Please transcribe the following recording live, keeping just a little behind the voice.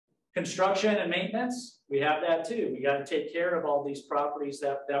Construction and maintenance, we have that too. We got to take care of all these properties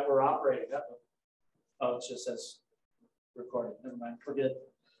that we're operating. Oh, it just says recording. Never mind. We're good.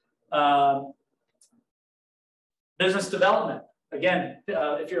 Business development. Again,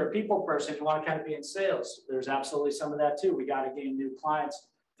 if you're a people person, you want to kind of be in sales. There's absolutely some of that too. We got to gain new clients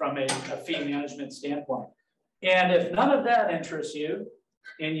from a fee management standpoint. And if none of that interests you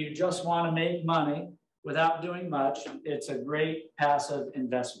and you just want to make money without doing much, it's a great passive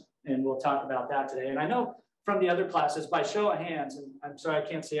investment. And we'll talk about that today. And I know from the other classes, by show of hands, and I'm sorry I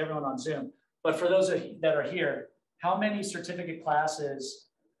can't see everyone on Zoom, but for those of you that are here, how many certificate classes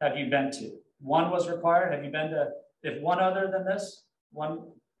have you been to? One was required. Have you been to, if one other than this? One,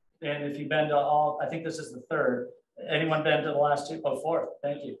 and if you've been to all, I think this is the third. Anyone been to the last two? Oh, fourth.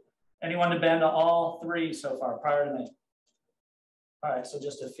 Thank you. Anyone been to all three so far prior to me? All right, so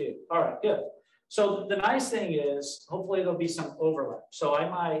just a few. All right, good. So the nice thing is, hopefully there'll be some overlap. So I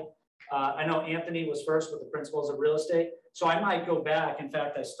might, I know Anthony was first with the principles of real estate. So I might go back. In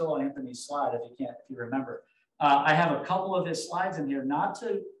fact, I stole Anthony's slide if you remember. I have a couple of his slides in here, not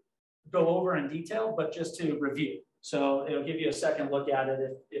to go over in detail, but just to review. So it'll give you a second look at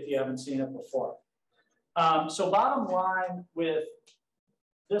it if you haven't seen it before. So bottom line with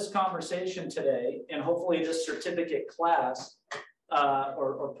this conversation today, and hopefully this certificate class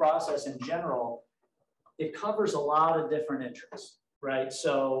or process in general, it covers a lot of different interests, right?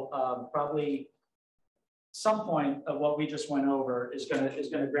 So probably some point of what we just went over is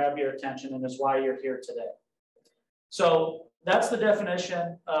gonna grab your attention and is why you're here today. So that's the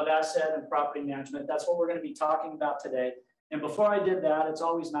definition of asset and property management. That's what we're going to be talking about today. And before I did that, it's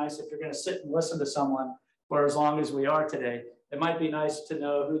always nice if you're going to sit and listen to someone for as long as we are today. It might be nice to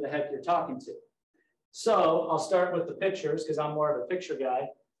know who the heck you're talking to. So I'll start with the pictures because I'm more of a picture guy.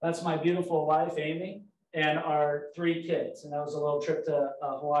 That's my beautiful wife, Amy, and our 3 kids. And that was a little trip to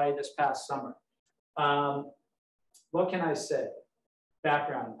Hawaii this past summer. What can I say?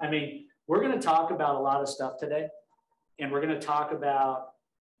 Background. I mean, we're going to talk about a lot of stuff today. And we're going to talk about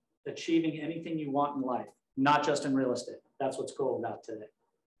achieving anything you want in life, not just in real estate. That's what's cool about today.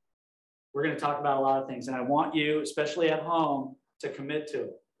 We're going to talk about a lot of things. And I want you, especially at home, to commit to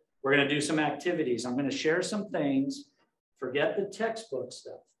it. We're going to do some activities. I'm going to share some things. Forget the textbook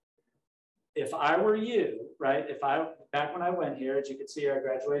stuff. If I were you, right, back when I went here, as you can see here, I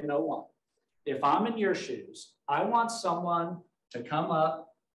graduated in 01. If I'm in your shoes, I want someone to come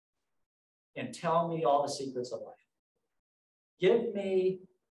up and tell me all the secrets of life. Give me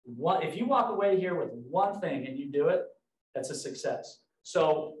one, if you walk away here with one thing and you do it, that's a success.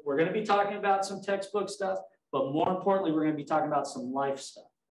 So we're going to be talking about some textbook stuff, but more importantly, we're going to be talking about some life stuff.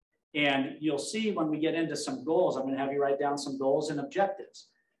 And you'll see when we get into some goals, I'm going to have you write down some goals and objectives.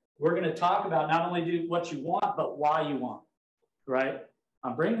 We're going to talk about not only do what you want, but why you want, right?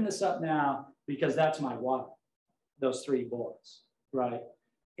 I'm bringing this up now because that's my why, those 3 bullets, right?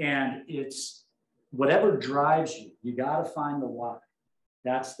 And it's, whatever drives you, you got to find the why.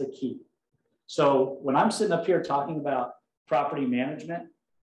 That's the key. So when I'm sitting up here talking about property management,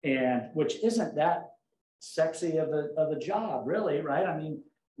 and which isn't that sexy of a job, really, right? I mean,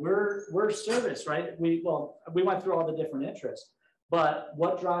 we're service, right? We went through all the different interests, but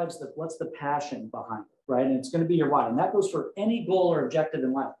what's the passion behind it, right? And it's going to be your why, and that goes for any goal or objective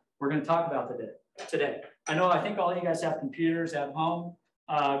in life. We're going to talk about today. I think all of you guys have computers at home.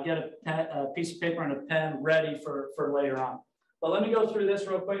 Get a piece of paper and a pen ready for later on. But let me go through this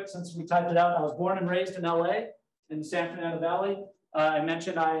real quick since we typed it out. I was born and raised in LA in the San Fernando Valley. I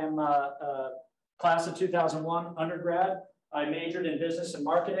mentioned I am class of 2001 undergrad. I majored in business and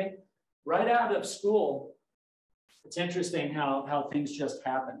marketing. Right out of school, it's interesting how things just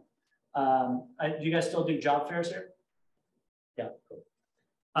happen. Do you guys still do job fairs here? Yeah, cool.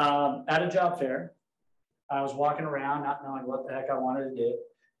 At a job fair, I was walking around not knowing what the heck I wanted to do,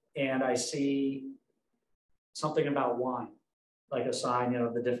 and I see something about wine, like a sign,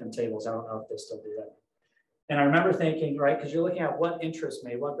 the different tables. I don't know if they still do that. And I remember thinking, right, because you're looking at what interests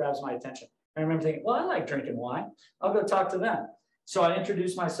me, what grabs my attention. I remember thinking, well, I like drinking wine. I'll go talk to them. So I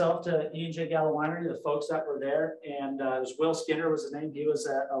introduced myself to E&J Gallo Winery, the folks that were there, and it was Will Skinner was his name. He was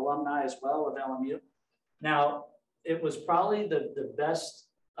an alumni as well of LMU. Now, it was probably the best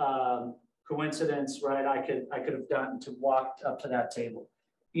coincidence, right, I could have done to walk up to that table.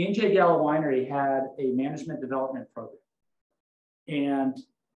 E&J Gallo Winery had a management development program, and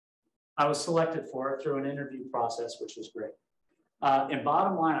I was selected for it through an interview process, which was great. And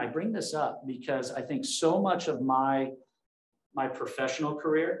bottom line, I bring this up because I think so much of my professional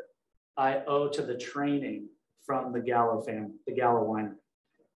career I owe to the training from the Gallo family, the Gallo Winery.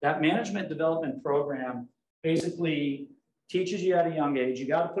 That management development program basically teaches you at a young age. You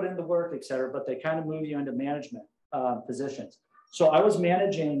got to put in the work, et cetera, but they kind of move you into management positions. So I was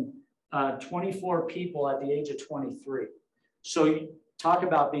managing 24 people at the age of 23. So you talk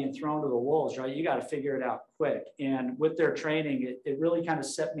about being thrown to the wolves, right? You got to figure it out quick. And with their training, it really kind of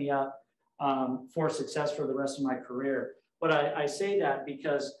set me up for success for the rest of my career. But I say that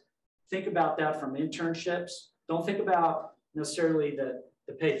because think about that from internships. Don't think about necessarily the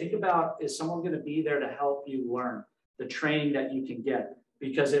pay. Think about, is someone going to be there to help you learn the training that you can get?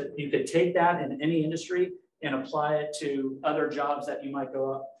 Because you could take that in any industry and apply it to other jobs that you might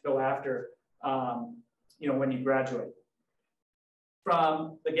go after, when you graduate.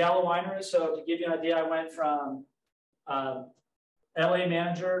 From the Gallo Winery, so to give you an idea, I went from LA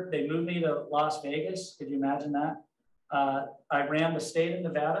manager, they moved me to Las Vegas. Could you imagine that? I ran the state of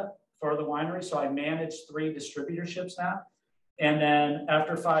Nevada for the winery, so I managed 3 distributorships now. And then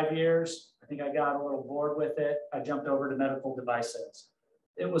after 5 years, I think I got a little bored with it. I jumped over to medical device sales.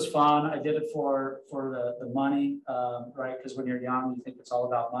 It was fun. I did it for the money, right? Because when you're young, you think it's all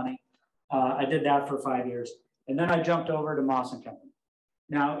about money. I did that for 5 years. And then I jumped over to Moss & Company.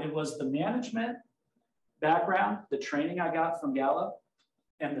 Now, it was the management background, the training I got from Gallo,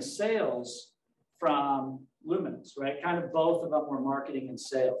 and the sales from Luminous, right? Kind of both of them were marketing and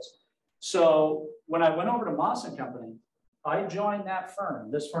sales. So when I went over to Moss & Company, I joined that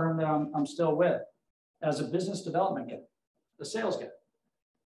firm, this firm that I'm still with, as a business development guy, the sales guy.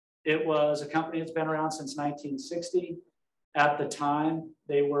 It was a company that's been around since 1960. At the time,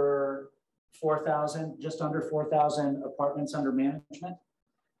 they were 4,000, just under 4,000 apartments under management.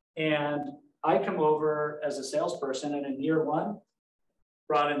 And I come over as a salesperson, and in year 1,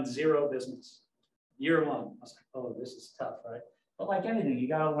 brought in 0 business. Year 1, I was like, oh, this is tough, right? But like anything, you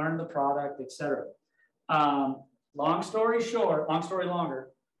got to learn the product, et cetera. Long story short, long story longer,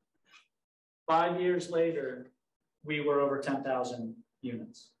 5 years later, we were over 10,000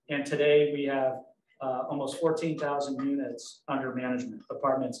 units. And today we have almost 14,000 units under management,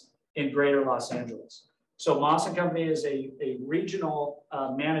 apartments in greater Los Angeles. So Moss & Company is a regional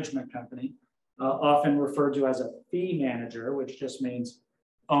management company, often referred to as a fee manager, which just means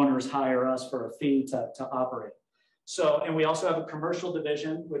owners hire us for a fee to operate. So, and we also have a commercial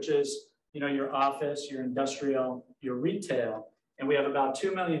division, which is, your office, your industrial, your retail, and we have about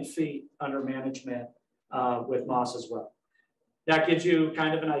 2 million feet under management with Moss as well. That gives you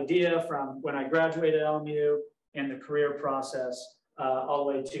kind of an idea from when I graduated LMU and the career process all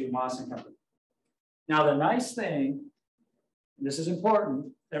the way to Moss & Company. Now, the nice thing, this is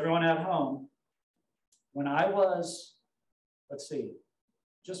important, everyone at home, when I was, let's see,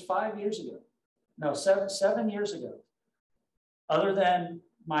 just 5 years ago, no, seven years ago, other than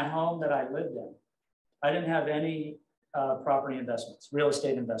my home that I lived in, I didn't have any property investments, real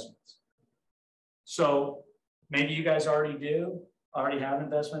estate investments. So maybe you guys already have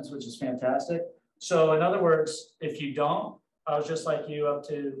investments, which is fantastic. So in other words, if you don't, I was just like you up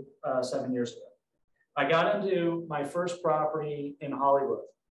to 7 years ago. I got into my first property in Hollywood,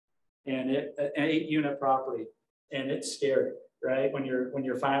 and an 8-unit property, and it's scary, right? When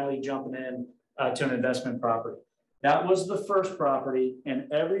you're finally jumping in to an investment property. That was the first property,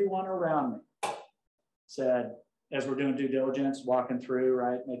 and everyone around me said, as we're doing due diligence, walking through,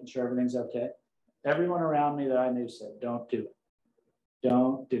 right, making sure everything's okay. Everyone around me that I knew said, don't do it.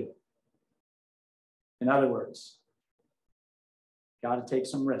 Don't do it. In other words, got to take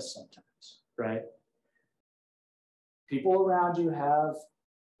some risks sometimes, right? People around you have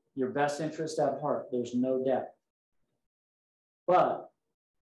your best interest at heart. There's no doubt. But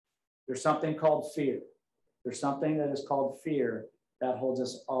there's something called fear. There's something that is called fear that holds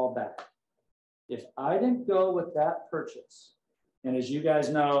us all back. If I didn't go with that purchase, and as you guys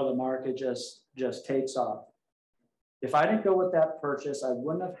know, the market just takes off. If I didn't go with that purchase, I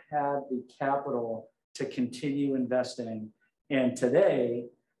wouldn't have had the capital to continue investing. And today,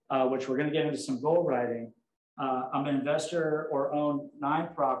 which we're going to get into some goal writing, I'm an investor or own 9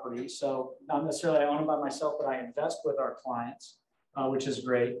 properties. So not necessarily I own them by myself, but I invest with our clients, which is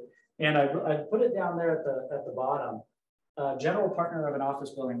great. And I put it down there at the bottom, general partner of an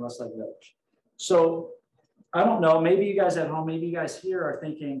office building, Westlake Village. So I don't know, maybe you guys at home, maybe you guys here are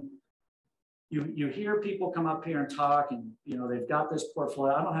thinking, you hear people come up here and talk and, they've got this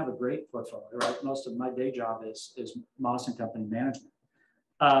portfolio. I don't have a great portfolio, right? Most of my day job is Moss & Company management.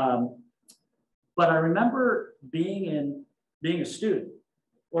 But I remember being a student,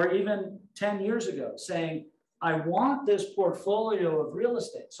 or even 10 years ago, saying, I want this portfolio of real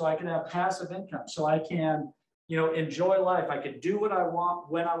estate so I can have passive income, so I can, enjoy life. I could do what I want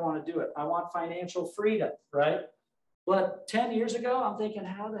when I want to do it. I want financial freedom, right? But 10 years ago, I'm thinking,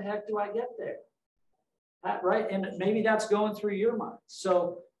 how the heck do I get there? right? And maybe that's going through your mind.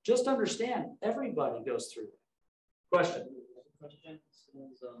 So just understand, everybody goes through it. Question? Question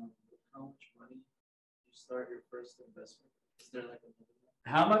is, how much money did you start your first investment? Is there like a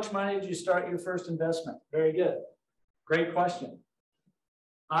How much money did you start your first investment? Very good. Great question.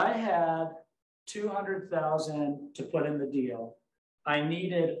 I had $200,000 to put in the deal. I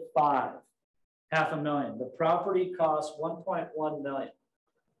needed $500,000. The property cost $1.1 million.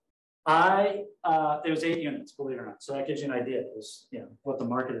 It was 8 units, believe it or not. So that gives you an idea. It was, what the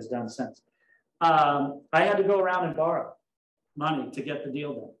market has done since. I had to go around and borrow money to get the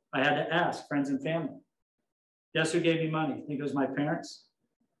deal done. I had to ask friends and family. Guess who gave me money? I think it was my parents.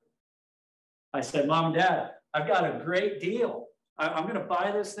 I said, Mom and Dad, I've got a great deal. I'm going to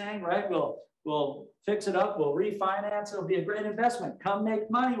buy this thing, right? We'll fix it up. We'll refinance. It'll be a great investment. Come make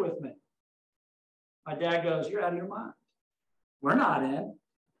money with me. My dad goes, you're out of your mind. We're not in,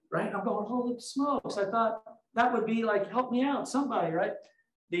 right? I'm going, holy smokes. I thought that would be like, help me out, somebody, right?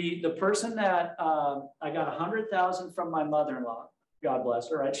 The person that I got $100,000 from my mother-in-law, God bless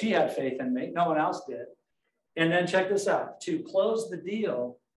her, right? She had faith in me. No one else did. And then check this out. To close the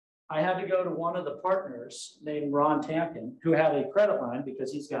deal, I had to go to one of the partners named Ron Tamkin, who had a credit line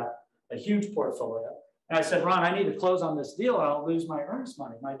because he's got a huge portfolio. And I said, Ron, I need to close on this deal. I'll lose my earnest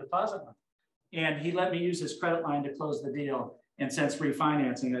money, my deposit money. And he let me use his credit line to close the deal. And since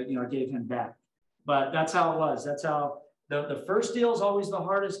refinancing, I gave him back. But that's how it was. That's how the first deal is always the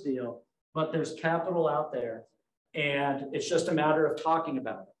hardest deal, but there's capital out there. And it's just a matter of talking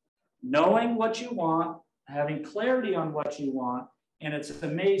about it. Knowing what you want, having clarity on what you want, and it's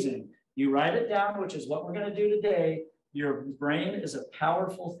amazing. You write it down, which is what we're going to do today. Your brain is a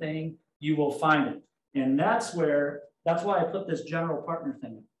powerful thing. You will find it. And that's why I put this general partner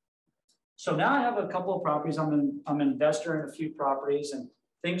thing in. So now I have a couple of properties. I'm an investor in a few properties and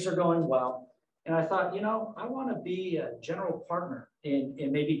things are going well. And I thought, I want to be a general partner and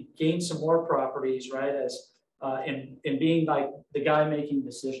maybe gain some more properties, right? As in being like the guy making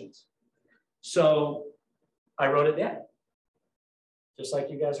decisions. So I wrote it down, just like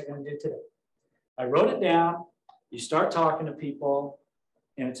you guys are going to do today. I wrote it down. You start talking to people,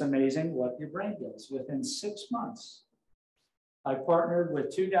 and it's amazing what your brain does. Within 6 months, I partnered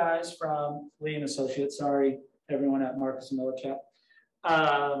with 2 guys from Lee and Associates. Sorry, everyone at Marcus and Millichap.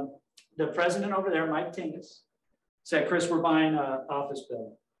 The president over there, Mike Tingus, said, Chris, we're buying an office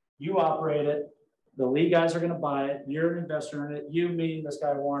building. You operate it. The Lee guys are going to buy it. You're an investor in it. You, me, this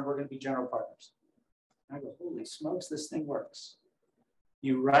guy, Warren, we're going to be general partners. I go, holy smokes, this thing works.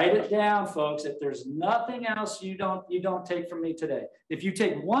 You write it down, folks. If there's nothing else you don't take from me today. If you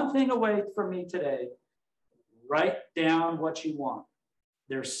take one thing away from me today, write down what you want.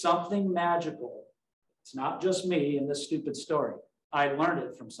 There's something magical. It's not just me in this stupid story. I learned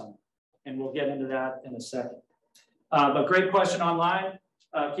it from someone, and we'll get into that in a second. But great question online.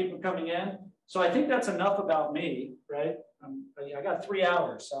 Keep them coming in. So I think that's enough about me, right? I got 3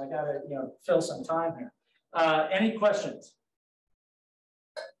 hours, so I got to fill some time here. Any questions?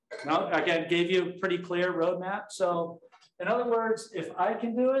 No, I gave you a pretty clear roadmap. So in other words, if I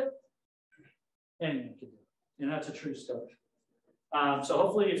can do it, anyone can do it. And that's a true story. So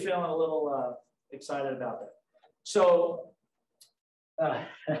hopefully you're feeling a little excited about that. So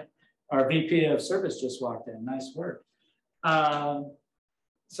our VP of service just walked in. Nice work.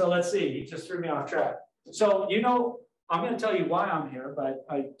 So let's see. He just threw me off track. So, I'm going to tell you why I'm here, but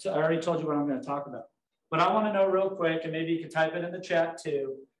I already told you what I'm going to talk about. But I want to know real quick, and maybe you can type it in the chat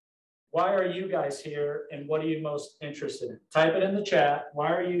too. Why are you guys here, and what are you most interested in? Type it in the chat.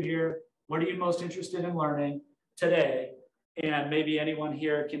 Why are you here? What are you most interested in learning today? And maybe anyone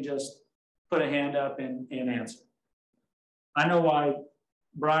here can just put a hand up and answer. I know why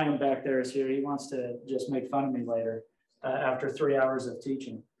Brian back there is here. He wants to just make fun of me later after 3 hours of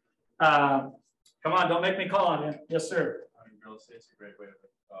teaching. Come on, don't make me call on you. Yes, sir. I mean, real estate is a great way to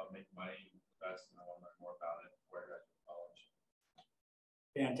make money, invest, and I want to learn more about it. Where did I go to college?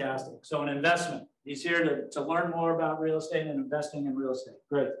 Fantastic. So an investment. He's here to learn more about real estate and investing in real estate.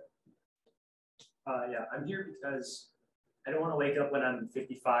 Great. Yeah, I'm here because I don't want to wake up when I'm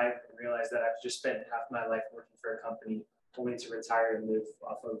 55 and realize that I've just spent half my life working for a company only to retire and live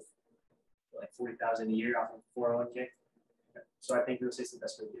off of like $40,000 a year off of 401k. So I think real estate's the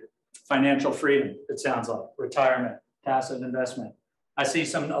best way to do it. Financial freedom, it sounds like. Retirement, passive investment. I see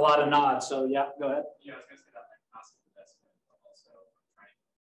a lot of nods, so yeah, go ahead. Yeah, I was going to say that, like passive investment, but also trying to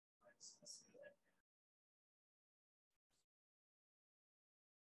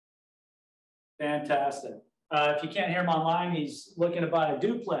Fantastic. If you can't hear him online, he's looking to buy a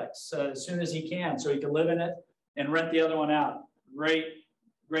duplex as soon as he can so he can live in it and rent the other one out. Great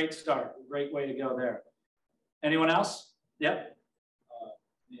start. Great way to go there. Anyone else? Yep.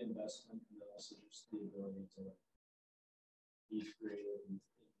 The investment and also just the ability to be creative and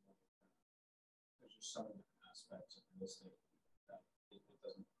there's just some aspects of real estate that it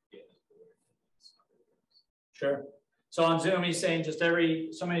doesn't get as good as other things. Sure. So on Zoom, he's saying just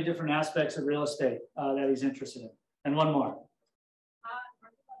so many different aspects of real estate that he's interested in. And one more.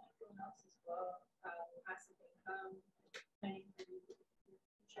 Everyone else as well, passive income, planning for the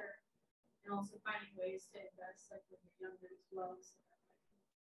future, and also finding ways to invest like when you're younger as well, so that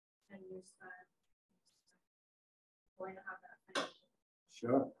like 10 years time, going to have that financial.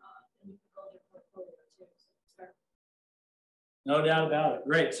 Sure. And you can build your portfolio too. So start. No doubt about it.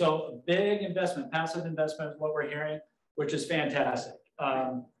 Great. So big investment, passive investment is what we're hearing, which is fantastic.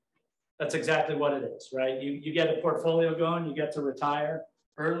 That's exactly what it is, right? You get a portfolio going, you get to retire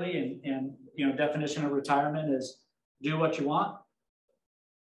early, and you know, definition of retirement is do what you want.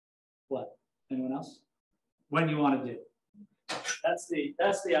 What? Anyone else? When you want to do. That's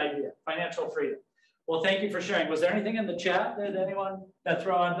the idea. Financial freedom. Well, thank you for sharing. Was there anything in the chat that anyone that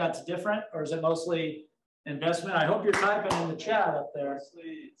throw on that's different, or is it mostly investment? I hope you're typing in the chat up there.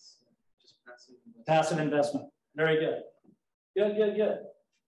 Mostly it's just passive investment. Passive investment. Very good. Good, good, good.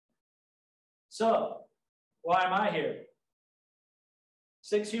 So, why am I here?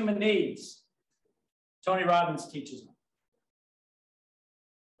 6 human needs. Tony Robbins teaches them.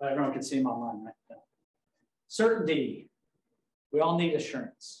 Everyone can see him online, right? Yeah. Certainty. We all need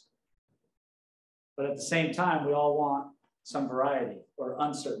assurance. But at the same time, we all want some variety or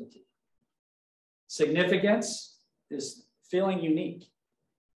uncertainty. Significance is feeling unique.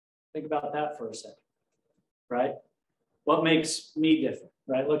 Think about that for a second, right? What makes me different,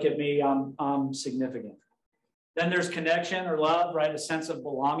 right? Look at me, I'm significant. Then there's connection or love, right? A sense of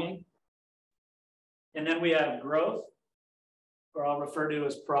belonging. And then we have growth, or I'll refer to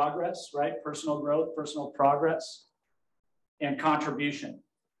as progress, right? Personal growth, personal progress, and contribution.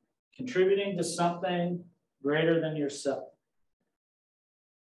 Contributing to something greater than yourself.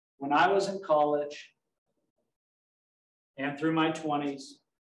 When I was in college and through my 20s,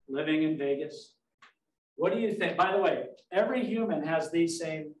 living in Vegas, what do you think? By the way, every human has these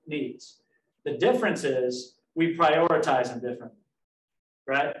same needs. The difference is we prioritize them differently,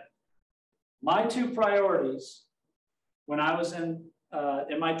 right? My 2 priorities when I was in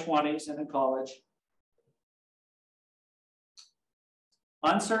my 20s and in college,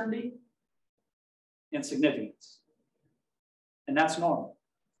 uncertainty and significance. And that's normal.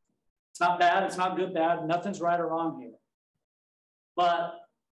 It's not bad, it's not good, bad, nothing's right or wrong here. But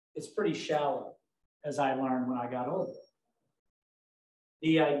it's pretty shallow, as I learned when I got older.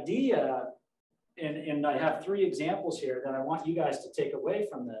 The idea, and I have 3 examples here that I want you guys to take away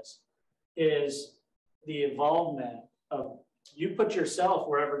from this, is the involvement of, you put yourself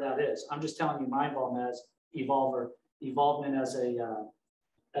wherever that is. I'm just telling you my involvement as evolvement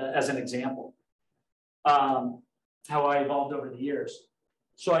as an example. How I evolved over the years.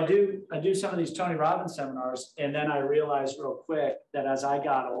 So I do some of these Tony Robbins seminars, and then I realized real quick that as I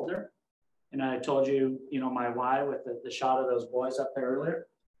got older, and I told you, my why with the shot of those boys up there earlier,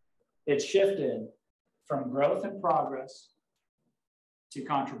 it shifted from growth and progress to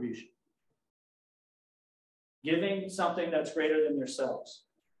contribution. Giving something that's greater than yourselves.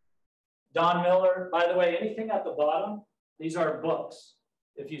 Don Miller, by the way, anything at the bottom, these are books.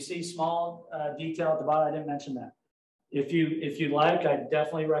 If you see small detail at the bottom, I didn't mention that. If you like, I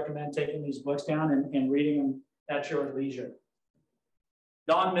definitely recommend taking these books down and reading them at your leisure.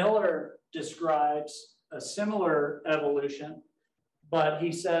 Don Miller describes a similar evolution, but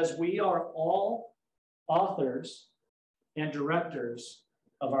he says we are all authors and directors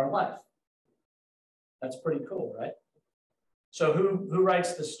of our life. That's pretty cool, right? So who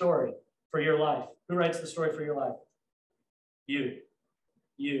writes the story for your life? Who writes the story for your life? You.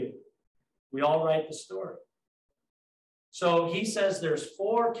 We all write the story. So he says there's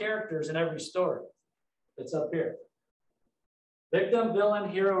 4 characters in every story. It's up here. Victim, villain,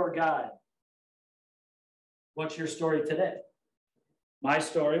 hero, or guide. What's your story today? My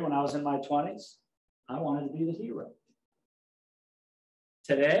story when I was in my 20s, I wanted to be the hero.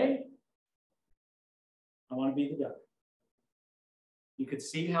 Today, I want to be the guide. You could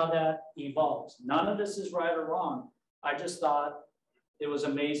see how that evolves. None of this is right or wrong. I just thought it was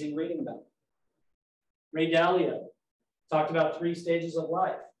amazing reading about it. Ray Dalio talked about 3 stages of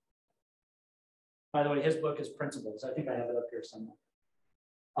life. By the way, his book is Principles. I think I have it up here somewhere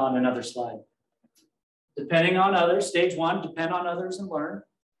on another slide. Depending on others, stage 1, depend on others and learn.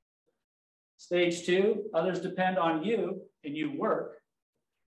 Stage 2, others depend on you and you work.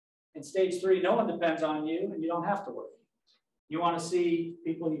 And stage 3, no one depends on you and you don't have to work. You want to see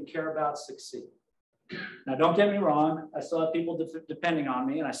people you care about succeed. Now, don't get me wrong. I still have people depending on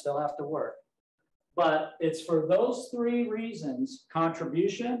me and I still have to work. But it's for those three reasons: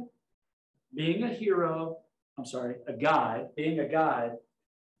 contribution, being a hero, a guide, being a guide,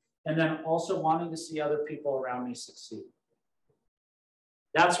 and then also wanting to see other people around me succeed.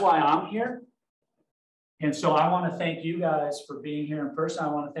 That's why I'm here. And so I want to thank you guys for being here in person. I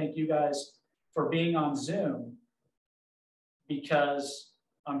want to thank you guys for being on Zoom, because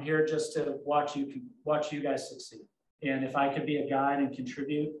I'm here just to watch you guys succeed. And if I could be a guide and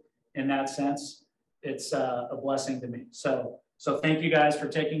contribute in that sense, it's a blessing to me. So thank you guys for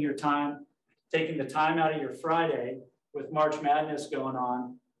taking the time out of your Friday with March Madness going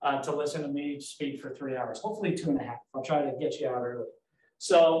on to listen to me speak for 3 hours, hopefully 2.5. I'll try to get you out early.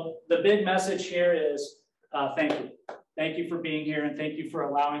 So the big message here is thank you. Thank you for being here, and thank you for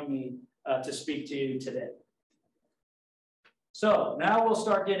allowing me to speak to you today. So now we'll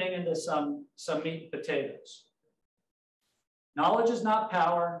start getting into some meat and potatoes. Knowledge is not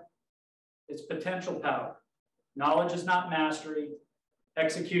power, it's potential power. Knowledge is not mastery,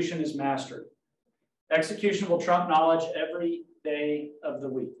 execution is mastery. Execution will trump knowledge every day of the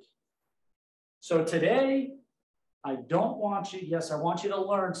week. So today, I don't want you, yes, I want you to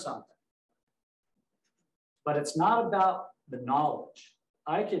learn something, but it's not about the knowledge.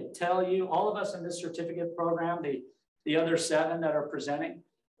 I could tell you, all of us in this certificate program, the other 7 that are presenting,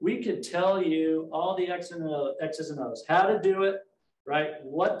 we could tell you all the X's and O's, how to do it, right?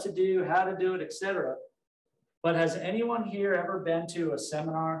 What to do, how to do it, etc. But has anyone here ever been to a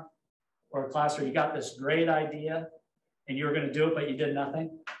seminar or a class where you got this great idea and you were going to do it, but you did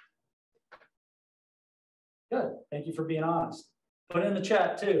nothing? Good. Thank you for being honest. Put it in the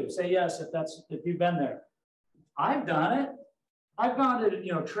chat too. Say yes if you've been there. I've done it. I've gone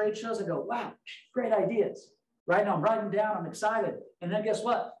to trade shows and go, wow, great ideas. Right now I'm writing down, I'm excited. And then guess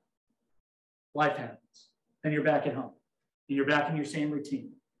what? Life happens. And you're back at home. And you're back in your same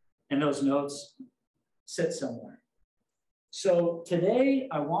routine. And those notes sit somewhere. So today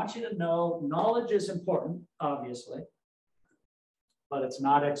I want you to know knowledge is important, obviously, but it's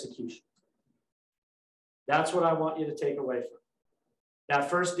not execution. That's what I want you to take away from. That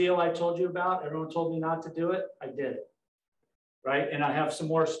first deal I told you about, everyone told me not to do it, I did it, right? And I have some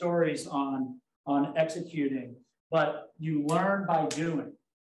more stories on executing, but you learn by doing.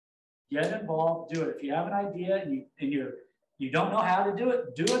 Get involved, do it. If you have an idea and you don't know how to do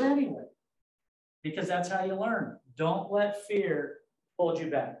it anyway, because that's how you learn. Don't let fear hold you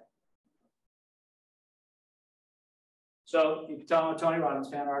back. So you can tell I'm a Tony Robbins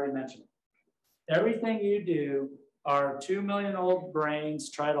fan, I already mentioned it. Everything you do, our 2 million old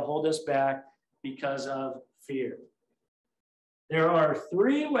brains try to hold us back because of fear. There are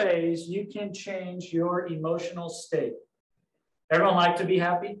 3 ways you can change your emotional state. Everyone like to be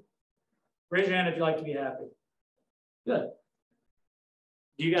happy? Raise your hand if you like to be happy. Good.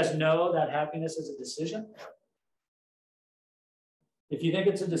 Do you guys know that happiness is a decision? If you think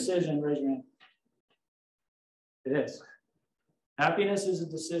it's a decision, raise your hand. It is. Happiness is a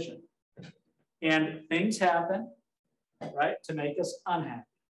decision. And things happen, right, to make us unhappy.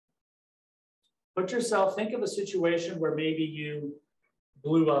 Think of a situation where maybe you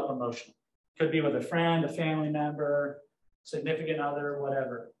blew up emotionally. Could be with a friend, a family member, significant other,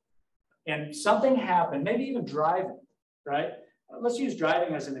 whatever. And something happened, maybe even driving, right? Let's use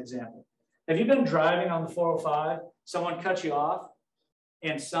driving as an example. Have you been driving on the 405, someone cut you off,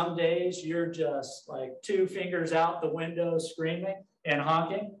 and some days you're just like 2 fingers out the window screaming and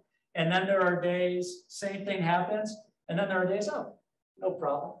honking? And then there are days, same thing happens, and then there are days, oh, no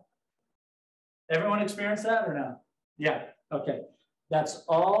problem. Everyone experience that or no? Yeah, okay. That's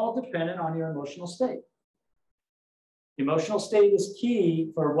all dependent on your emotional state. Emotional state is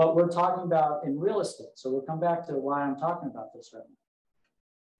key for what we're talking about in real estate. So we'll come back to why I'm talking about this right now.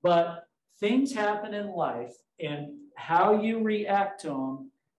 But things happen in life, and how you react to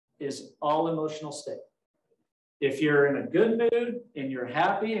them is all emotional state. If you're in a good mood and you're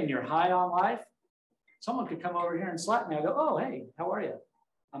happy and you're high on life, someone could come over here and slap me. I go, oh, hey, how are you?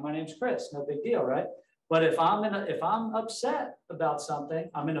 My name's Chris. No big deal, right? But if I'm upset about something,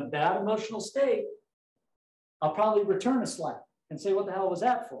 I'm in a bad emotional state, I'll probably return a slap and say, what the hell was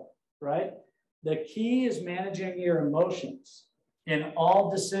that for, right? The key is managing your emotions in all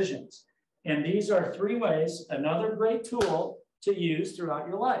decisions. And these are 3 ways, another great tool to use throughout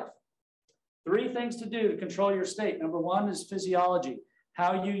your life. 3 things to do to control your state. Number 1 is physiology,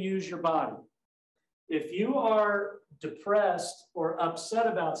 how you use your body. If you are depressed or upset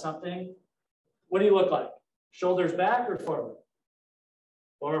about something, what do you look like? Shoulders back or forward?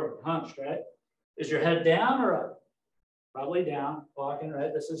 Forward, hunched, right? Is your head down or up? Probably down, walking,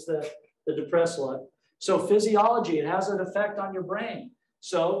 right? This is the depressed look. So physiology, it has an effect on your brain.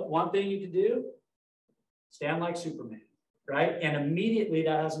 So one thing you can do, stand like Superman, right? And immediately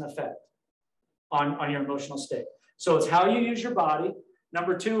that has an effect on your emotional state. So it's how you use your body.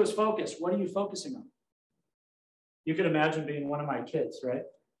 Number two is focus. What are you focusing on? You could imagine being one of my kids, right?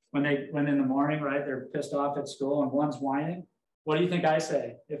 When in the morning, right, they're pissed off at school and one's whining. What do you think I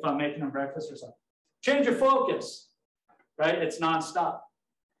say if I'm making them breakfast or something? Change your focus, right? It's nonstop.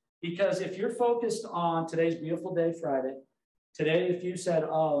 Because if you're focused on today's beautiful day, Friday, today, if you said,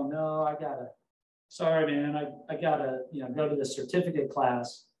 oh no, sorry, man, I gotta, go to the certificate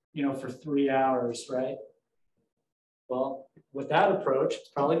class, for 3 hours, right? Well, with that approach, it's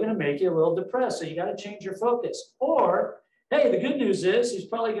probably going to make you a little depressed. So you got to change your focus. Or, hey, the good news is he's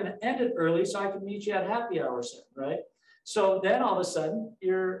probably going to end it early so I can meet you at happy hour soon, right? So then all of a sudden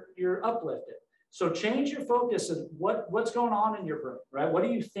you're uplifted. So change your focus of what's going on in your brain, right? What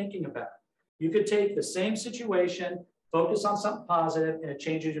are you thinking about? You could take the same situation, focus on something positive, and it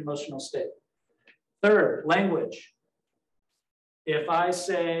changes your emotional state. Third, language. If I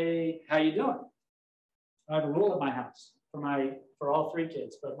say, how you doing? I have a rule at my house for all 3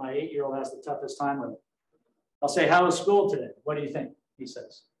 kids, but my 8-year-old has the toughest time with it. I'll say, how was school today? What do you think? He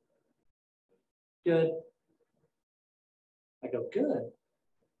says, good. I go, good.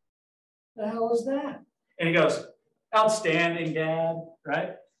 The hell is that? And he goes, outstanding, Dad,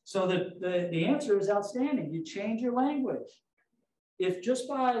 right? So the answer is outstanding. You change your language. If just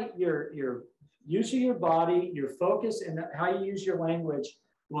by your use of your body, your focus, and how you use your language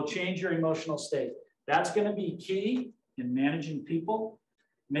will change your emotional state. That's going to be key in managing people,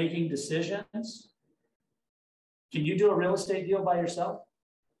 making decisions. Can you do a real estate deal by yourself?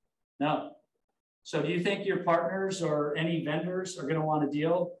 No. So do you think your partners or any vendors are going to want to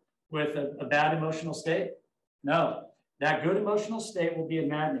deal with a bad emotional state? No. That good emotional state will be a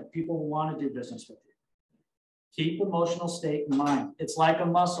magnet. People will want to do business with you. Keep emotional state in mind. It's like a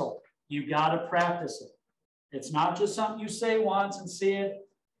muscle. You got to practice it. It's not just something you say once and see it.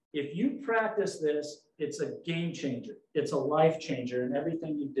 If you practice this, it's a game changer. It's a life changer in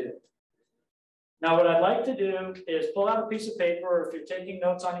everything you do. Now, what I'd like to do is pull out a piece of paper, or if you're taking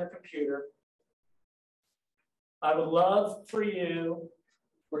notes on your computer, I would love for you,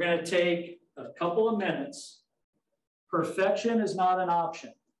 we're going to take a couple of minutes. Perfection is not an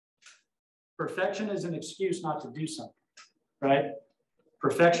option. Perfection is an excuse not to do something, right?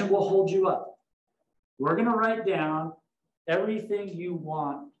 Perfection will hold you up. We're going to write down everything you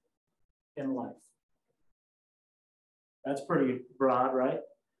want in life. That's pretty broad, right?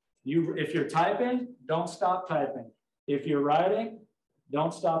 If you're typing, don't stop typing. If you're writing,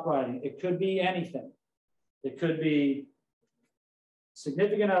 don't stop writing. It could be anything. It could be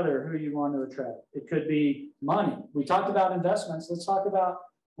significant other who you want to attract. It could be money. We talked about investments. Let's talk about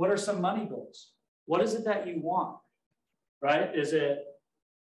what are some money goals. What is it that you want, right? Is it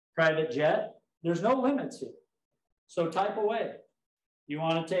private jet? There's no limits here. So type away. You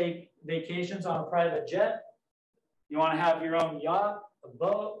want to take vacations on a private jet? You want to have your own yacht, a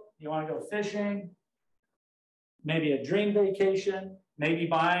boat? You want to go fishing? Maybe a dream vacation? Maybe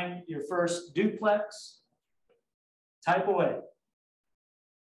buying your first duplex? Type away.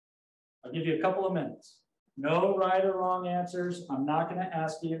 I'll give you a couple of minutes. No right or wrong answers. I'm not going to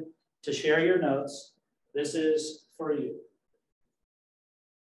ask you to share your notes. This is for you.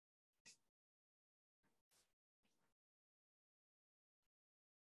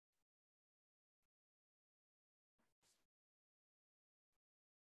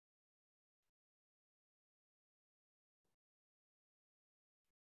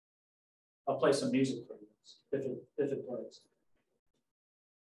 I'll play some music for you if it plays.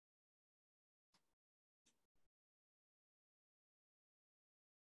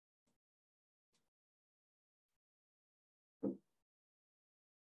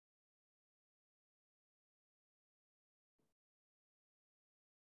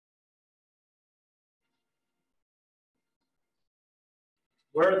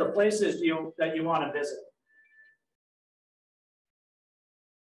 Where are the places that you want to visit?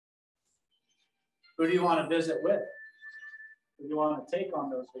 Who do you want to visit with? Who do you want to take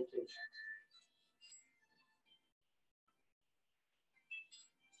on those vacations?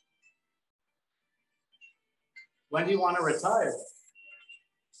 When do you want to retire?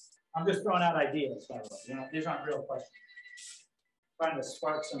 I'm just throwing out ideas, by the way. These aren't real questions. I'm trying to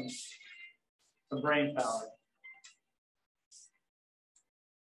spark some brain power.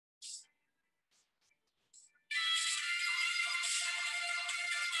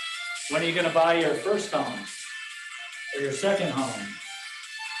 When are you going to buy your first home or your second home?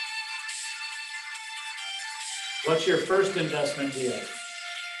 What's your first investment deal?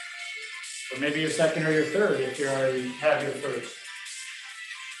 Or maybe your second or your third if you already have your first.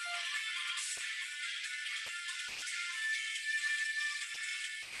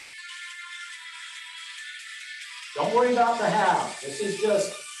 Don't worry about the how. This is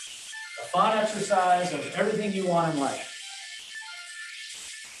just a fun exercise of everything you want in life.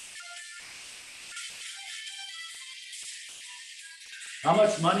 How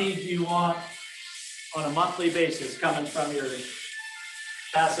much money do you want on a monthly basis coming from your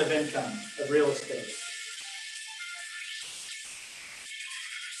passive income of real estate?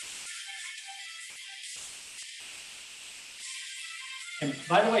 And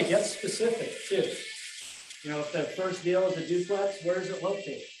by the way, get specific too. You know, if the first deal is a duplex, where is it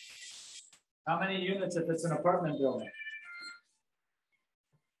located? How many units if it's an apartment building?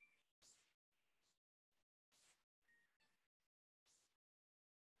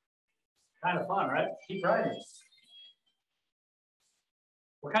 Kind of fun, right? Keep riding.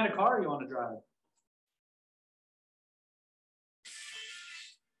 What kind of car do you want to drive?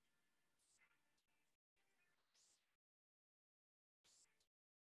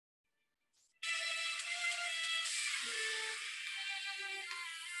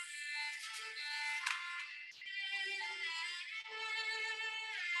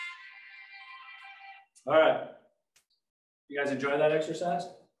 All right. You guys enjoy that exercise?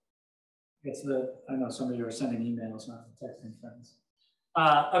 I know some of you are sending emails, not texting friends.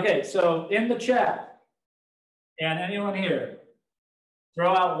 Okay, so in the chat, and anyone here,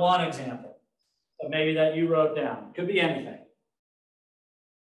 throw out one example of maybe that you wrote down. Could be anything.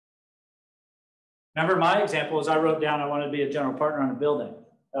 Remember, my example was I wrote down I wanted to be a general partner on a building.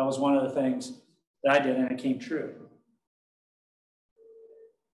 That was one of the things that I did, and it came true.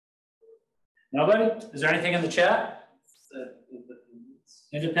 Nobody? Is there anything in the chat?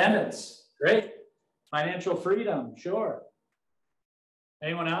 Independence. Great. Financial freedom. Sure.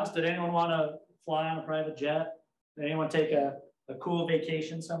 Anyone else? Did anyone want to fly on a private jet? Did anyone take a cool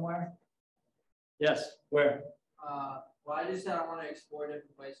vacation somewhere? Yes. Where? Well, I just said I want to explore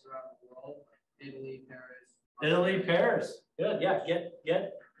different places around the world. Italy, Paris. Italy, Paris. Good. Yeah.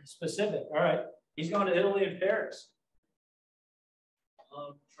 Get specific. All right. He's going to Italy and Paris.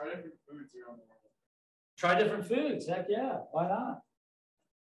 Try different foods around the world. Try different foods. Heck yeah. Why not?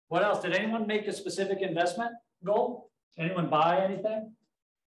 What else? Did anyone make a specific investment goal? Anyone buy anything?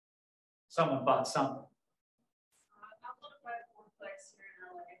 Someone bought something. I want to buy a fourplex here in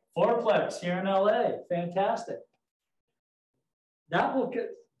LA. Fourplex here in LA. Fantastic. That will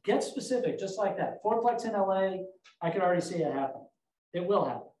get specific, just like that. Fourplex in LA, I can already see it happen. It will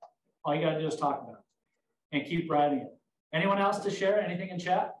happen. All you got to do is talk about it and keep writing it. Anyone else to share? Anything in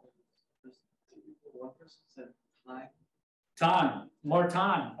chat? One person said time. Time. More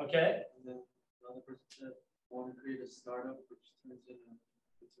time. Okay. And then another person said want to create a startup, which turns into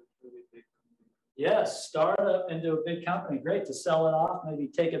a really big company. Yes, startup into a big company. Great, to sell it off, maybe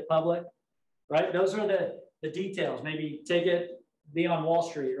take it public, right? Those are the details. Maybe take it, be on Wall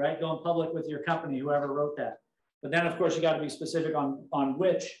Street, right? Going public with your company, whoever wrote that. But then, of course, you got to be specific on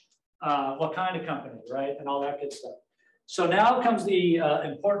which, what kind of company, right? And all that good stuff. So now comes the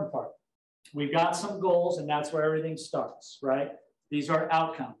important part. We've got some goals, and that's where everything starts, right? These are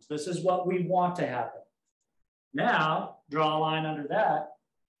outcomes. This is what we want to happen. Now, draw a line under that.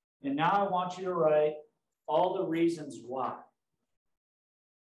 And now I want you to write all the reasons why.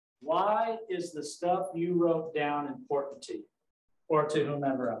 Why is the stuff you wrote down important to you or to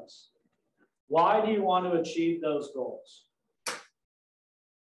whomever else? Why do you want to achieve those goals?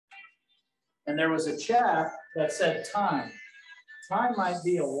 And there was a chat that said time. Time might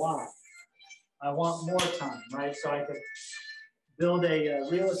be a why. I want more time, right? So I could build a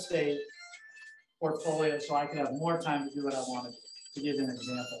real estate portfolio so I could have more time to do what I want to do, to give an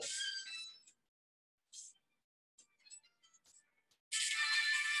example.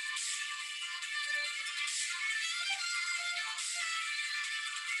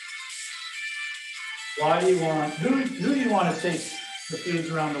 Why do you want, who do you want to take the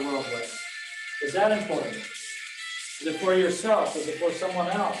foods around the world with? Is that important? Is it for yourself? Is it for someone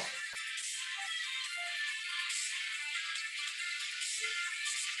else?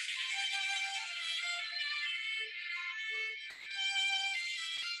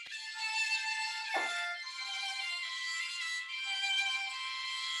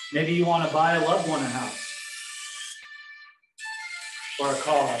 Maybe you want to buy a loved one a house or a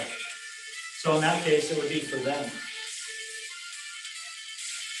car. So in that case, it would be for them.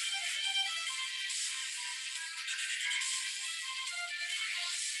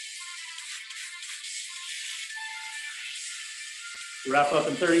 Wrap up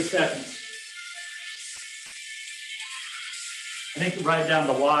in 30 seconds. think write down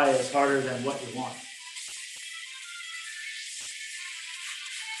the why is harder than what you want.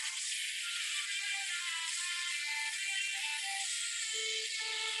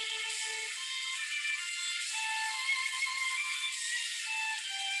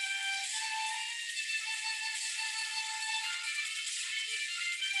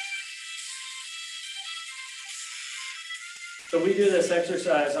 So we do this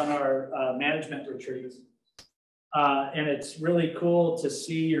exercise on our management retreats. And it's really cool to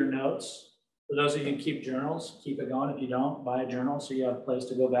see your notes. For those of you who keep journals, keep it going. If you don't, buy a journal so you have a place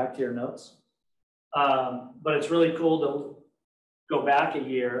to go back to your notes. But it's really cool to go back a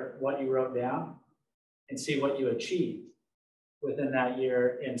year, what you wrote down, and see what you achieved within that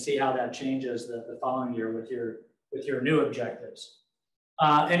year and see how that changes the following year with your new objectives.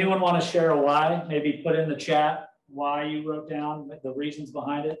 Anyone want to share a why? Maybe put in the chat why you wrote down, the reasons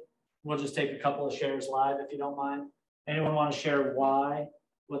behind it. We'll just take a couple of shares live if you don't mind. Anyone want to share why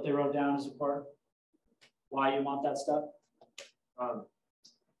what they wrote down is important? Why you want that stuff? I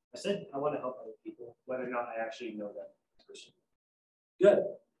said I want to help other people, whether or not I actually know that person. Good.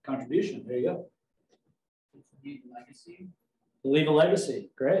 Contribution. There you go. Leave a legacy. Leave a legacy.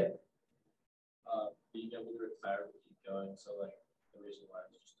 Great. Being able to retire and keep going. So like the reason why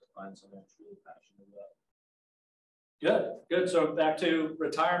is just to find something I'm truly passionate about. Good, good. So back to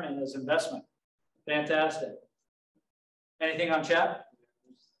retirement as investment. Fantastic. Anything on chat?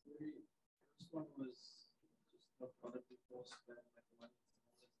 This one was just what other people spend like money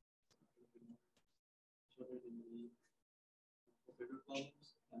on children in need for bigger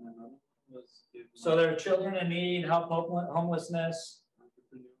problems, and another one was give So there are children in need, help homelessness,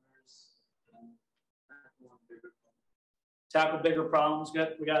 entrepreneurs and tackle on bigger problems. tackle bigger problems.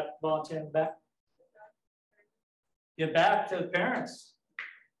 Good. We got volunteer in the back. Give back to the parents.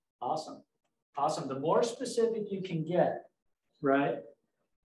 Awesome. Awesome. The more specific you can get, right,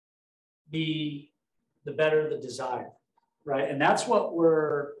 the better the desire, right? And that's what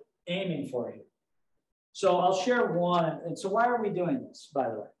we're aiming for here. So I'll share one. And so why are we doing this, by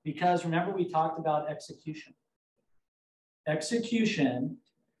the way? Because remember we talked about execution. Execution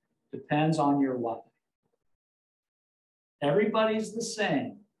depends on your why. Everybody's the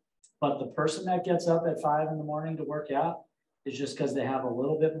same. But the person that gets up at 5 in the morning to work out is just because they have a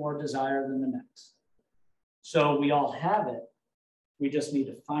little bit more desire than the next. So we all have it. We just need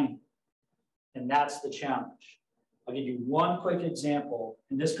to find it. And that's the challenge. I'll give you one quick example.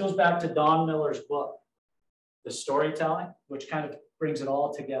 And this goes back to Don Miller's book, The Storytelling, which kind of brings it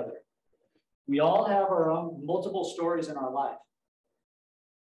all together. We all have our own multiple stories in our life.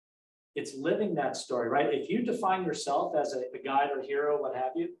 It's living that story, right? If you define yourself as a guide or hero, what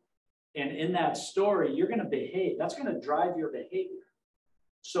have you, and in that story, you're going to behave. That's going to drive your behavior.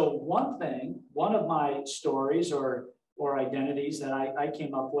 So one of my stories or identities that I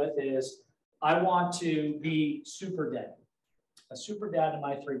came up with is I want to be super dad, a super dad to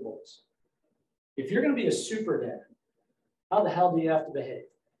my 3 boys. If you're going to be a super dad, how the hell do you have to behave?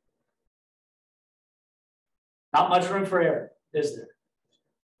 Not much room for error, is there?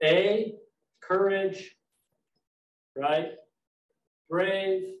 A, courage, right?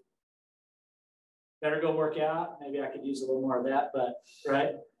 Brave. Better go work out. Maybe I could use a little more of that, but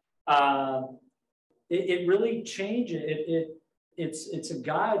right. It really changes. It's a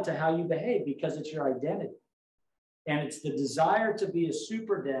guide to how you behave because it's your identity. And it's the desire to be a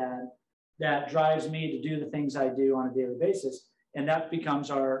super dad that drives me to do the things I do on a daily basis. And that becomes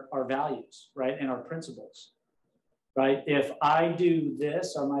our values, right? And our principles, right? If I do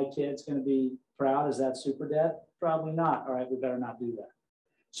this, are my kids going to be proud as that super dad? Probably not. All right, we better not do that.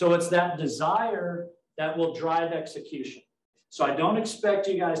 So it's that desire that will drive execution. So I don't expect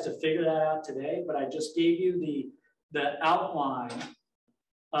you guys to figure that out today, but I just gave you the outline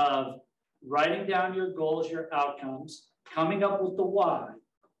of writing down your goals, your outcomes, coming up with the why.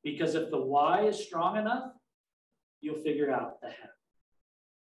 Because if the why is strong enough, you'll figure out the how.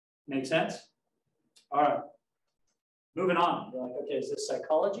 Make sense? All right. Moving on. You're like, okay, is this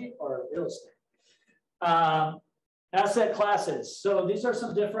psychology or real estate? Asset classes. So these are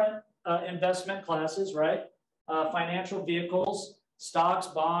some different investment classes, right? Financial vehicles, stocks,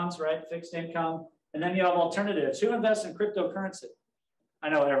 bonds, right? Fixed income. And then you have alternatives. Who invests in cryptocurrency? I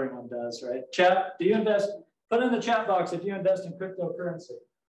know everyone does, right? Chat, do you invest? Put in the chat box if you invest in cryptocurrency.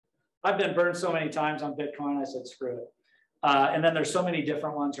 I've been burned so many times on Bitcoin, I said, screw it. And then there's so many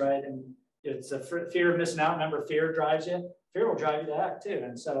different ones, right? And it's a fear of missing out. Remember, fear drives you. Fear will drive you to act too.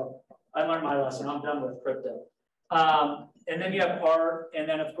 And so I learned my lesson. I'm done with crypto. And then you have art, and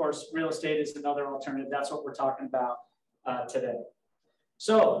then of course, real estate is another alternative. That's what we're talking about today.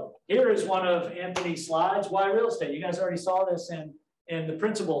 So here is one of Anthony's slides. Why real estate? You guys already saw this in the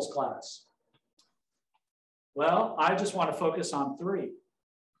principles class. Well, I just want to focus on 3.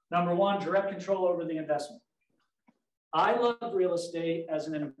 Number 1, direct control over the investment. I love real estate as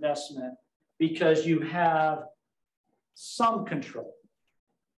an investment because you have some control,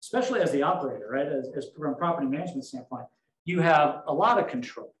 especially as the operator, right? As from a property management standpoint, you have a lot of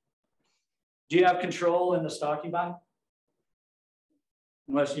control. Do you have control in the stock you buy?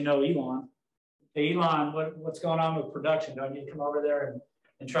 Unless you know Elon. Hey, Elon, what's going on with production? Do I need to come over there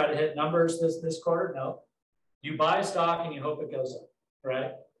and try to hit numbers this quarter? No. You buy stock and you hope it goes up,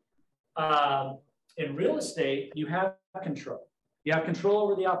 right? In real estate, you have control. You have control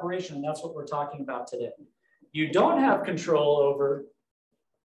over the operation, and that's what we're talking about today. You don't have control over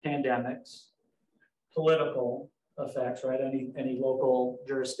pandemics, political effects, right? Any local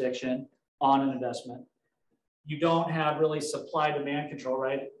jurisdiction on an investment. You don't have really supply-demand control,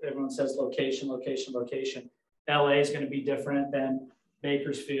 right? Everyone says location, location, location. LA is going to be different than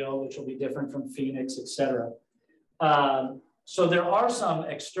Bakersfield, which will be different from Phoenix, et cetera. So there are some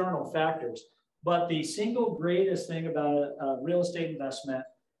external factors, but the single greatest thing about a real estate investment,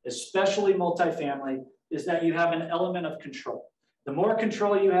 especially multifamily, is that you have an element of control. The more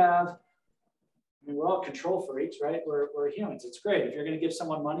control you have, I mean, we're all control freaks, right? We're humans. It's great. If you're going to give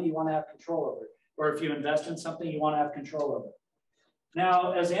someone money, you want to have control over it. Or if you invest in something, you want to have control over it.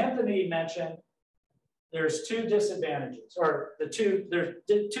 Now, as Anthony mentioned, there's 2 disadvantages, or there's 2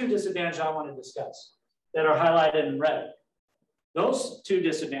 disadvantages I want to discuss that are highlighted in red. Those 2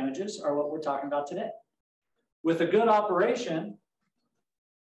 disadvantages are what we're talking about today. With a good operation,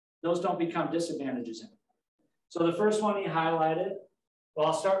 those don't become disadvantages anymore. So the first one he highlighted, well,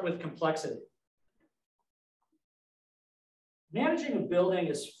 I'll start with complexity. Managing a building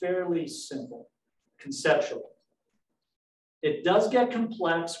is fairly simple, conceptually. It does get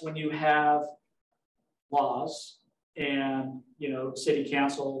complex when you have laws and, city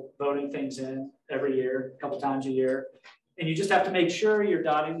council voting things in every year, a couple times a year. And you just have to make sure you're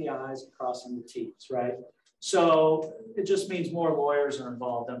dotting the I's and crossing the T's, right? So it just means more lawyers are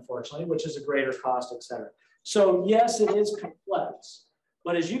involved, unfortunately, which is a greater cost, et cetera. So yes, it is complex.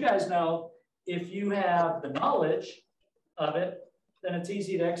 But as you guys know, if you have the knowledge of it, then it's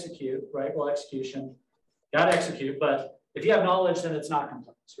easy to execute, right? Well, execution, got to execute. But if you have knowledge, then it's not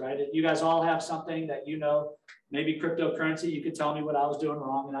complex, right? You guys all have something that maybe cryptocurrency, you could tell me what I was doing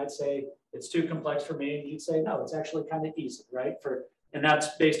wrong, and I'd say it's too complex for me, and you'd say, no, it's actually kind of easy, right? And that's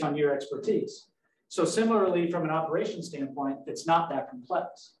based on your expertise. So similarly, from an operations standpoint, it's not that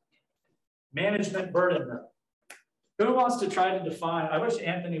complex. Management burden, though. Who wants to try to define? I wish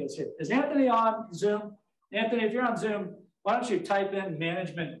Anthony was here. Is Anthony on Zoom? Anthony, if you're on Zoom, why don't you type in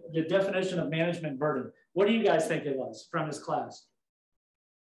the definition of management burden? What do you guys think it was from his class?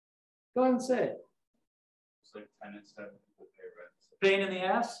 Go ahead and say it. It's like tenants having to pay rent. Pain in the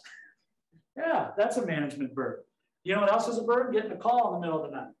ass? Yeah, that's a management burden. You know what else is a burden? Getting a call in the middle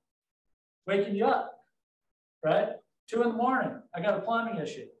of the night. Waking you up, right? 2 in the morning, I got a plumbing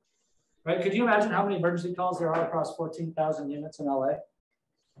issue, right? Could you imagine how many emergency calls there are across 14,000 units in LA?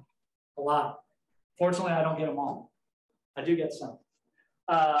 A lot. Fortunately, I don't get them all. I do get some.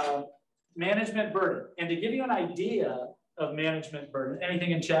 Management burden. And to give you an idea of management burden,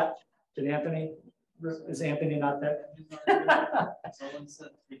 anything in chat? Did Anthony, is Anthony not there? Someone said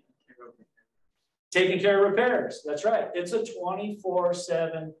taking care of repairs. Taking care of repairs, that's right. It's a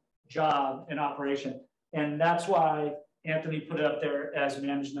 24/7 job in operation. And that's why Anthony put it up there as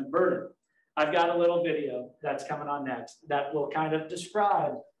management burden. I've got a little video that's coming on next that will kind of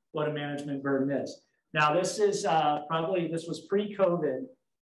describe what a management burden is. Now, this is this was pre-COVID.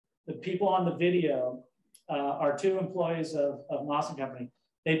 The people on the video are 2 employees of Moss & Company.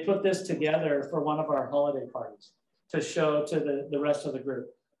 They put this together for one of our holiday parties to show to the rest of the group.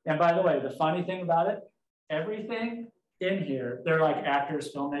 And by the way, the funny thing about it, everything in here, they're like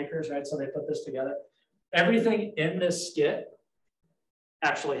actors, filmmakers, right? So they put this together. Everything in this skit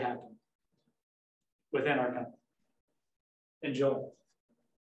actually happened within our company. Enjoy.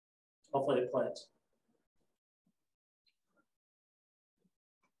 Hopefully it plays.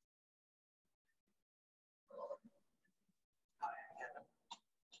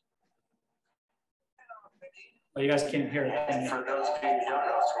 Well, you guys can't hear it. And for those of you who don't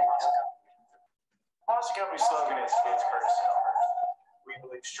know, Moss & Company's slogan is "It's personal." We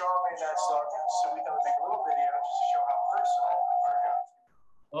believe strongly in that slogan, so we thought we'd make a little video just to show how personal our God.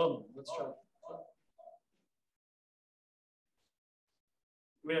 Oh, let's try.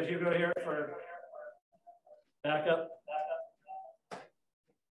 We have Hugo here for backup.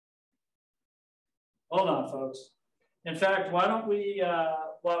 Hold on, folks. In fact, why don't we,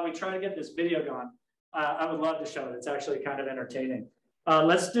 while we try to get this video going, I would love to show it. It's actually kind of entertaining.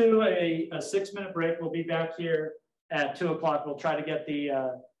 Let's do a 6-minute break. We'll be back here at 2 o'clock. We'll try to get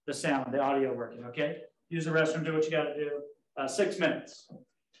the sound, the audio working, okay? Use the restroom, do what you gotta do. 6 minutes.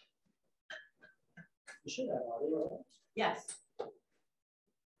 You should have audio, right? Yes.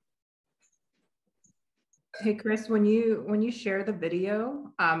 Hey, Chris, when you share the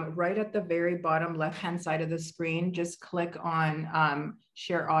video, right at the very bottom left-hand side of the screen, just click on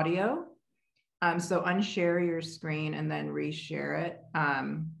share audio. So unshare your screen and then reshare it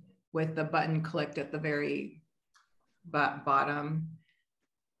with the button clicked at the very bottom.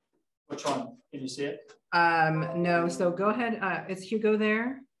 Which one? Can you see it? No, so go ahead. Is Hugo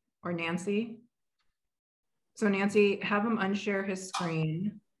there or Nancy? So Nancy, have him unshare his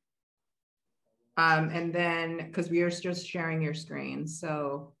screen. And then, because we are just sharing your screen.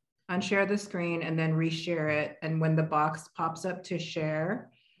 So unshare the screen and then reshare it. And when the box pops up to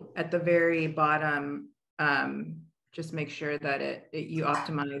share at the very bottom, just make sure that you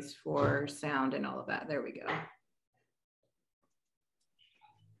optimize for sound and all of that. There we go.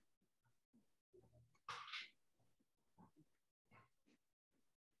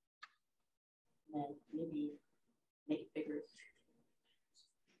 And then maybe make it bigger.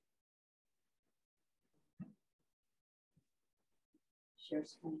 Share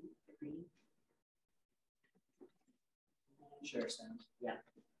screen, green. Share sound. Yeah.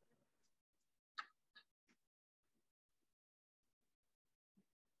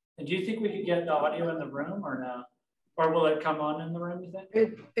 And do you think we could get the audio in the room or no? Or will it come on in the room, you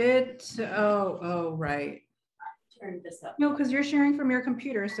think? Oh, right. Turn this up. No, because you're sharing from your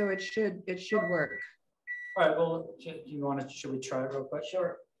computer, so it should work. All right, well, should we try it real quick?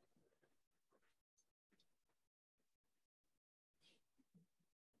 Sure.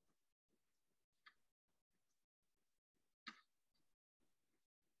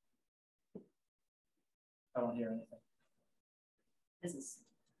 I don't hear anything. This is,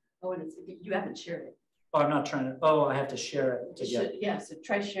 oh, and you haven't shared it. Oh, I'm not trying to, I have to share it to get. Yeah, so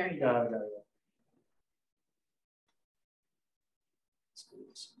try sharing it. Got it.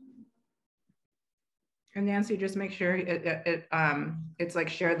 And Nancy, just make sure it's like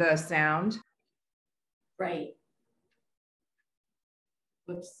share the sound. Right.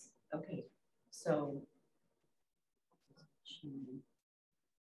 Whoops. Okay. So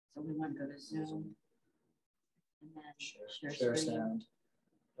we want to go to Zoom. And then share screen. Sound.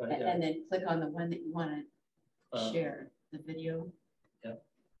 And then click on the one that you want to share, the video. Yep.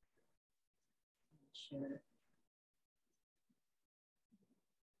 Share.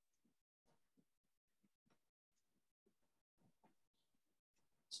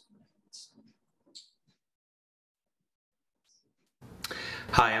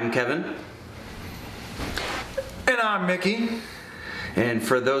 Hi, I'm Kevin. And I'm Mickey. And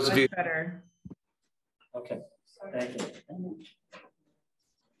for those of you Better. Okay, thank you.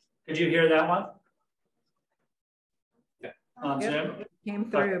 Could you hear that one? Yeah. On Zoom? Came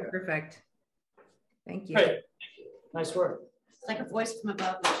through, perfect. Thank you. Great, nice work. It's like a voice from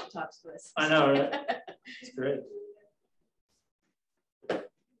above when she talks to us. I know, right? It's great.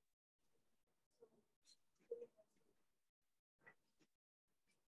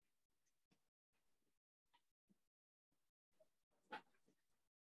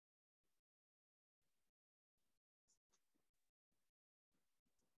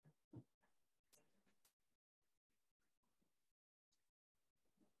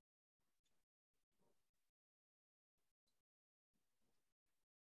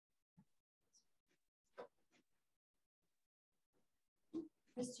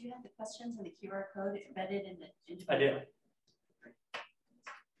 Chris, do you have the questions and the QR code embedded in the? I did.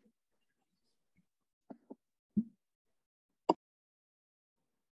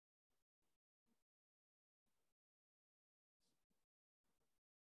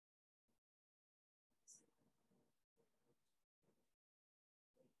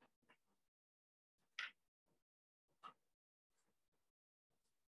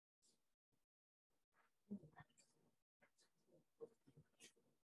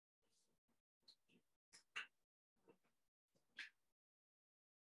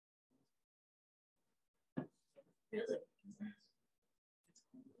 Really?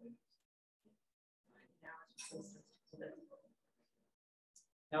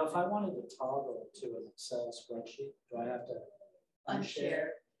 Now, if I wanted to toggle to an Excel spreadsheet, do I have to Unshare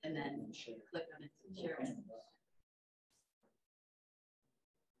and then share? click on it and share it.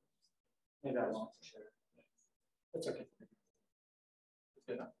 Maybe I won't share. That's okay.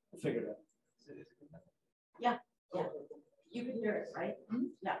 Good enough. I'll figure it out. Yeah, yeah. You can hear it, right?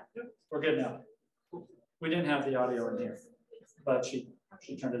 Yeah. We're good now. We didn't have the audio in here, but she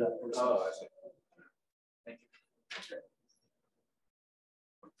turned it up. Oh, I see. Thank you.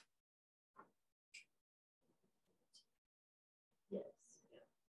 Yes.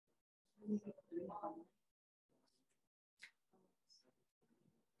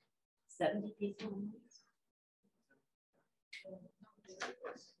 70 people.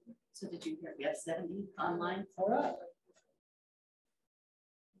 So did you hear we have 70 online? All right.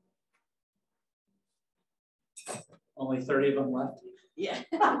 Only 30 of them left. Yeah.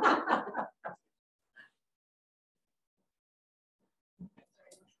 All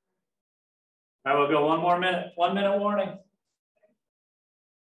right, we'll go 1 more minute. 1 minute warning.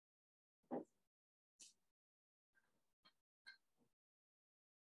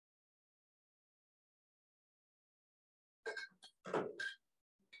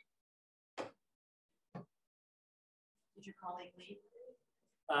 Did your colleague leave?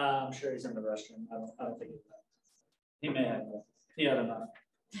 I'm sure he's in the restroom. I don't think he may have. He had enough.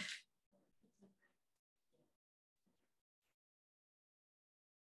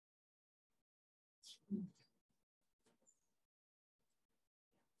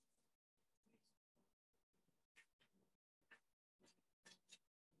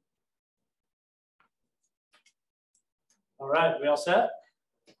 All right, we all set?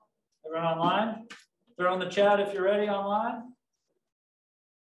 Everyone online? Throw in the chat if you're ready online.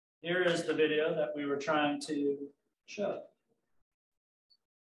 Here is the video that we were trying to show.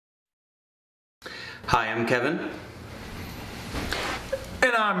 Hi, I'm Kevin.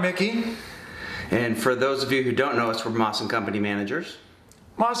 And I'm Mickey. And for those of you who don't know us, we're Moss & Company managers.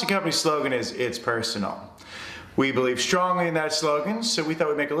 Moss & Company's slogan is, "It's personal." We believe strongly in that slogan, so we thought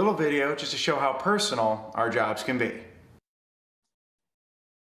we'd make a little video just to show how personal our jobs can be.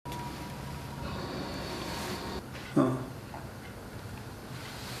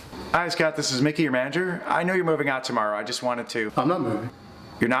 Hi Scott, this is Mickey, your manager. I know you're moving out tomorrow. I just wanted to... I'm not moving.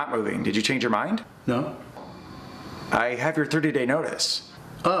 You're not moving. Did you change your mind? No. I have your 30-day notice.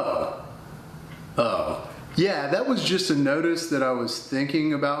 Oh. Yeah, that was just a notice that I was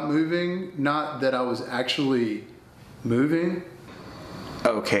thinking about moving, not that I was actually moving.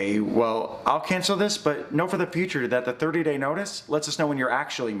 Okay, well, I'll cancel this, but know for the future that the 30-day notice lets us know when you're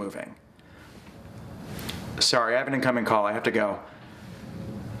actually moving. Sorry, I have an incoming call. I have to go.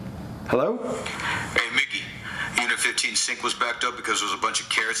 Hello? Hey, Mickey. Unit 15 sink was backed up because there was a bunch of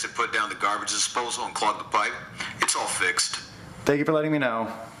carrots that put down the garbage disposal and clogged the pipe. It's all fixed. Thank you for letting me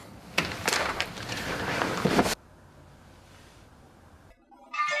know.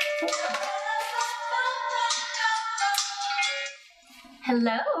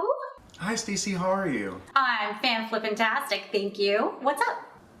 Hello. Hi, Stacy. How are you? I'm fan-flippin-tastic, thank you. What's up?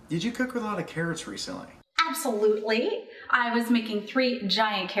 Did you cook with a lot of carrots recently? Absolutely. I was making 3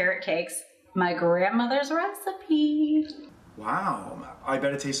 giant carrot cakes. My grandmother's recipe. Wow, I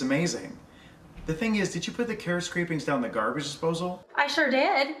bet it tastes amazing. The thing is, did you put the carrot scrapings down the garbage disposal? I sure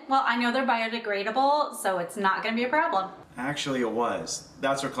did. Well, I know they're biodegradable, so it's not gonna be a problem. Actually, it was.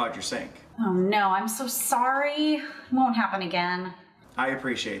 That's what clogged your sink. Oh no, I'm so sorry. It won't happen again. I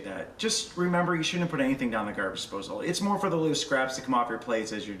appreciate that. Just remember, you shouldn't put anything down the garbage disposal. It's more for the loose scraps that come off your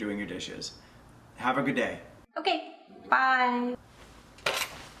plates as you're doing your dishes. Have a good day. Okay, bye.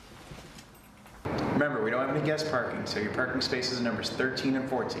 Remember, we don't have any guest parking, so your parking spaces are numbers 13 and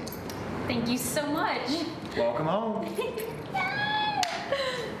 14. Thank you so much. Welcome home.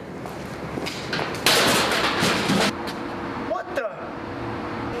 What the?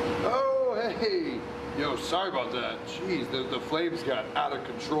 Oh, hey. Yo, sorry about that. Jeez, the flames got out of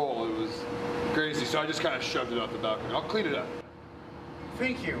control. It was crazy, so I just kind of shoved it out the balcony. I'll clean it up.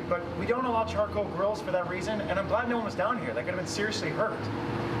 Thank you, but we don't allow charcoal grills for that reason, and I'm glad no one was down here. They could have been seriously hurt.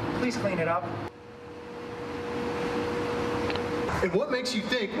 Please clean it up. And what makes you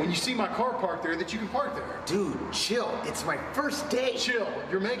think when you see my car parked there that you can park there? Dude, chill. It's my first day. Chill.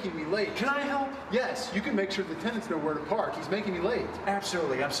 You're making me late. Can I help? Yes, you can make sure the tenants know where to park. He's making me late.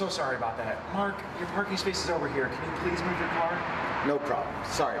 Absolutely. I'm so sorry about that. Mark, your parking space is over here. Can you please move your car? No problem.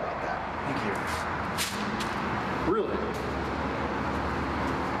 Sorry about that. Thank you. Really?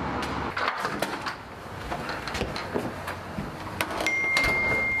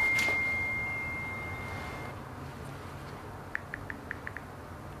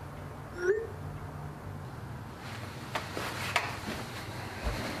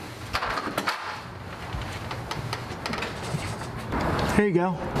 Here you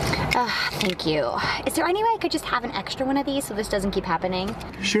go. Thank you. Is there any way I could just have an extra one of these so this doesn't keep happening?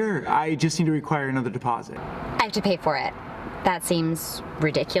 Sure, I just need to require another deposit. I have to pay for it. That seems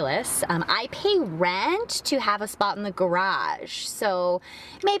ridiculous. I pay rent to have a spot in the garage, so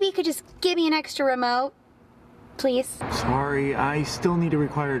maybe you could just give me an extra remote. please? Sorry, I still need to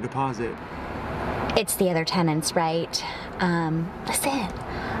require a deposit. It's the other tenants, right? Listen,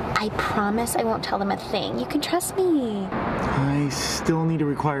 I promise I won't tell them a thing. You can trust me. I still need to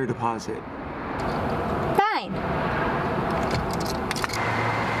require a deposit. Fine.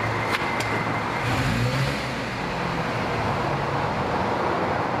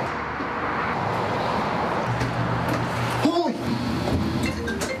 Holy!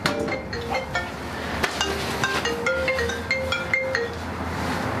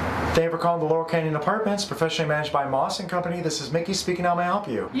 Thank you for calling the Laurel Canyon Apartments, professionally managed by Moss & Company. This is Mickey speaking. How may I help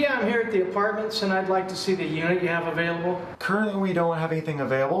you? Yeah, I'm here at the apartments and I'd like to see the unit you have available. Currently, we don't have anything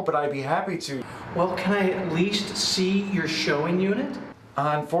available, but I'd be happy to. Well, can I at least see your showing unit?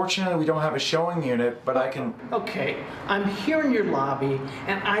 Unfortunately, we don't have a showing unit, but I can... Okay, I'm here in your lobby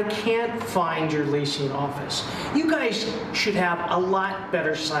and I can't find your leasing office. You guys should have a lot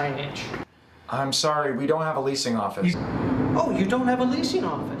better signage. I'm sorry, we don't have a leasing office. Oh, you don't have a leasing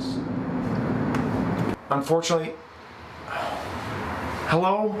office? Unfortunately...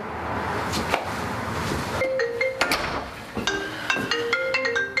 Hello?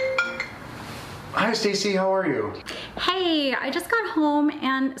 Hi, Stacy, how are you? Hey, I just got home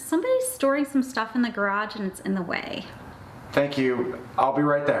and somebody's storing some stuff in the garage and it's in the way. Thank you. I'll be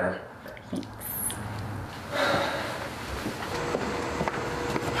right there. Thanks.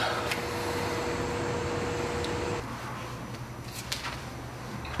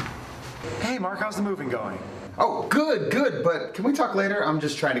 Hey, Mark, how's the moving going? Oh, good, but can we talk later? I'm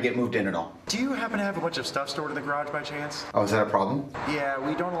just trying to get moved in and all. Do you happen to have a bunch of stuff stored in the garage by chance? Oh, is that a problem? Yeah,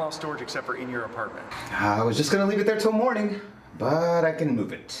 we don't allow storage except for in your apartment. I was just gonna leave it there till morning, but I can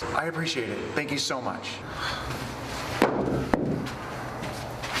move it. I appreciate it. Thank you so much.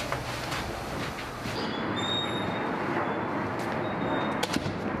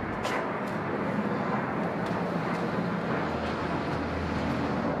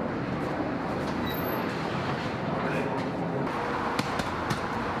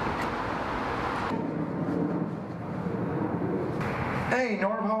 Hey,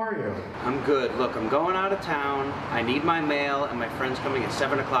 Norm, how are you? I'm good. Look, I'm going out of town. I need my mail, and my friend's coming at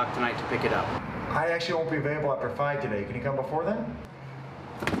 7 o'clock tonight to pick it up. I actually won't be available after 5 today. Can you come before then?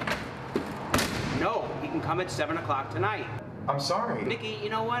 No, he can come at 7 o'clock tonight. I'm sorry. Mickey, you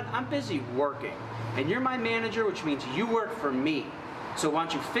know what? I'm busy working. And you're my manager, which means you work for me. So why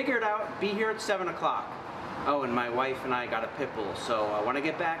don't you figure it out, be here at 7 o'clock. Oh, and my wife and I got a pit bull, so when I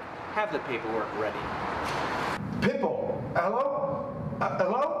get back, have the paperwork ready. Pit bull? Hello?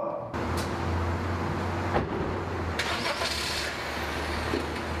 Hello?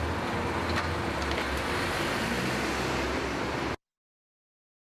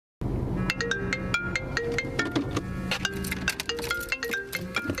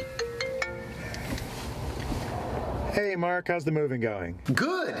 Hey, Mark, how's the moving going?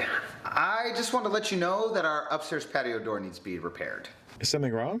 Good. I just want to let you know that our upstairs patio door needs to be repaired. Is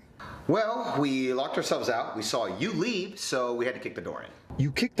something wrong? Well, we locked ourselves out. We saw you leave, so we had to kick the door in.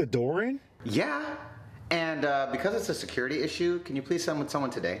 You kicked the door in? Yeah. And because it's a security issue, can you please send with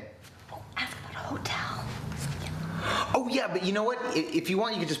someone today? Ask about a hotel. Oh, yeah, but you know what? If you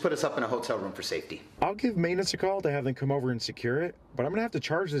want, you can just put us up in a hotel room for safety. I'll give maintenance a call to have them come over and secure it, but I'm gonna have to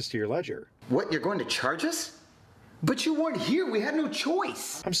charge this to your ledger. What, you're going to charge us? But you weren't here. We had no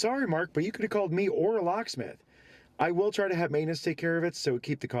choice. I'm sorry, Mark, but you could have called me or a locksmith. I will try to have maintenance take care of it so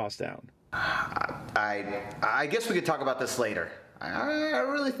keep the cost down. I guess we could talk about this later. I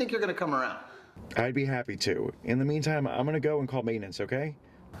really think you're going to come around. I'd be happy to. In the meantime, I'm going to go and call maintenance, okay?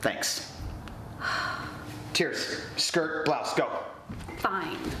 Thanks. Cheers. Skirt, blouse, go.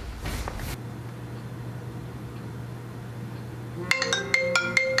 Fine.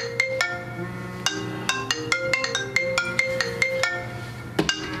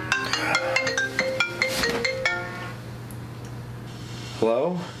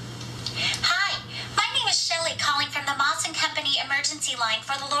 Hello? Hi, my name is Shelley calling from the Moss & Company emergency line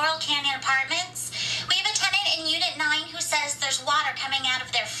for the Laurel Canyon Apartments. We have a tenant in Unit 9 who says there's water coming out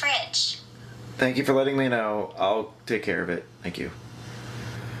of their fridge. Thank you for letting me know. I'll take care of it. Thank you.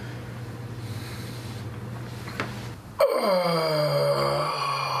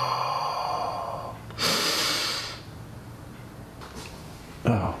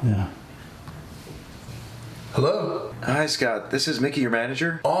 Oh, yeah. Hello? Hi, Scott. This is Mickey, your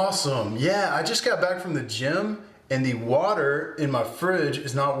manager. Awesome. Yeah, I just got back from the gym and the water in my fridge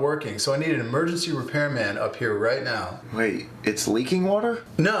is not working. So I need an emergency repairman up here right now. Wait, it's leaking water?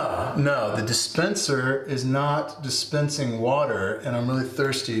 No, the dispenser is not dispensing water and I'm really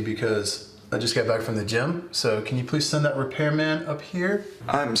thirsty because I just got back from the gym. So can you please send that repairman up here?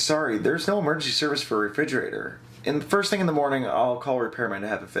 I'm sorry, there's no emergency service for a refrigerator. And first thing in the morning, I'll call a repairman to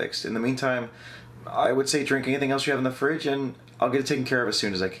have it fixed. In the meantime, I would say drink anything else you have in the fridge, and I'll get it taken care of as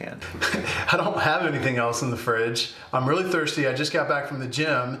soon as I can. I don't have anything else in the fridge. I'm really thirsty. I just got back from the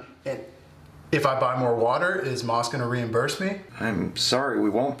gym, and if I buy more water, is Moss going to reimburse me? I'm sorry, we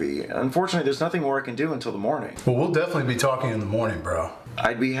won't be. Unfortunately, there's nothing more I can do until the morning. Well, we'll definitely be talking in the morning, bro.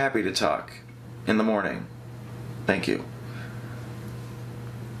 I'd be happy to talk in the morning. Thank you.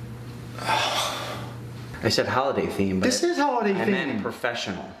 I said holiday theme, but This is holiday I theme. meant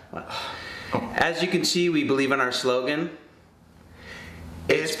professional. As you can see, we believe in our slogan.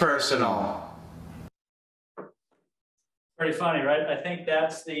 It's personal. Pretty funny, right? I think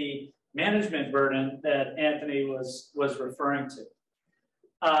that's the management burden that Anthony was referring to.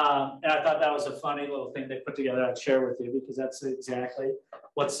 And I thought that was a funny little thing they put together I'd share with you, because that's exactly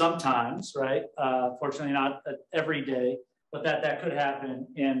what sometimes, right? Fortunately not every day, but that could happen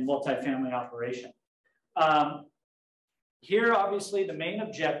in multifamily operation. Here, obviously, the main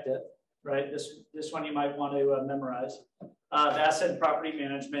objective, right? This one you might want to memorize. The asset and property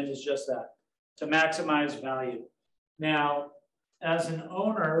management is just that, to maximize value. Now, as an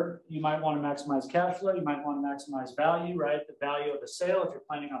owner, you might want to maximize cash flow. You might want to maximize value, right? The value of the sale, if you're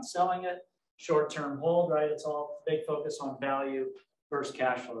planning on selling it, short-term hold, right? It's all big focus on value versus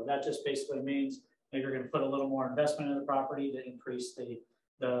cash flow. That just basically means maybe you're going to put a little more investment in the property to increase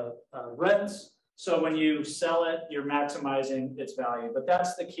the rents. So when you sell it, you're maximizing its value. But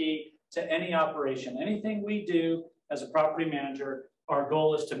that's the key to any operation. Anything we do as a property manager, our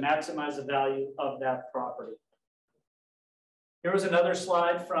goal is to maximize the value of that property. Here was another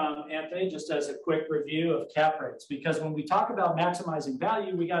slide from Anthony, just as a quick review of cap rates, because when we talk about maximizing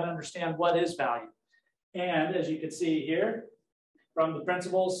value, we got to understand what is value. And as you can see here from the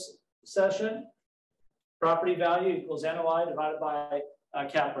principles session, property value equals NOI divided by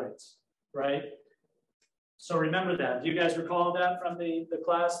cap rates, right? So remember that. Do you guys recall that from the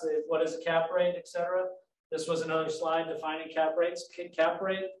class, what is a cap rate, et cetera? This was another slide defining cap rates. Cap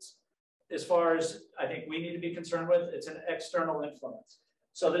rates, as far as I think we need to be concerned with, it's an external influence.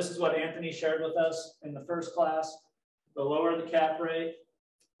 So this is what Anthony shared with us in the first class. The lower the cap rate,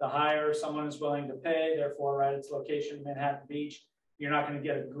 the higher someone is willing to pay. Therefore, right, its location, Manhattan Beach, you're not going to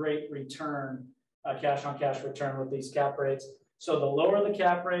get a great return, cash on cash return with these cap rates. So the lower the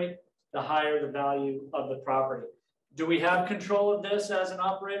cap rate, the higher the value of the property. Do we have control of this as an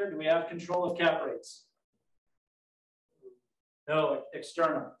operator? Do we have control of cap rates? No,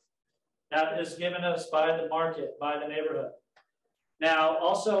 external. That is given us by the market, by the neighborhood. Now,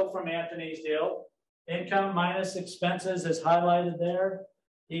 also from Anthony's deal, income minus expenses is highlighted there,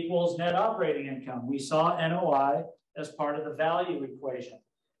 equals net operating income. We saw NOI as part of the value equation,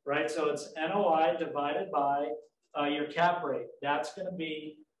 right? So it's NOI divided by your cap rate. That's going to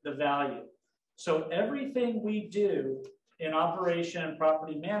be the value. So everything we do in operation and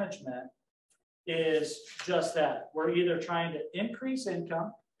property management is just that. We're either trying to increase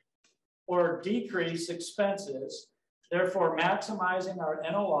income or decrease expenses, therefore maximizing our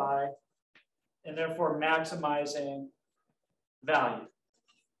NOI and therefore maximizing value.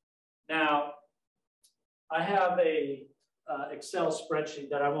 Now, I have a Excel spreadsheet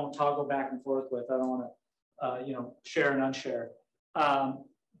that I won't toggle back and forth with. I don't want to, share and unshare.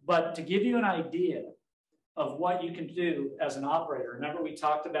 But to give you an idea of what you can do as an operator, remember we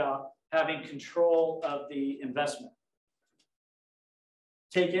talked about having control of the investment.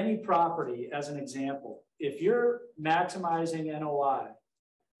 Take any property as an example. If you're maximizing NOI,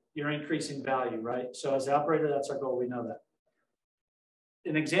 you're increasing value, right? So as the operator, that's our goal, we know that.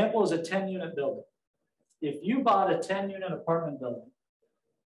 An example is a 10-unit building. If you bought a 10-unit apartment building,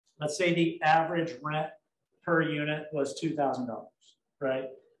 let's say the average rent per unit was $2,000, right?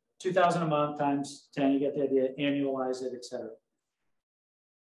 $2,000 a month times 10, you get the idea, annualize it, et cetera.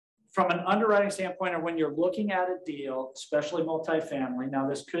 From an underwriting standpoint, or when you're looking at a deal, especially multifamily, now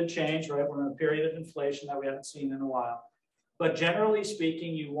this could change, right? We're in a period of inflation that we haven't seen in a while. But generally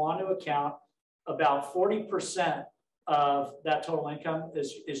speaking, you want to account about 40% of that total income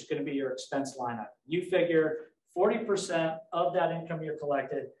is going to be your expense line item. You figure 40% of that income you're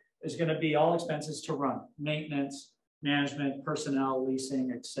collected is going to be all expenses to run, maintenance, management, personnel,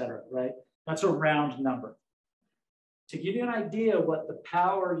 leasing, et cetera, right? That's a round number. To give you an idea of what the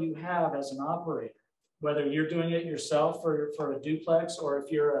power you have as an operator, whether you're doing it yourself for a duplex or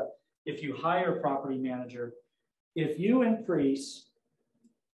if you hire a property manager, if you increase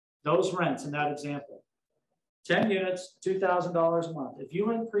those rents in that example, 10 units, $2,000 a month, if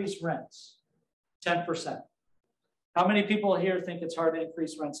you increase rents 10%, how many people here think it's hard to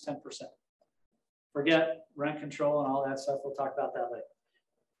increase rents 10%? Forget rent control and all that stuff. We'll talk about that later.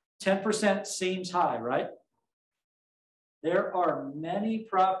 10% seems high, right? There are many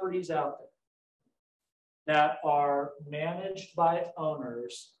properties out there that are managed by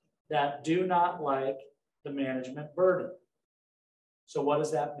owners that do not like the management burden. So what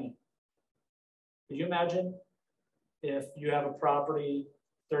does that mean? Can you imagine if you have a property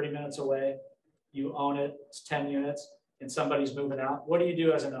 30 minutes away, you own it, it's 10 units, and somebody's moving out? What do you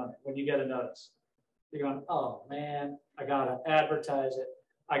do as an owner when you get a notice? You're going, oh man, I gotta advertise it,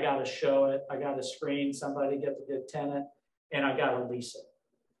 I gotta show it, I gotta screen somebody, get the good tenant, and I gotta lease it.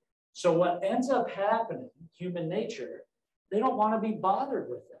 So what ends up happening, human nature, they don't want to be bothered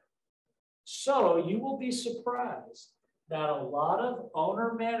with that. So you will be surprised that a lot of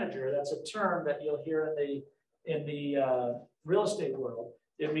owner manager, that's a term that you'll hear in the real estate world.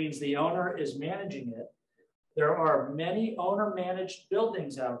 It means the owner is managing it. There are many owner managed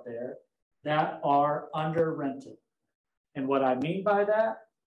buildings out there that are under rented. And what I mean by that,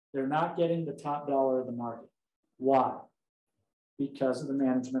 they're not getting the top dollar of the market. Why? Because of the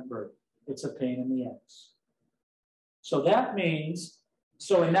management burden. It's a pain in the ass. So that means,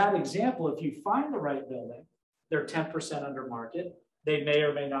 so in that example, if you find the right building, they're 10% under market. They may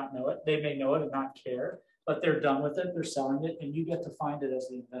or may not know it. They may know it and not care, but they're done with it. They're selling it, and you get to find it as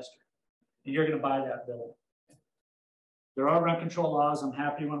the investor. And you're going to buy that building. There are rent control laws. I'm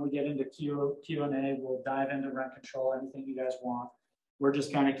happy when we get into Q&A, we'll dive into rent control, anything you guys want. We're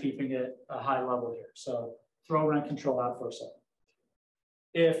just kind of keeping it a high level here. So throw rent control out for a second.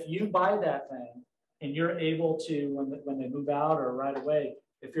 If you buy that thing and you're able to, when they move out or right away,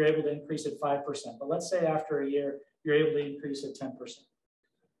 if you're able to increase it 5%, but let's say after a year, you're able to increase it 10%.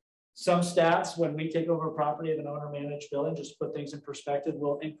 Some stats, when we take over a property of an owner managed building, just to put things in perspective,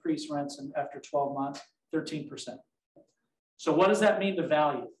 will increase rents after 12 months, 13%. So what does that mean to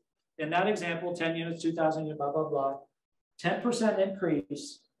value? In that example, 10 units, 2,000 units, blah, blah, blah, 10%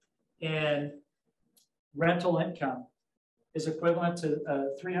 increase in rental income is equivalent to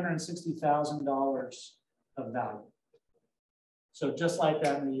 $360,000 of value. So just like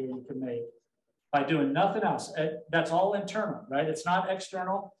that in a year, you can make by doing nothing else. That's all internal, right? It's not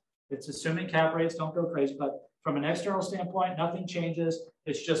external. It's assuming cap rates don't go crazy, but from an external standpoint, nothing changes.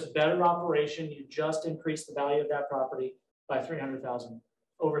 It's just better operation. You just increase the value of that property by $300,000,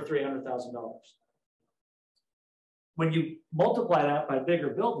 over $300,000. When you multiply that by bigger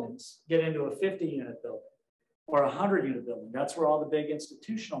buildings, get into a 50-unit building or a 100-unit building, that's where all the big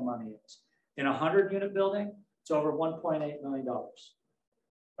institutional money is. In a 100-unit building, it's over $1.8 million.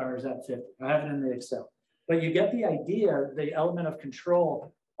 Or is that 50? I have it in the Excel. But you get the idea, the element of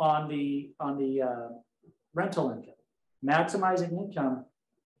control on the rental income. Maximizing income,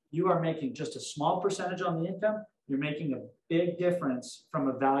 you are making just a small percentage on the income. You're making a big difference from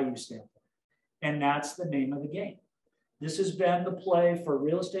a value standpoint. And that's the name of the game. This has been the play for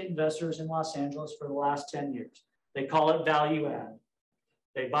real estate investors in Los Angeles for the last 10 years. They call it value add.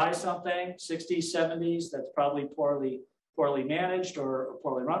 They buy something, 60s, 70s, that's probably poorly managed or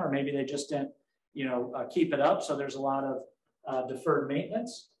poorly run, or maybe they just didn't, keep it up. So there's a lot of deferred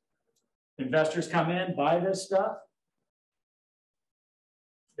maintenance. Investors come in, buy this stuff.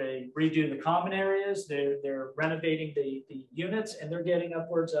 They redo the common areas. They're renovating the units, and they're getting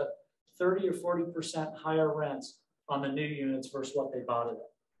upwards of 30 or 40% higher rents on the new units versus what they bought it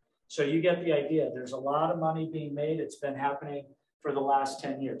at. So you get the idea. There's a lot of money being made. It's been happening for the last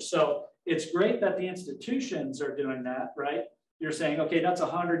 10 years. So it's great that the institutions are doing that, right? You're saying, okay, that's a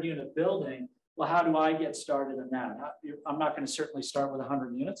 100-unit building. Well, how do I get started in that? I'm not going to certainly start with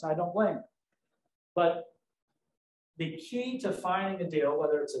 100 units. I don't blame you. But the key to finding a deal,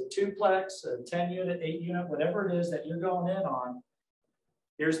 whether it's a duplex, a 10-unit, 8-unit, whatever it is that you're going in on,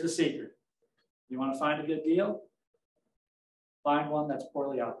 here's the secret. You want to find a good deal? Find one that's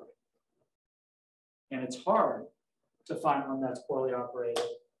poorly operated. And it's hard to find one that's poorly operated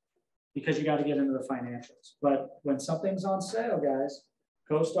because you got to get into the financials. But when something's on sale, guys,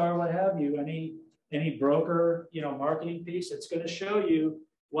 CoStar, what have you, any broker, marketing piece, it's going to show you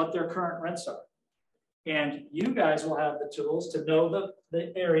what their current rents are. And you guys will have the tools to know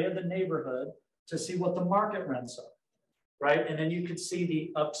the area, the neighborhood, to see what the market rents are, right? And then you could see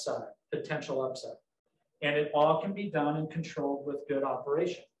the upside, potential upside. And it all can be done and controlled with good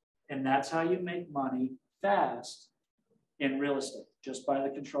operation. And that's how you make money fast in real estate, just by the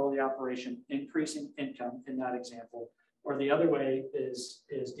control of the operation, increasing income in that example, or the other way is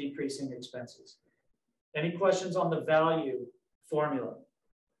decreasing expenses. Any questions on the value formula?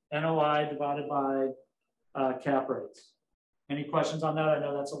 NOI divided by cap rates. Any questions on that? I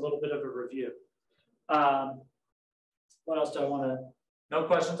know that's a little bit of a review. What else do I want to, no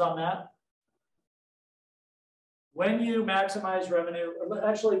questions on that? When you maximize revenue,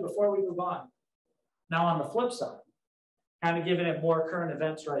 actually, before we move on, now on the flip side, kind of giving it more current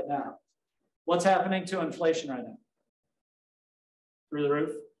events right now. What's happening to inflation right now? Through the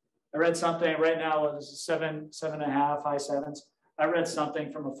roof. I read something right now, it was 7.5, high sevens. I read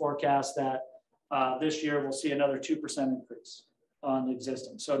something from a forecast that this year we'll see another 2% increase on the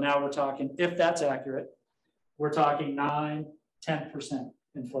existing. So now we're talking, if that's accurate, we're talking 9, 10%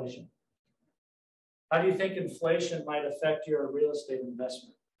 inflation. How do you think inflation might affect your real estate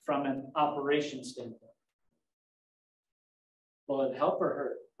investment from an operation standpoint? Will it help or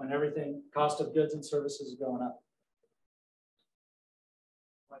hurt when everything, cost of goods and services is going up?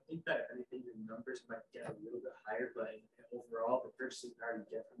 I think that the numbers might get a little bit higher, but overall, the purchasing power you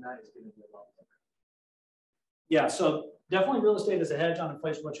get from that is going to be a lot more. Yeah, so definitely real estate is a hedge on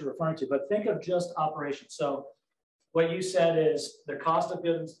inflation, what you're referring to, but think of just operations. So what you said is the cost of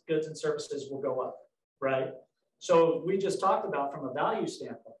goods and services will go up, right? So we just talked about from a value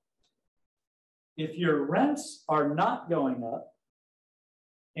standpoint. If your rents are not going up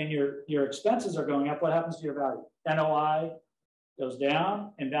and your expenses are going up, what happens to your value? NOI goes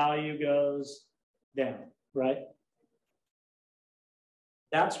down and value goes down, right?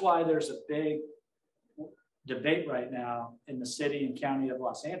 That's why there's a big debate right now in the city and county of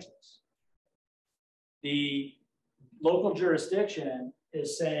Los Angeles. The local jurisdiction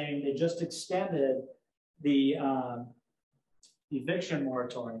is saying they just extended the eviction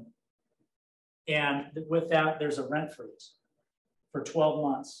moratorium. And with that, there's a rent freeze for 12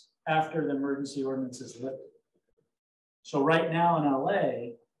 months after the emergency ordinance is lifted. So right now in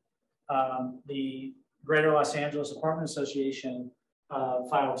LA, the Greater Los Angeles Apartment Association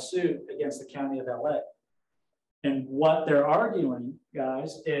filed suit against the county of LA. And what they're arguing,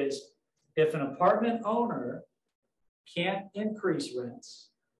 guys, is if an apartment owner can't increase rents,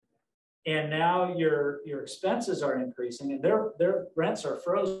 and now your expenses are increasing, and their rents are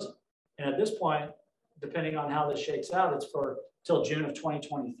frozen. And at this point, depending on how this shakes out, it's for till June of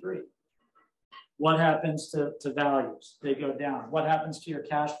 2023. What happens to values? They go down. What happens to your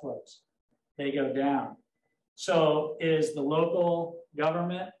cash flows? They go down. So is the local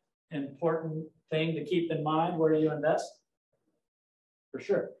government an important thing to keep in mind where you invest? For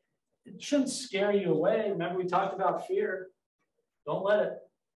sure. It shouldn't scare you away. Remember, we talked about fear. Don't let it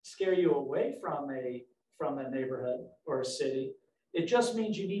scare you away from a neighborhood or a city. It just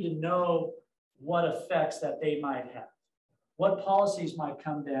means you need to know what effects that they might have. What policies might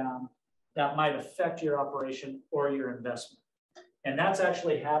come down that might affect your operation or your investment. And that's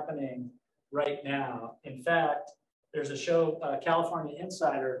actually happening right now. In fact, there's a show, California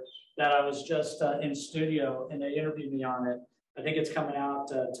Insider, that I was just in studio and they interviewed me on it. I think it's coming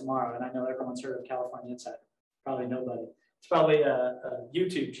out tomorrow, and I know everyone's heard of California Insider. Probably nobody. It's probably a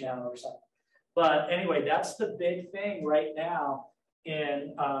YouTube channel or something. But anyway, that's the big thing right now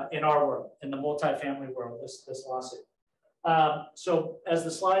in our world, in the multifamily world, this lawsuit. So as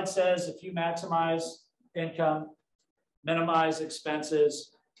the slide says, if you maximize income, minimize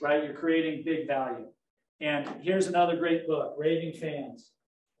expenses, right, you're creating big value. And here's another great book, Raving Fans,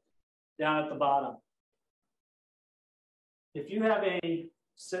 down at the bottom. If you have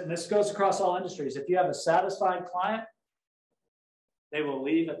and this goes across all industries, if you have a satisfied client, they will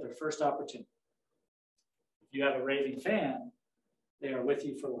leave at their first opportunity. If you have a raving fan, they are with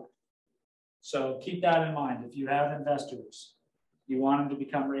you for life. So keep that in mind. If you have investors, you want them to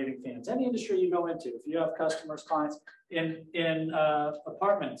become raving fans. Any industry you go into, if you have customers, clients in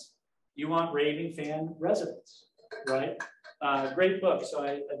apartments, you want raving fan residents, right? Great book. So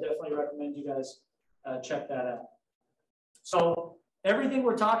I definitely recommend you guys check that out. So everything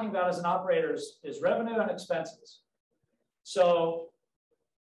we're talking about as an operator is revenue and expenses. So,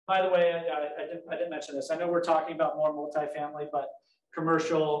 by the way, I didn't mention this. I know we're talking about more multifamily, but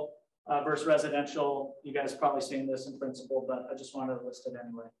commercial versus residential, you guys have probably seen this in principle, but I just wanted to list it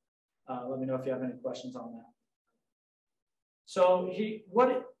anyway. Let me know if you have any questions on that. So put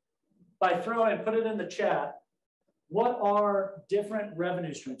it in the chat, what are different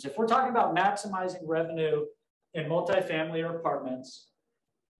revenue streams? If we're talking about maximizing revenue in multifamily or apartments,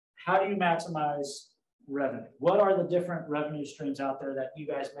 how do you maximize revenue? What are the different revenue streams out there that you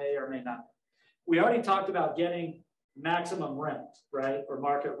guys may or may not? We already talked about getting maximum rent, right? Or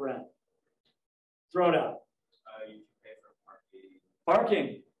market rent. Throw it out. You can pay for parking.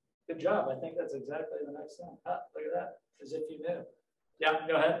 Parking. Good job. I think that's exactly the next thing. Ah, look at that. As if you knew. Yeah,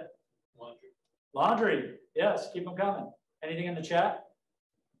 go ahead. Laundry. Laundry. Yes, keep them coming. Anything in the chat?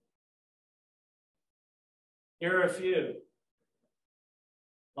 Here are a few.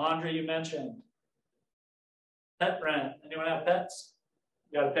 Laundry you mentioned. Pet rent. Anyone have pets?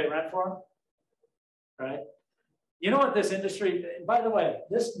 You got to pay rent for them? Right? You know what this industry, by the way,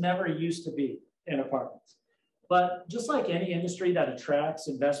 this never used to be in apartments. But just like any industry that attracts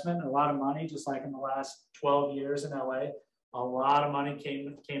investment, a lot of money, just like in the last 12 years in LA, a lot of money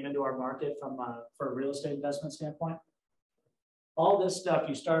came into our market from for a real estate investment standpoint. All this stuff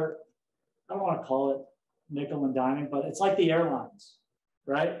you start, I don't want to call it nickel and diming, but it's like the airlines,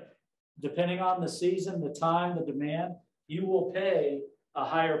 right? Depending on the season, the time, the demand, you will pay a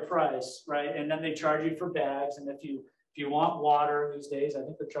higher price, right? And then they charge you for bags. And if you want water these days, I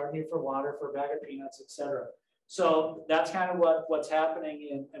think they're charging you for water, for a bag of peanuts, etc. So that's kind of what's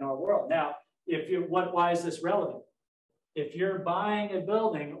happening in our world. Now, why is this relevant? If you're buying a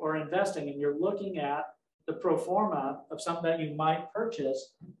building or investing and you're looking at the pro forma of something that you might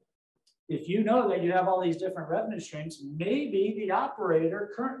purchase, if you know that you have all these different revenue streams, maybe the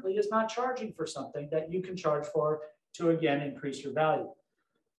operator currently is not charging for something that you can charge for to, again, increase your value.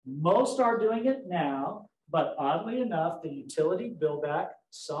 Most are doing it now, but oddly enough, the utility bill back,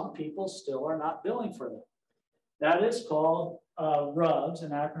 some people still are not billing for them. That is called RUBS, an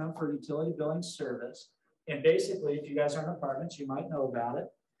acronym for Utility Billing Service. And basically, if you guys are in apartments, you might know about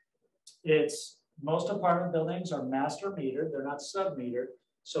it. Most apartment buildings are master metered, they're not sub-metered.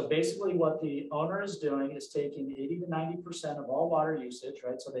 So basically what the owner is doing is taking 80 to 90% of all water usage,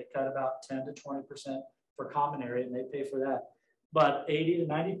 right? So they cut about 10 to 20% for common area and they pay for that. But 80 to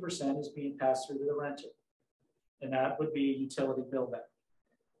 90% is being passed through to the renter. And that would be utility bill back.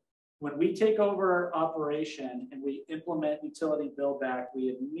 When we take over our operation and we implement utility bill back,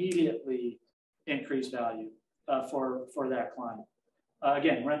 we immediately increase value for that client.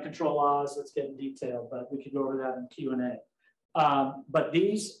 Again, rent control laws, let's get in detail, but we could go over that in Q&A. But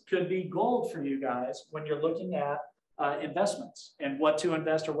these could be gold for you guys when you're looking at investments and what to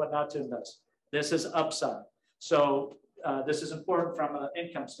invest or what not to invest. This is upside. So this is important from an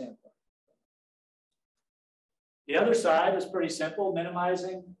income standpoint. The other side is pretty simple,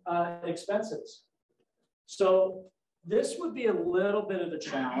 minimizing expenses. So this would be a little bit of a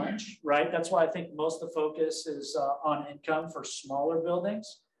challenge, right? That's why I think most of the focus is on income for smaller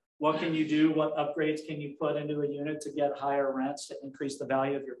buildings. What can you do? What upgrades can you put into a unit to get higher rents to increase the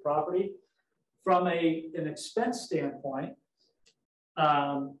value of your property? From an expense standpoint,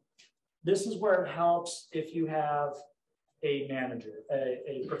 this is where it helps if you have a manager,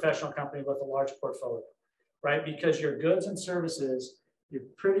 a professional company with a large portfolio, right? Because your goods and services, you're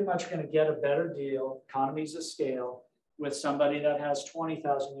pretty much going to get a better deal, economies of scale, with somebody that has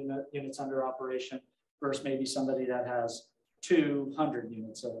 20,000 units under operation versus maybe somebody that has 200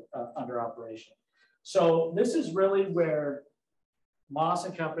 units under operation. So this is really where Moss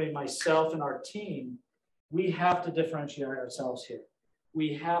and Company, myself and our team, we have to differentiate ourselves here.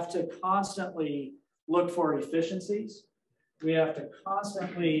 We have to constantly look for efficiencies. We have to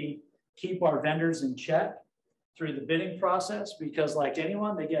constantly keep our vendors in check through the bidding process, because like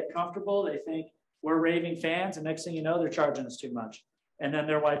anyone, they get comfortable, they think we're raving fans, and next thing you know, they're charging us too much. And then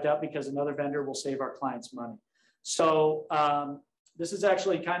they're wiped out because another vendor will save our clients money. So this is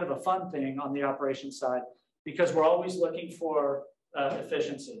actually kind of a fun thing on the operations side, because we're always looking for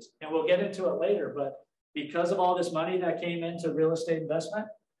efficiencies. And we'll get into it later, but because of all this money that came into real estate investment,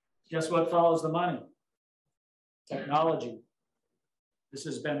 guess what follows the money? Technology. This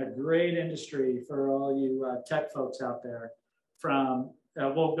has been a great industry for all you tech folks out there. From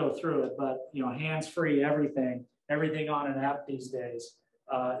we'll go through it, but you know, hands-free, everything on an app these days.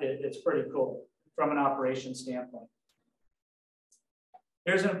 It's pretty cool from an operations standpoint.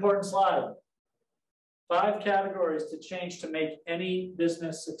 Here's an important slide. 5 categories to change to make any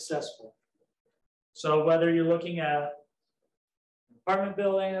business successful. So whether you're looking at an apartment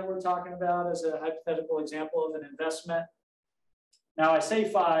building that we're talking about as a hypothetical example of an investment. Now I say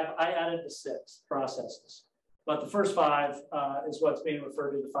 5, I added the 6 processes, but the first 5 is what's being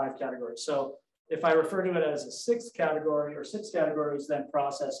referred to the 5 categories. So if I refer to it as a 6th category or 6 categories, then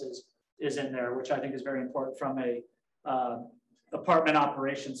processes is in there, which I think is very important from a apartment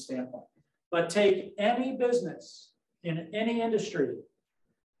operations standpoint. But take any business in any industry.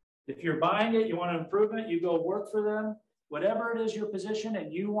 If you're buying it, you want an improvement, you go work for them, whatever it is your position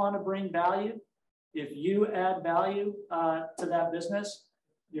and you want to bring value, if you add value to that business,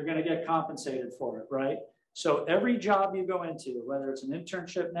 you're going to get compensated for it, right? So every job you go into, whether it's an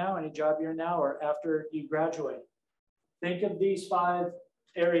internship now, any job you're in now, or after you graduate, think of these 5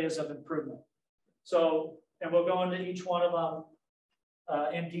 areas of improvement. So, and we'll go into each one of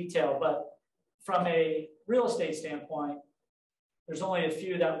them in detail, but from a real estate standpoint, there's only a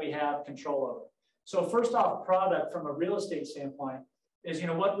few that we have control over. So first off, product from a real estate standpoint is, you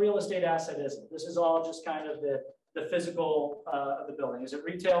know, what real estate asset is it? This is all just kind of the physical of the building. Is it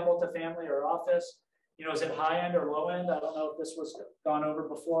retail, multifamily, or office? You know, is it high end or low end? I don't know if this was gone over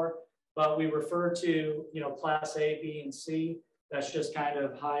before. but we refer to, you know, class A, B, and C. That's just kind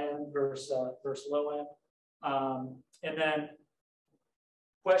of high end versus low end. And then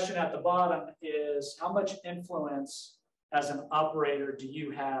question at the bottom is, how much influence as an operator do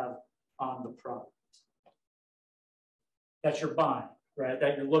you have on the product that you're buying, right?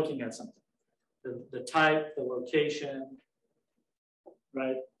 That you're looking at something, the type, the location,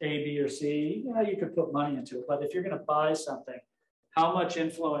 right? A, B, or C, yeah, you could put money into it. But if you're going to buy something, how much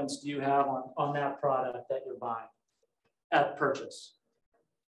influence do you have on that product that you're buying at purchase?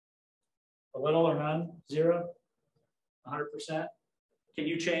 A little or none? 0? 100%? Can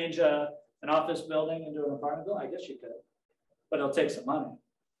you change an office building into an apartment building? I guess you could, but it'll take some money,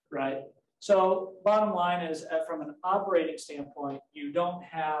 right? So bottom line is, from an operating standpoint, you don't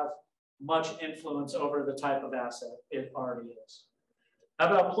have much influence over the type of asset it already is. How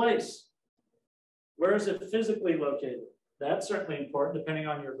about place? Where is it physically located? That's certainly important, depending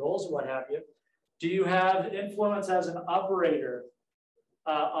on your goals or what have you. Do you have influence as an operator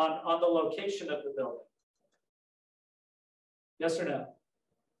on the location of the building? Yes or no?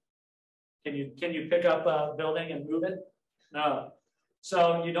 Can you pick up a building and move it? No.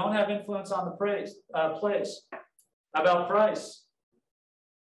 So you don't have influence on the place. How about price?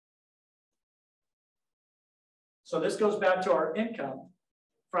 So this goes back to our income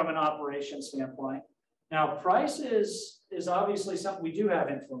from an operation standpoint. Now, price is obviously something we do have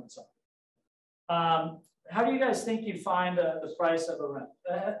influence on. How do you guys think you find the price of a rent?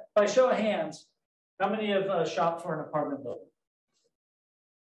 By show of hands, how many have shopped for an apartment building?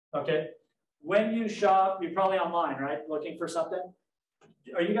 Okay. When you shop, you're probably online, right? Looking for something.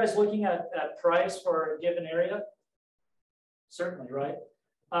 Are you guys looking at price for a given area? Certainly, right?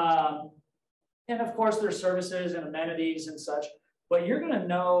 And of course, there's services and amenities and such, but you're going to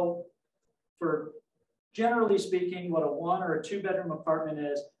know, for generally speaking, what a 1 or a 2 bedroom apartment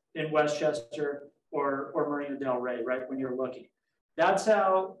is in Westchester or Marina Del Rey, right? When you're looking. That's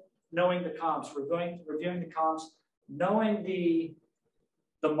how, knowing the comps, reviewing the comps, knowing the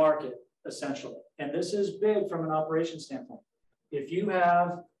market, essentially. And this is big from an operations standpoint. If you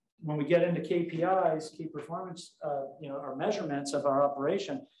have, when we get into KPIs, key performance, our measurements of our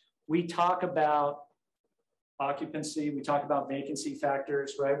operation, we talk about occupancy, we talk about vacancy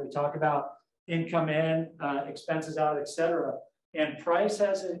factors, right? We talk about income in, expenses out, et cetera. And price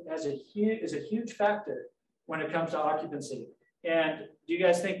is a huge factor when it comes to occupancy. And do you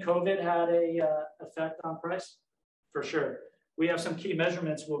guys think COVID had a effect on price? For sure. We have some key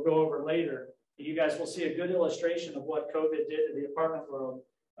measurements we'll go over later. You guys will see a good illustration of what COVID did to the apartment world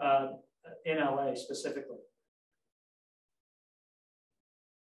in LA specifically.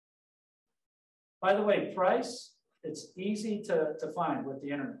 By the way, price, it's easy to find with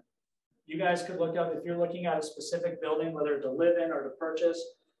the internet. You guys could look up, if you're looking at a specific building, whether to live in or to purchase,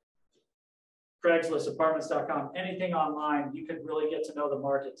 Craigslist, apartments.com, anything online, you could really get to know the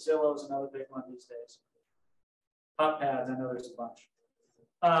market. Zillow is another big one these days. Hot pads, I know there's a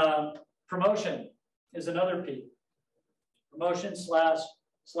bunch. Promotion is another P. Promotion slash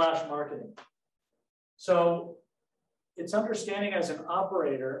marketing. So it's understanding as an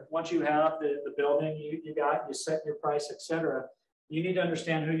operator, once you have the building you set your price, et cetera, you need to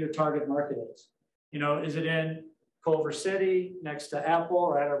understand who your target market is. You know, is it in Culver City next to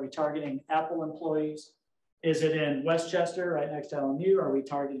Apple, right? Are we targeting Apple employees? Is it in Westchester, right next to LMU? Are we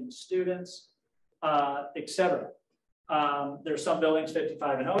targeting students, et cetera? There's some buildings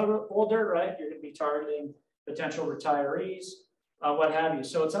 55 and older, right? You're going to be targeting potential retirees, what have you.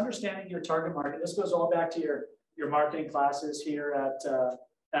 So it's understanding your target market. This goes all back to your marketing classes here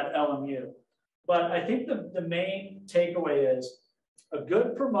at LMU. But I think the main takeaway is a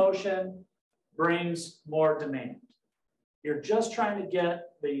good promotion brings more demand. You're just trying to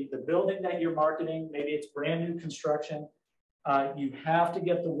get the building that you're marketing, maybe it's brand new construction. You have to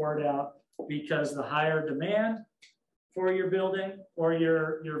get the word out, because the higher demand for your building or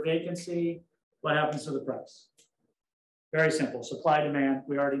your vacancy, what happens to the price? Very simple, supply demand,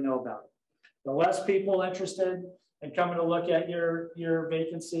 we already know about it. The less people interested in coming to look at your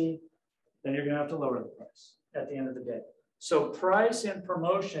vacancy, then you're gonna have to lower the price at the end of the day. So price and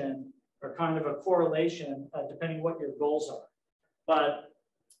promotion are kind of a correlation depending what your goals are. But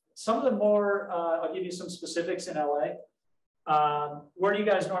some of the more, I'll give you some specifics in LA. Where do you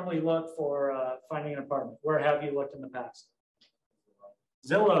guys normally look for finding an apartment? Where have you looked in the past?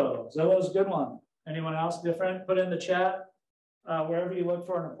 Zillow. Zillow's a good one. Anyone else different? Put in the chat. Wherever you look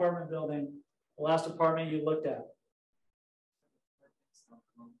for an apartment building, the last apartment you looked at.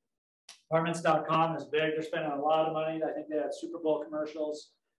 Apartments.com is big. They're spending a lot of money. I think they had Super Bowl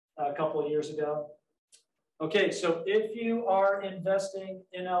commercials a couple of years ago. Okay, so if you are investing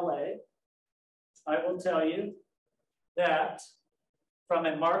in LA, I will tell you that from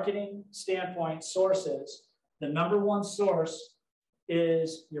a marketing standpoint, sources, the #1 source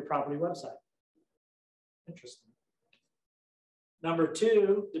is your property website. Interesting.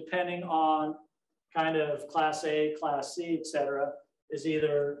 #2, depending on kind of class A, class C, et cetera, is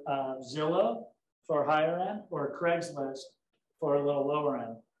either Zillow for higher end or Craigslist for a little lower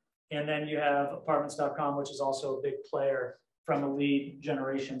end. And then you have apartments.com, which is also a big player from a lead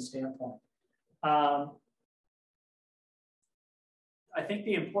generation standpoint. I think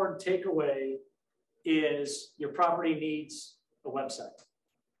the important takeaway is your property needs a website.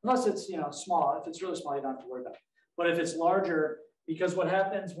 Unless it's small. If it's really small, you don't have to worry about it. But if it's larger, because what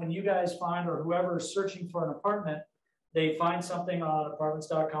happens when you guys find, or whoever is searching for an apartment, they find something on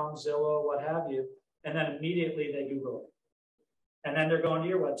apartments.com, Zillow, what have you, and then immediately they Google it. And then they're going to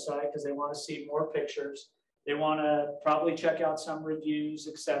your website because they want to see more pictures. They want to probably check out some reviews,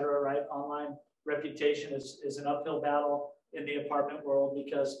 et cetera, right? Online reputation is an uphill battle in the apartment world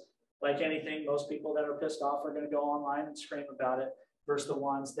because, like anything, most people that are pissed off are going to go online and scream about it versus the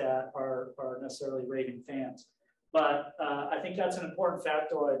ones that are necessarily raving fans. But I think that's an important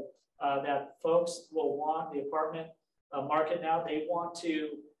factoid that folks will want the apartment market now. They want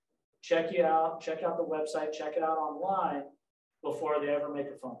to check you out, check out the website, check it out online before they ever make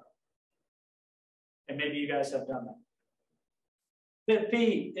a phone call. And maybe you guys have done that. Fifth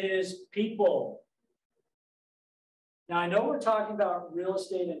P is people. Now I know we're talking about real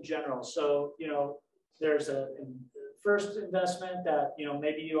estate in general. So, there's a first investment that,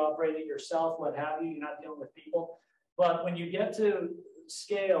 maybe you operate it yourself, what have you, you're not dealing with people. But when you get to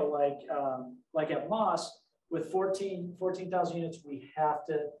scale, like at Moss, with 14,000 units, we have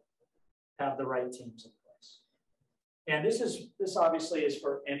to have the right teams in place. And this obviously is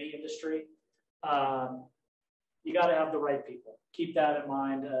for any industry. You got to have the right people. Keep that in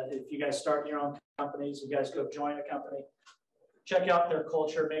mind. If you guys start your own companies, you guys go join a company, check out their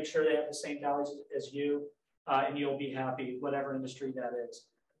culture, make sure they have the same values as you, and you'll be happy, whatever industry that is.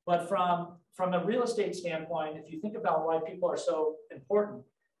 But from a real estate standpoint, if you think about why people are so important,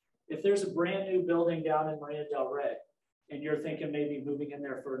 if there's a brand new building down in Marina del Rey, and you're thinking maybe moving in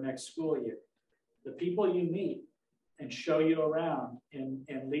there for next school year, the people you meet and show you around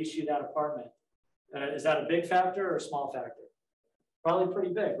and lease you that apartment, is that a big factor or a small factor? Probably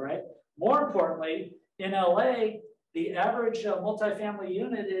pretty big, right? More importantly, in LA, the average multifamily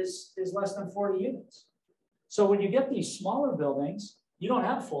unit is less than 40 units. So when you get these smaller buildings, you don't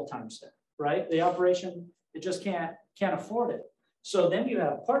have full-time staff, right? The operation, it just can't afford it. So then you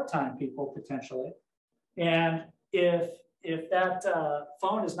have part-time people potentially. And if that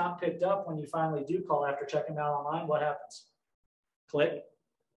phone is not picked up when you finally do call after checking out online, what happens? Click,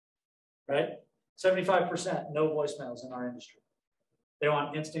 right? 75% no voicemails in our industry. They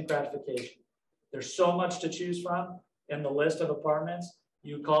want instant gratification. There's so much to choose from in the list of apartments.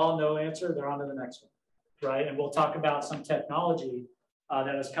 You call, no answer, they're on to the next one, right? And we'll talk about some technology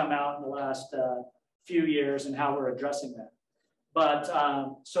that has come out in the last few years and how we're addressing that. But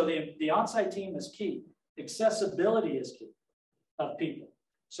so the on-site team is key. Accessibility is key of people.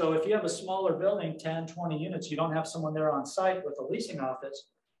 So if you have a smaller building, 10, 20 units, you don't have someone there on site with a leasing office,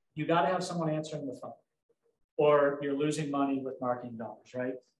 you got to have someone answering the phone, or you're losing money with marketing dollars,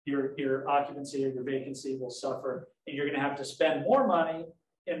 right? Your occupancy or your vacancy will suffer, and you're going to have to spend more money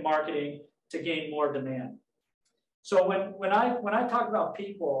in marketing to gain more demand. So when I talk about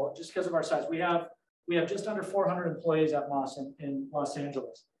people, just because of our size, we have just under 400 employees at Moss in Los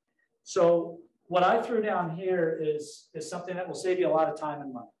Angeles. So what I threw down here is something that will save you a lot of time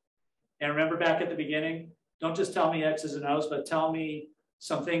and money. And remember back at the beginning, don't just tell me X's and O's, but tell me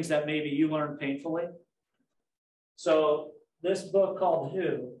some things that maybe you learned painfully. So this book called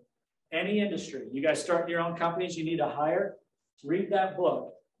Who, any industry, you guys start your own companies, you need to hire, read that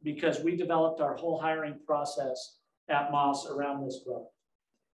book, because we developed our whole hiring process at Moss around this book.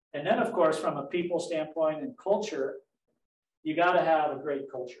 And then of course, from a people standpoint and culture, you got to have a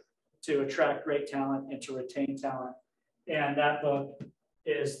great culture to attract great talent and to retain talent. And that book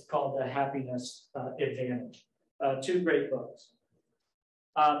is called The Happiness Advantage. Two great books.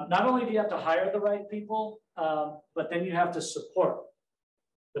 Not only do you have to hire the right people, but then you have to support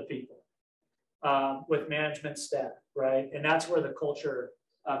the people with management staff, right? And that's where the culture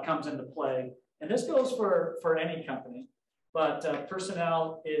comes into play. And this goes for any company, but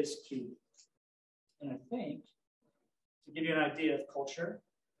personnel is key. And I think, to give you an idea of culture,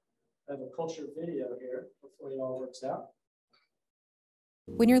 I have a culture video here. Hopefully it all works out.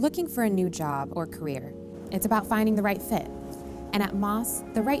 When you're looking for a new job or career, it's about finding the right fit. And at Moss,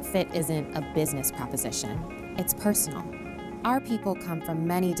 the right fit isn't a business proposition, it's personal. Our people come from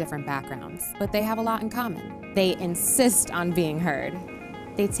many different backgrounds, but they have a lot in common. They insist on being heard.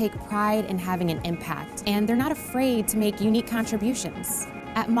 They take pride in having an impact, and they're not afraid to make unique contributions.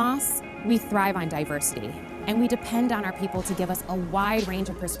 At Moss, we thrive on diversity, and we depend on our people to give us a wide range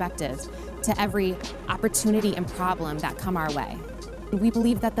of perspectives to every opportunity and problem that come our way. We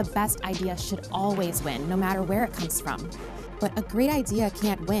believe that the best idea should always win, no matter where it comes from. But a great idea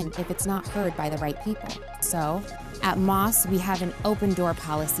can't win if it's not heard by the right people. So, at Moss, we have an open door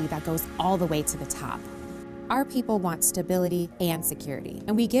policy that goes all the way to the top. Our people want stability and security,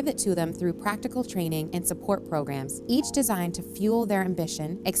 and we give it to them through practical training and support programs, each designed to fuel their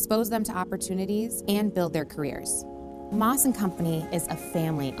ambition, expose them to opportunities, and build their careers. Moss & Company is a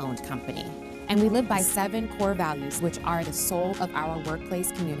family-owned company, and we live by 7 core values, which are the soul of our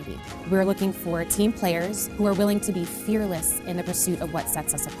workplace community. We're looking for team players who are willing to be fearless in the pursuit of what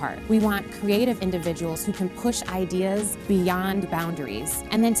sets us apart. We want creative individuals who can push ideas beyond boundaries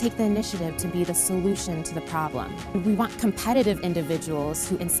and then take the initiative to be the solution to the problem. We want competitive individuals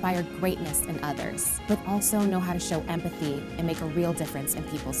who inspire greatness in others, but also know how to show empathy and make a real difference in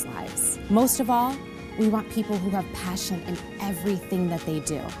people's lives. Most of all, we want people who have passion in everything that they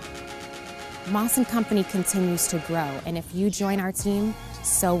do. Moss & Company continues to grow, and if you join our team,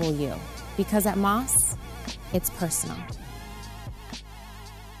 so will you. Because at Moss, it's personal.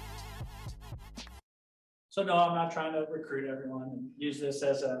 So no, I'm not trying to recruit everyone and use this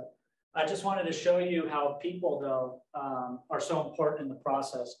as a, I just wanted to show you how people though are so important in the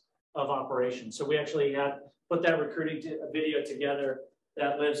process of operation. So we actually had put that recruiting video together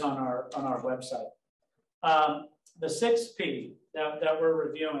that lives on our website. The 6th P that we're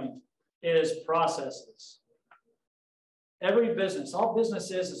reviewing is processes. Every business, all business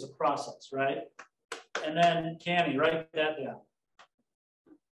is a process, right? And then Canny, write that down.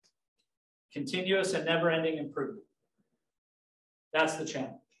 Continuous and never-ending improvement. That's the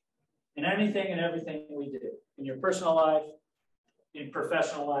challenge. In anything and everything we do, in your personal life, in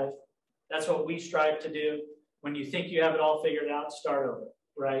professional life, that's what we strive to do. When you think you have it all figured out, start over,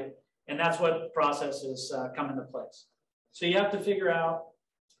 right? And that's what processes come into place. So you have to figure out,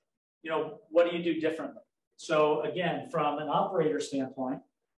 what do you do differently? So again, from an operator standpoint,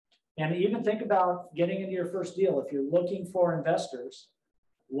 and even think about getting into your first deal. If you're looking for investors,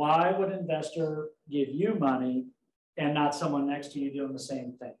 why would an investor give you money and not someone next to you doing the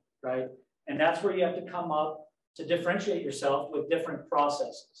same thing, right? And that's where you have to come up to differentiate yourself with different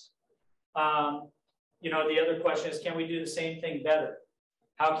processes. The other question is, can we do the same thing better?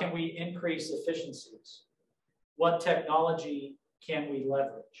 How can we increase efficiencies? What technology can we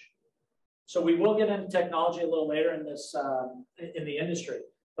leverage? So we will get into technology a little later in this in the industry.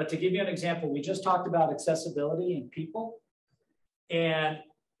 But to give you an example, we just talked about accessibility and people. And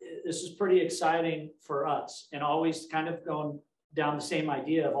this is pretty exciting for us and always kind of going down the same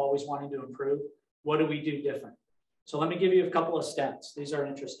idea of always wanting to improve. What do we do different? So let me give you a couple of stats. These are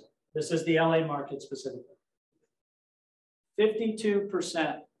interesting. This is the LA market specifically.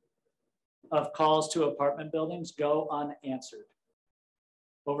 52% of calls to apartment buildings go unanswered.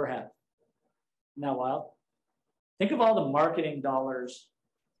 Over half. Isn't that wild? Think of all the marketing dollars.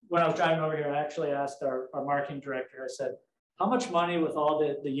 When I was driving over here, I actually asked our marketing director, I said, how much money with all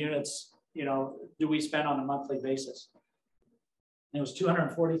the units, do we spend on a monthly basis? And it was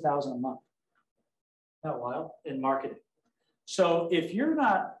 $240,000 a month. Isn't that wild? In marketing. So if you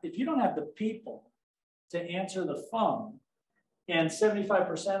don't have the people to answer the phone and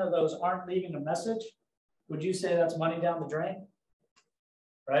 75% of those aren't leaving a message, would you say that's money down the drain?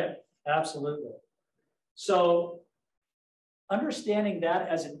 Right? Absolutely. So understanding that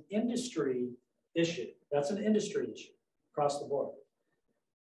as an industry issue, that's an industry issue across the board.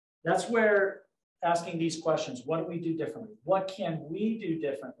 That's where asking these questions, what do we do differently? What can we do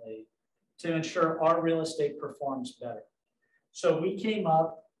differently to ensure our real estate performs better? So we came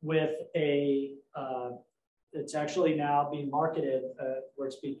up with it's actually now being marketed where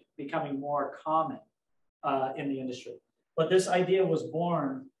it's becoming more common in the industry. But this idea was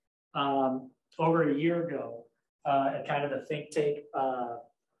born over a year ago at kind of a think tank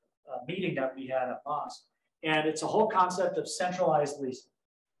meeting that we had at Moss. And it's a whole concept of centralized leasing,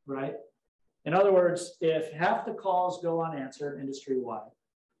 right? In other words, if half the calls go unanswered industry-wide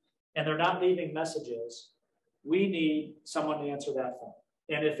and they're not leaving messages, we need someone to answer that phone.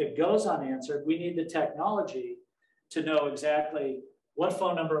 And if it goes unanswered, we need the technology to know exactly what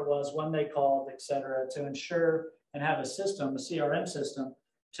phone number it was, when they called, et cetera, to ensure and have a system, a CRM system,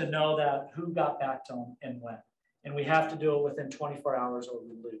 to know that who got back to them and when. And we have to do it within 24 hours or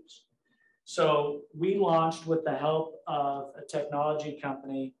we lose. So we launched with the help of a technology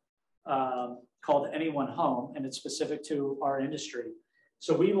company called Anyone Home, and it's specific to our industry.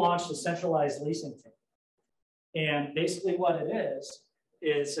 So we launched a centralized leasing team. And basically what it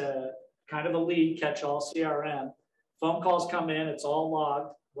is kind of a lead catch-all CRM. Phone calls come in, it's all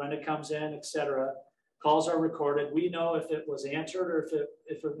logged, when it comes in, et cetera. Calls are recorded. We know if it was answered or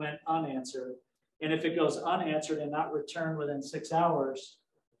if it went unanswered. And if it goes unanswered and not returned within 6 hours,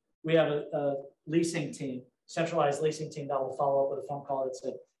 we have a leasing team, centralized leasing team that will follow up with a phone call that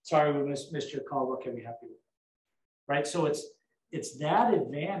said, sorry, we missed your call, what can we help you with? Right, so it's that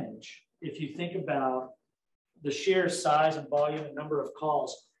advantage. If you think about the sheer size and volume and number of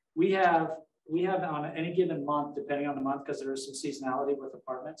calls, we have on any given month, depending on the month, because there is some seasonality with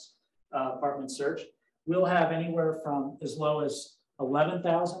apartments, apartment search, we'll have anywhere from as low as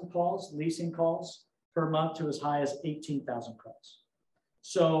 11,000 calls, leasing calls per month, to as high as 18,000 calls.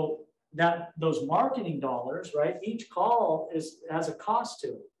 So those marketing dollars, right? Each call has a cost to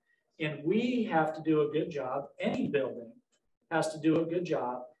it. And we have to do a good job. Any building has to do a good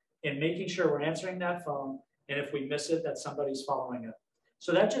job in making sure we're answering that phone. And if we miss it, that somebody's following up.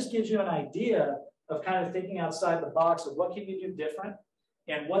 So that just gives you an idea of kind of thinking outside the box of what can you do different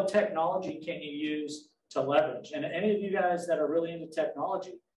and what technology can you use to leverage. And any of you guys that are really into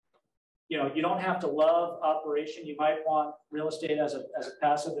technology, you know, you don't have to love operation. You might want real estate as a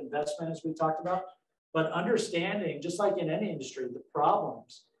passive investment, as we talked about, but understanding, just like in any industry, the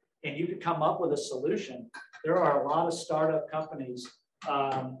problems, and you could come up with a solution. There are a lot of startup companies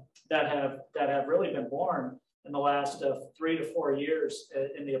that have really been born in the last 3 to 4 years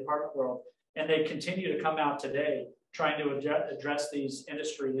in the apartment world, and they continue to come out today trying to address these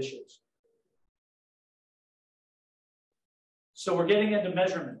industry issues. So we're getting into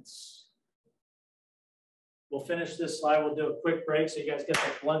measurements. We'll finish this slide. We'll do a quick break so you guys get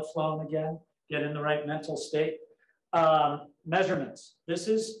the blood flowing again, get in the right mental state. Measurements. This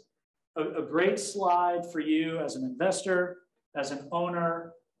is a great slide for you as an investor, as an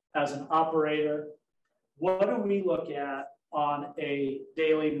owner, as an operator. What do we look at on a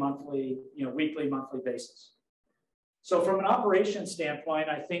daily, monthly, weekly, monthly basis? So from an operations standpoint,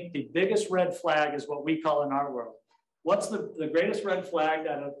 I think the biggest red flag is what we call in our world. What's the greatest red flag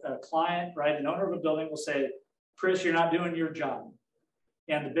that a client, right, an owner of a building will say, Chris, you're not doing your job.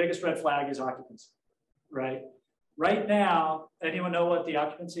 And the biggest red flag is occupancy, right? Right now, anyone know what the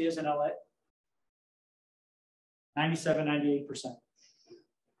occupancy is in LA? 97, 98%.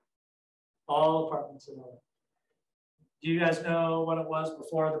 All apartments in LA. Do you guys know what it was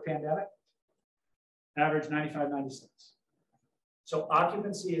before the pandemic? Average 95, 96. So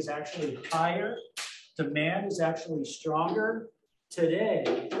occupancy is actually higher. Demand is actually stronger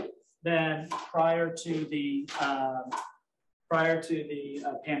today than prior to the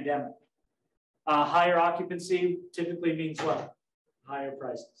pandemic. Higher occupancy typically means what? Higher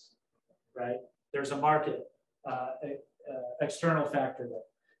prices, right? There's a market external factor there.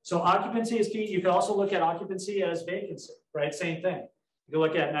 So occupancy is key. You can also look at occupancy as vacancy, right? Same thing. You can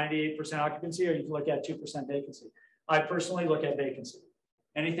look at 98% occupancy, or you can look at 2% vacancy. I personally look at vacancy.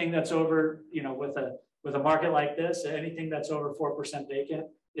 Anything that's over, with a market like this, anything that's over 4% vacant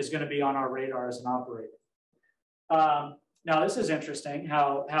is going to be on our radar as an operator. Now, this is interesting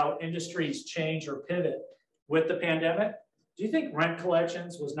how industries change or pivot with the pandemic. Do you think rent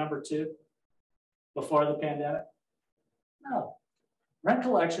collections was number 2 before the pandemic? No. Rent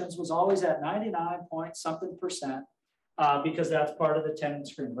collections was always at 99-point-something%, because that's part of the tenant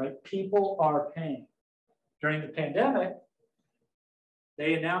screen, right? People are paying. During the pandemic,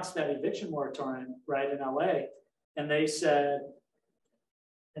 they announced that eviction moratorium, right, in LA, and they said,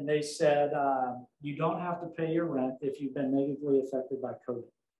 you don't have to pay your rent if you've been negatively affected by COVID,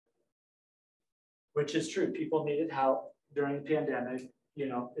 which is true. People needed help during the pandemic.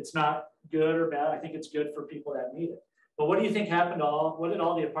 It's not good or bad. I think it's good for people that need it. But what do you think happened what did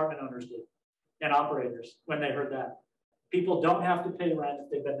all the apartment owners do and operators when they heard that? People don't have to pay rent if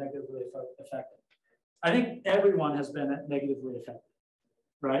they've been negatively affected. I think everyone has been negatively affected,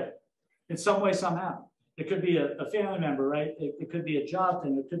 right? In some way, somehow. It could be a family member, right? It could be a job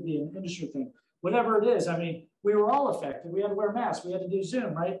thing. It could be an industry thing. Whatever it is, I mean, we were all affected. We had to wear masks. We had to do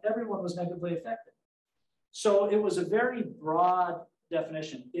Zoom, right? Everyone was negatively affected. So it was a very broad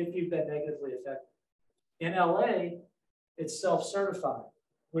definition, if you've been negatively affected. In LA, it's self-certified,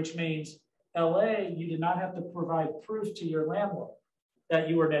 which means LA, you did not have to provide proof to your landlord that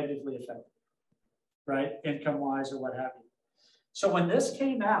you were negatively affected, right? Income-wise or what have you. So when this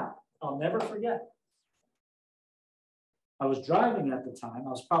came out, I'll never forget. I was driving at the time. I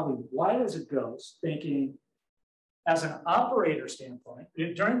was probably white as a ghost, thinking, As an operator standpoint,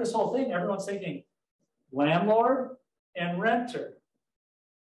 during this whole thing, everyone's thinking landlord and renter.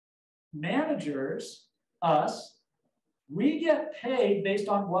 Managers, us, we get paid based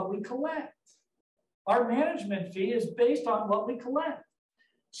on what we collect. Our management fee is based on what we collect.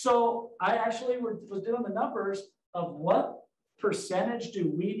 So I actually was doing the numbers of what percentage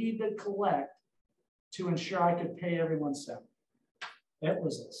do we need to collect to ensure I could pay everyone's salary. It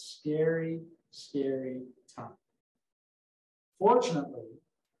was a scary, scary time. Fortunately,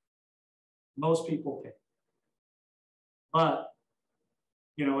 most people pay. But,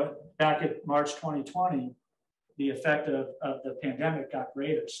 you know, back at March 2020, the effect of the pandemic got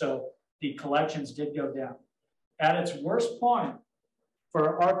greater. So the collections did go down. At its worst point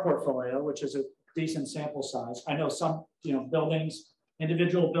for our portfolio, which is a decent sample size, I know some, you know, buildings,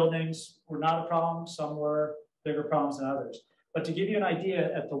 individual buildings were not a problem. Some were bigger problems than others. But to give you an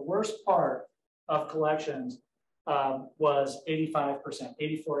idea, at the worst part of collections was 85%,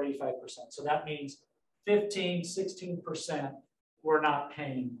 84, 85%. So that means 15, 16% were not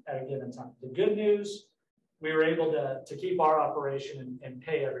paying at a given time. The good news, we were able to keep our operation and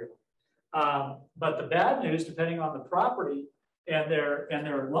pay everyone. But the bad news, depending on the property and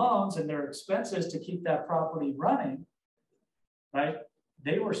their loans and their expenses to keep that property running, right?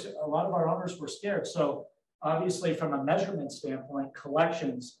 A lot of our owners were scared. So obviously, from a measurement standpoint,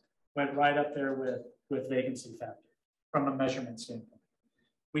 collections went right up there with vacancy factor from a measurement standpoint.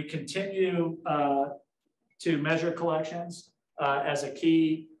 We continue to measure collections as a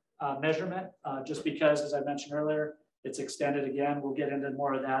key measurement, just because, as I mentioned earlier, it's extended again. We'll get into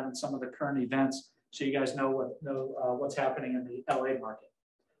more of that and some of the current events so you guys know what's happening in the LA market.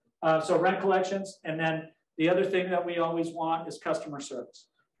 So rent collections, and then the other thing that we always want is customer service.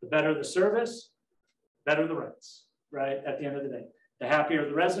 The better the service, better the rents, right? At the end of the day, the happier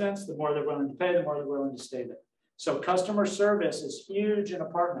the residents, the more they're willing to pay, the more they're willing to stay there. So customer service is huge in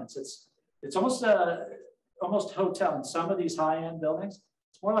apartments. It's almost hotel in some of these high-end buildings.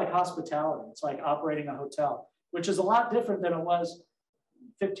 It's more like hospitality. It's like operating a hotel, which is a lot different than it was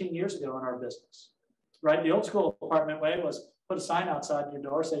 15 years ago in our business, right? The old school apartment way was put a sign outside your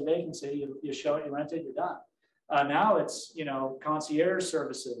door, say vacancy, you show it, you rent it, you're done. Now it's, you know, concierge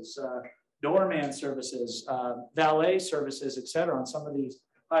services, doorman services, valet services, et cetera, on some of these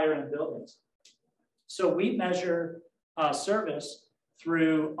higher end buildings. So we measure service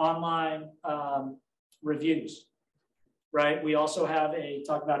through online reviews, right? We also have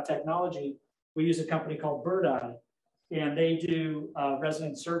talk about technology. We use a company called Bird Eye, and they do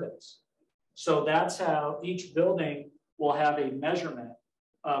resident surveys. So that's how each building will have a measurement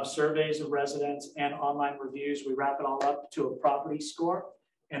of surveys of residents and online reviews. We wrap it all up to a property score,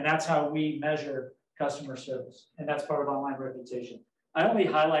 and that's how we measure customer service. And that's part of online reputation. I only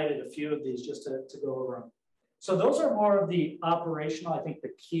highlighted a few of these just to go over them. So those are more of the operational, I think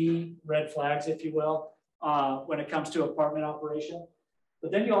the key red flags, if you will, when it comes to apartment operation.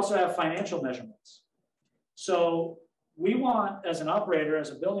 But then you also have financial measurements. So we want, as an operator, as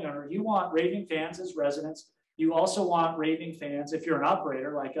a building owner, you want raving fans as residents. You also want raving fans, if you're an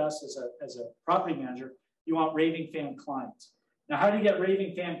operator like us as a property manager, you want raving fan clients. Now, how do you get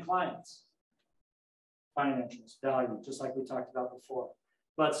raving fan clients? Financials, value, just like we talked about before.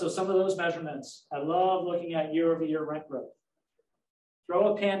 But so some of those measurements, I love looking at year-over-year rent growth.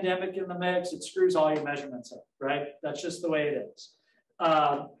 Throw a pandemic in the mix, it screws all your measurements up, right? That's just the way it is.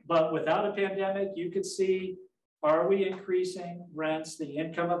 But without a pandemic, you could see, are we increasing rents, the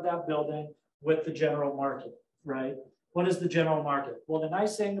income of that building with the general market, right? What is the general market? Well, the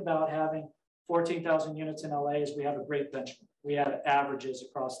nice thing about having 14,000 units in LA is we have a great benchmark. We have averages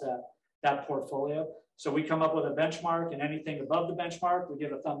across that portfolio. So we come up with a benchmark, and anything above the benchmark, we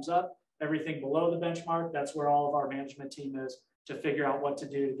give a thumbs up. Everything below the benchmark, that's where all of our management team is to figure out what to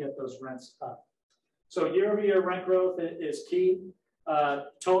do to get those rents up. So year-over-year rent growth is key.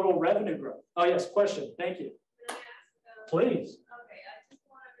 Total revenue growth. Oh yes, question. Thank you. Please. Okay, I just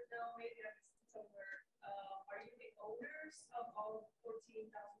wanted to know, maybe I missed somewhere. Are you the owners of all 14,000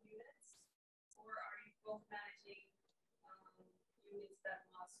 units, or are you both managing units that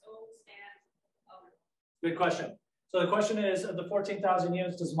Moss owns and others? Good question. So the question is, of the 14,000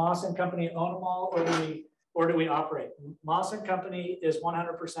 units, does Moss and Company own them all, or do we operate? Moss and Company is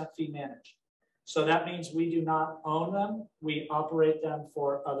 100% fee managed. So that means we do not own them. We operate them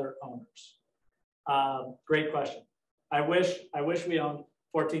for other owners. Great question. I wish we owned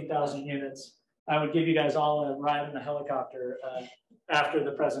 14,000 units. I would give you guys all a ride in the helicopter after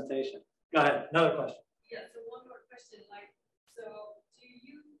the presentation. Go ahead. Another question. Yeah. So one more question. So do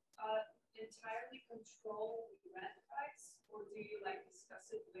you entirely control the rent price, or do you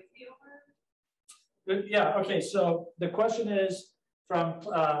discuss it with the owner? Yeah, okay, so the question is from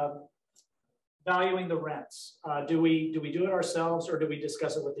valuing the rents. Do we do it ourselves or do we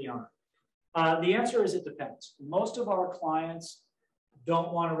discuss it with the owner? The answer is it depends. Most of our clients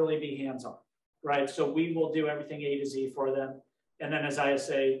don't want to really be hands-on, right? So we will do everything A to Z for them. And then as I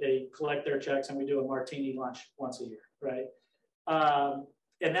say, they collect their checks and we do a martini lunch once a year, right?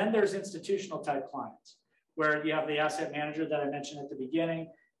 And then there's institutional type clients where you have the asset manager that I mentioned at the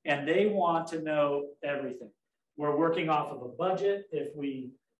beginning, and they want to know everything. We're working off of a budget. If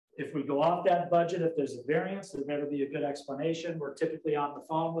we go off that budget, if there's a variance, there better be a good explanation. We're typically on the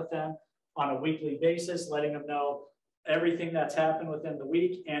phone with them on a weekly basis, letting them know everything that's happened within the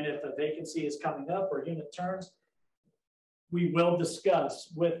week. And if a vacancy is coming up or unit turns, we will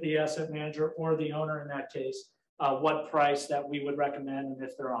discuss with the asset manager or the owner in that case, what price that we would recommend and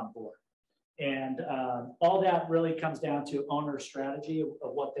if they're on board. And all that really comes down to owner strategy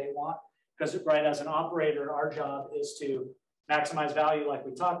of what they want. Because right, as an operator, our job is to maximize value like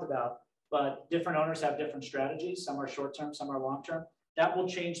we talked about, but different owners have different strategies. Some are short-term, some are long-term. That will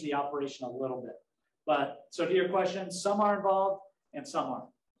change the operation a little bit. But so to your question, some are involved and some aren't.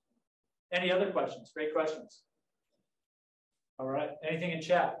 Any other questions? Great questions. All right, anything in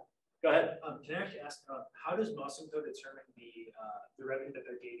chat? Go ahead. Can I actually ask, how does Mossington determine the revenue that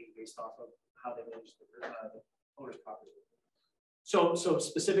they're gaining based off of how they manage the owner's property? So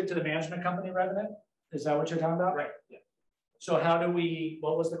specific to the management company revenue? Is that what you're talking about? Right, yeah. So how do we,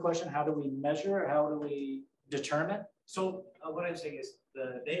 what was the question? How do we measure? How do we determine? So what I'm saying is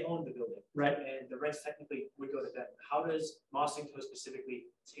they own the building. Right. And the rents technically would go to them. How does Mossington specifically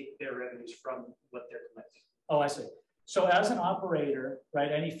take their revenues from what they're collecting? Oh, I see. So as an operator,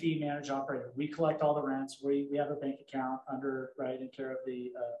 right, any fee managed operator, we collect all the rents. We have a bank account under, right, in care of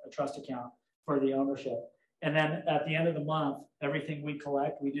the a trust account for the ownership. And then at the end of the month, everything we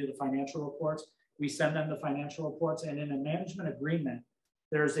collect, we do the financial reports. We send them the financial reports, and in a management agreement,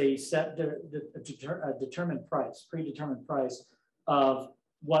 there's a set, a determined price, predetermined price of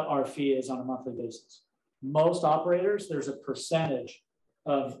what our fee is on a monthly basis. Most operators, there's a percentage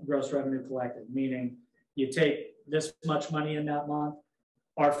of gross revenue collected, meaning you take this much money in that month,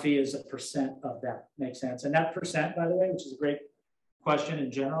 our fee is a percent of that. Makes sense? And that percent, by the way, which is a great question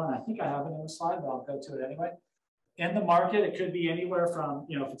in general, and I think I have it in the slide, but I'll go to it anyway. In the market, it could be anywhere from,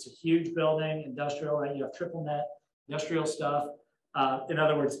 you know, if it's a huge building, industrial, right? You have triple net, industrial stuff. In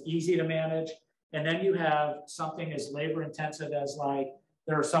other words, easy to manage. And then you have something as labor intensive as like,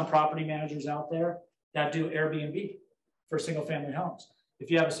 there are some property managers out there that do Airbnb for single family homes. If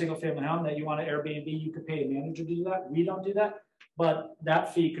you have a single family home that you want to Airbnb, you could pay a manager to do that. We don't do that, but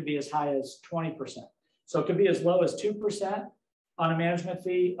that fee could be as high as 20%. So it could be as low as 2% on a management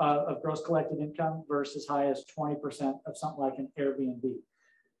fee of gross collected income versus high as 20% of something like an Airbnb.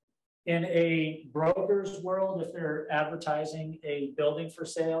 In a broker's world, if they're advertising a building for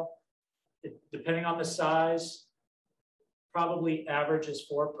sale, depending on the size, probably average is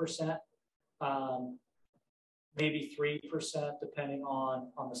 4%, maybe 3% depending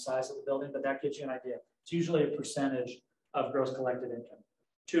on the size of the building, but that gives you an idea. It's usually a percentage of gross collected income,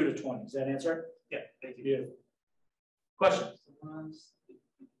 2 to 20. Does that answer? Yeah, thank you. Beautiful. Questions?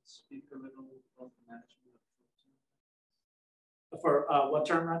 Speak a little about the management of For what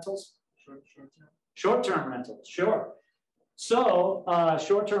term rentals? short-term. Short-term rentals, sure. So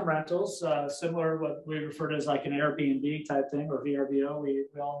short-term rentals, similar to what we refer to as like an Airbnb type thing or VRBO, we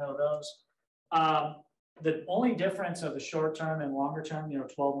all know those. The only difference of a short-term and longer-term, you know,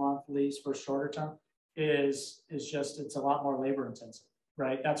 12-month lease for shorter term is just it's a lot more labor intensive,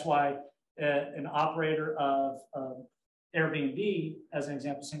 right? That's why an operator of Airbnb, as an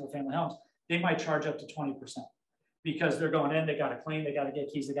example, single family homes, they might charge up to 20% because they're going in, they got to clean, they got to get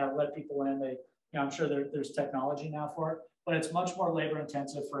keys, they got to let people in. They, you know, I'm sure there's technology now for it, but it's much more labor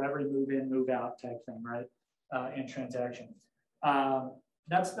intensive for every move in, move out type thing, right? And transaction.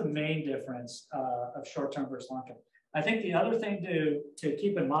 That's the main difference of short-term versus long-term. I think the other thing to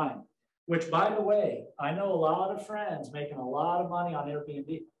keep in mind, which by the way, I know a lot of friends making a lot of money on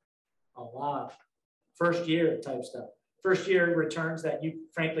Airbnb, a lot, first year type stuff. First year returns that you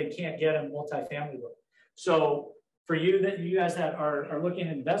frankly can't get in multifamily work. So for you guys that are looking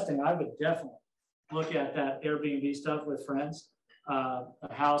at investing, I would definitely look at that Airbnb stuff with friends, a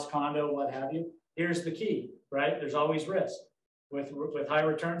house, condo, what have you. Here's the key, right? There's always risk. With high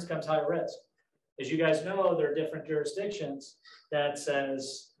returns comes high risk. As you guys know, there are different jurisdictions that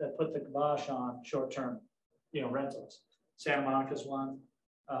put the kibosh on short-term, you know, rentals. Santa Monica's one,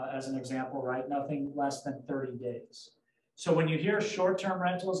 as an example, right? Nothing less than 30 days. So when you hear short-term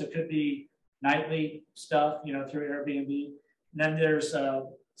rentals, it could be nightly stuff, you know, through Airbnb. And then there's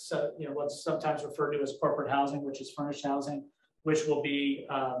so, what's sometimes referred to as corporate housing, which is furnished housing, which will be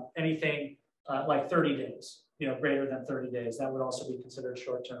anything like 30 days, greater than 30 days. That would also be considered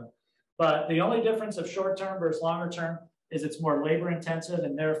short-term. But the only difference of short-term versus longer-term is it's more labor-intensive,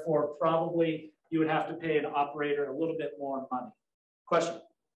 and therefore probably you would have to pay an operator a little bit more money. Question?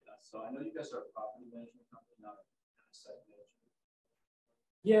 Yeah, so I know you guys are a property management company, not an asset management.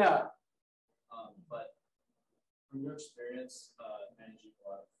 Yeah. But from your experience managing a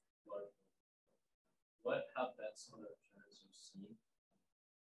lot of large, what have been some of the returns you've seen in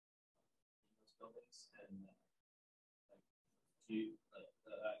those buildings? And do you,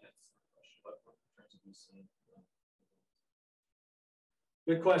 I guess the question, what returns have you seen?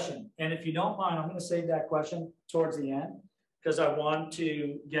 Good question. And if you don't mind, I'm going to save that question towards the end because I want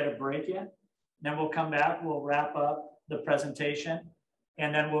to get a break in. Then we'll come back, we'll wrap up the presentation,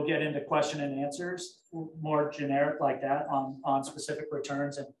 and then we'll get into question and answers, more generic like that on specific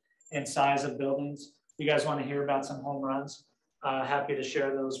returns and size of buildings. If you guys want to hear about some home runs, happy to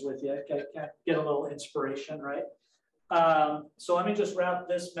share those with you. Get a little inspiration, right? So let me just wrap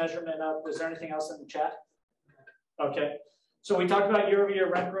this measurement up. Is there anything else in the chat? Okay. So we talked about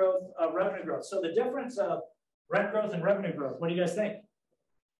year-over-year rent growth, revenue growth. So the difference of rent growth and revenue growth, what do you guys think?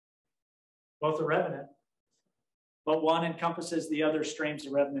 Both are revenue, but one encompasses the other streams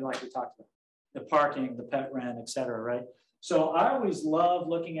of revenue like we talked about, the parking, the pet rent, et cetera, right? So I always love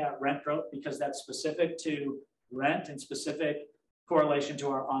looking at rent growth because that's specific to rent and specific correlation to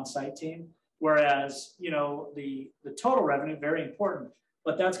our on-site team. Whereas, the total revenue, very important,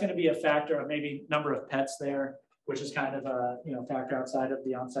 but that's going to be a factor of maybe number of pets there, which is kind of a factor outside of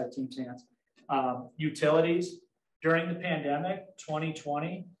the on-site team's hands. Utilities during the pandemic,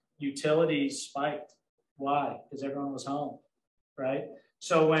 2020, utilities spiked. Why? Because everyone was home, right?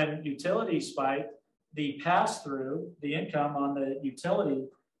 So when utilities spiked, the pass-through, the income on the utility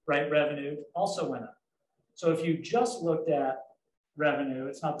revenue also went up. So if you just looked at revenue,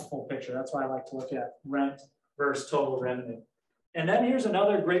 it's not the full picture. That's why I like to look at rent versus total revenue. And then here's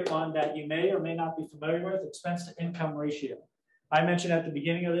another great one that you may or may not be familiar with, expense to income ratio. I mentioned at the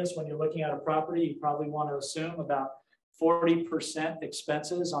beginning of this, when you're looking at a property, you probably want to assume about 40%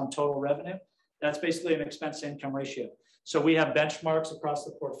 expenses on total revenue. That's basically an expense to income ratio. So we have benchmarks across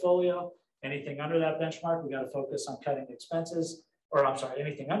the portfolio. Anything under that benchmark, we got to focus on cutting expenses, or I'm sorry,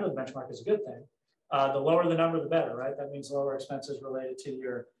 anything under the benchmark is a good thing. The lower the number, the better, right? That means lower expenses related to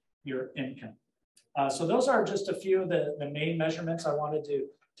your income. So those are just a few of the main measurements I wanted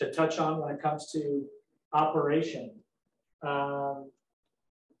to touch on when it comes to operation. I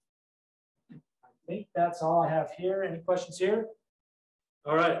think that's all I have here. Any questions here?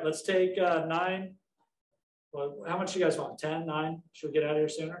 All right, let's take 9. Well, how much you guys want? 10, 9? Should we get out of here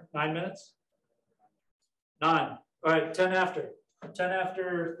sooner? 9 minutes? 9. All right, 10 after. 10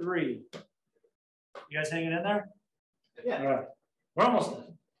 after 3. You guys hanging in there? Yeah. All right. We're almost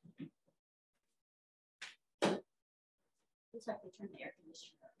done. Looks like they turned the air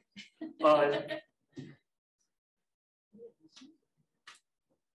conditioner on.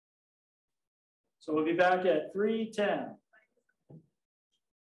 So we'll be back at 3:10.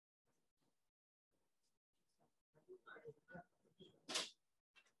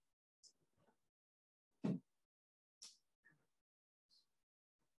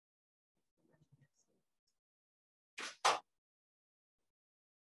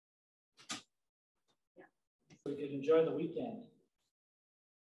 We could enjoy the weekend.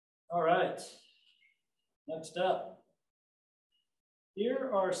 All right, next up.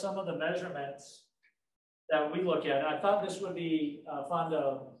 Here are some of the measurements that we look at. I thought this would be fun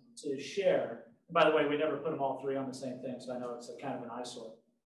to share. By the way, we never put them all three on the same thing, so I know it's a kind of an eyesore.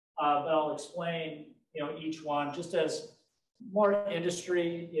 But I'll explain, each one just as more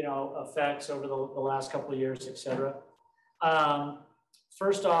industry, effects over the last couple of years, et cetera.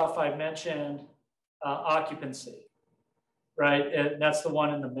 First off, I mentioned occupancy, right? And that's the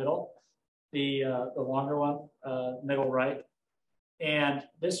one in the middle, the longer one, middle right. And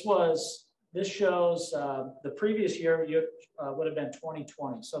this shows the previous year would have been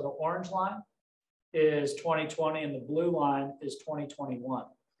 2020. So the orange line is 2020 and the blue line is 2021.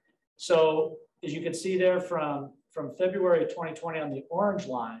 So as you can see there from February of 2020 on the orange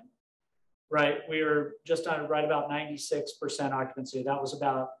line, right, we were just on right about 96% occupancy. That was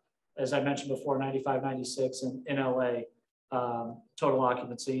about, as I mentioned before, 95, 96 in LA, total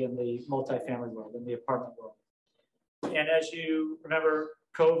occupancy in the multifamily world, in the apartment world. And as you remember,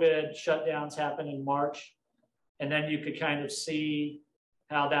 COVID shutdowns happened in March, and then you could kind of see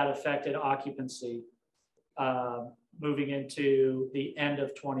how that affected occupancy moving into the end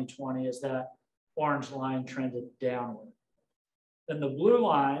of 2020 as that orange line trended downward. Then the blue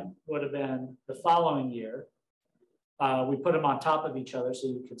line would have been the following year. We put them on top of each other so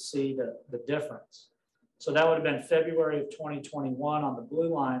you could see the difference. So that would have been February of 2021 on the blue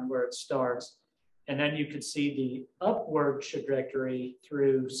line where it starts. And then you could see the upward trajectory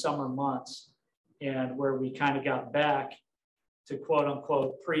through summer months and where we kind of got back to quote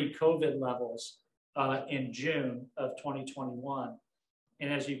unquote pre-COVID levels in June of 2021.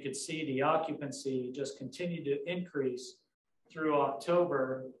 And as you could see, the occupancy just continued to increase through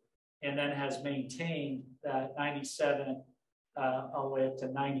October and then has maintained that 97 all the way up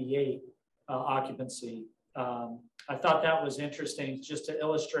to 98 occupancy. I thought that was interesting just to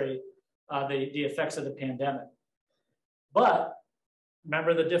illustrate the effects of the pandemic. But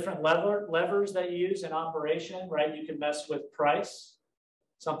remember the different levers that you use in operation, right? You can mess with price,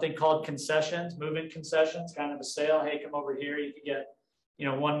 something called concessions, move-in concessions, kind of a sale. Hey, come over here, you could get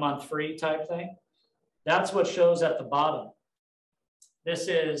 1 month free type thing. That's what shows at the bottom. This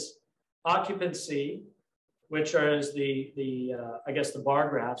is occupancy, which is I guess the bar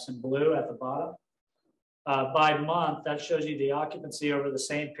graphs in blue at the bottom. By month, that shows you the occupancy over the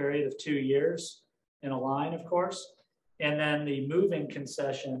same period of 2 years in a line, of course. And then the move-in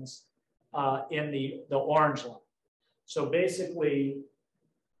concessions in the orange line. So basically,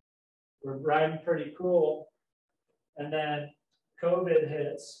 we're riding pretty cool. And then COVID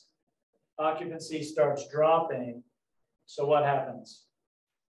hits, occupancy starts dropping. So what happens?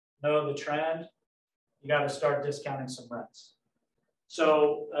 Know the trend, you got to start discounting some rents.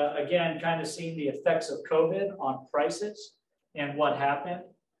 So again, kind of seeing the effects of COVID on prices and what happened.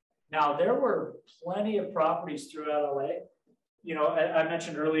 Now, there were plenty of properties throughout LA. I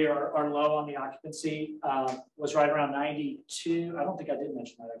mentioned earlier our low on the occupancy was right around 92. I don't think I did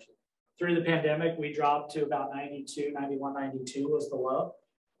mention that actually. Through the pandemic, we dropped to about 92, 91, 92 was the low.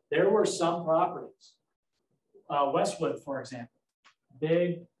 There were some properties, Westwood, for example,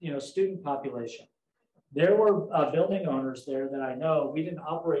 big, student population. There were building owners there that I know, we didn't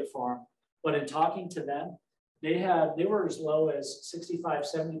operate for them, but in talking to them, they were as low as 65,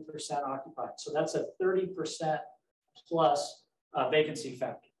 70% occupied. So that's a 30% plus vacancy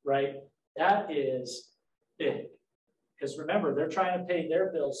factor, right? That is big. Because remember, they're trying to pay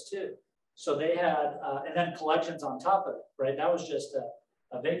their bills too. So they had, and then collections on top of it, right? That was just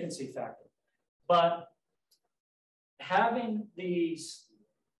a vacancy factor. But having the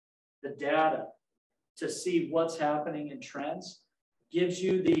data to see what's happening in trends gives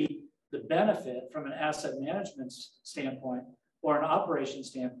you the benefit from an asset management standpoint or an operation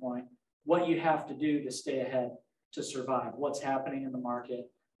standpoint, what you have to do to stay ahead to survive, what's happening in the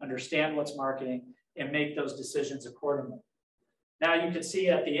market, understand what's marketing, and make those decisions accordingly. Now you can see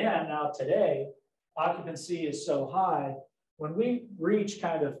at the end, now today, occupancy is so high. When we reach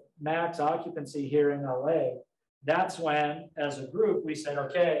kind of max occupancy here in LA, that's when, as a group, we said,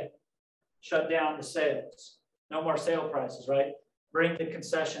 okay, shut down the sales. No more sale prices, right? Bring the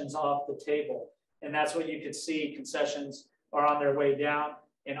concessions off the table. And that's what you could see. Concessions are on their way down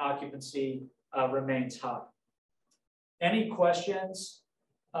and occupancy remains high. Any questions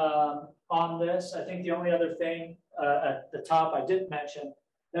on this? I think the only other thing at the top I didn't mention,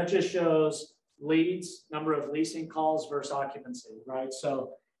 that just shows leads, number of leasing calls versus occupancy, right?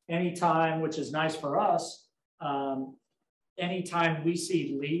 So anytime, which is nice for us, anytime we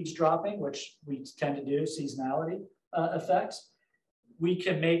see leads dropping, which we tend to do, seasonality effects, we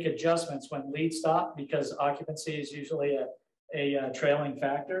can make adjustments when leads stop because occupancy is usually a trailing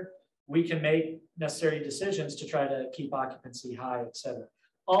factor. We can make necessary decisions to try to keep occupancy high, et cetera.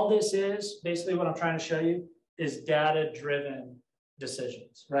 All this is, basically what I'm trying to show you, is data-driven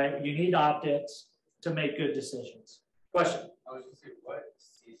decisions, right? You need optics to make good decisions. Question? I was just saying, what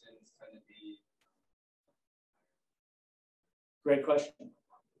seasons tend to be? Great question.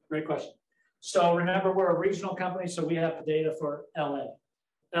 Great question. So remember, we're a regional company, so we have the data for LA.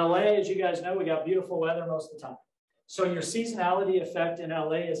 LA, as you guys know, we got beautiful weather most of the time. So your seasonality effect in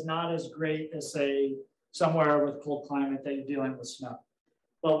LA is not as great as, say, somewhere with cold climate that you're dealing with snow.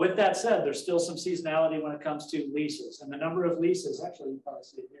 But with that said, there's still some seasonality when it comes to leases. And the number of leases, actually, you probably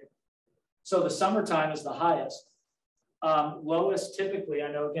see it here. So the summertime is the highest. Lowest typically,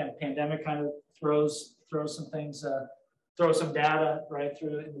 I know, again, pandemic kind of throws some things, throw some data right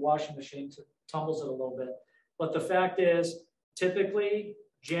through in the washing machine, tumbles it a little bit. But the fact is, typically,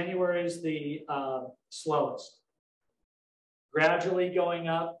 January is the slowest. Gradually going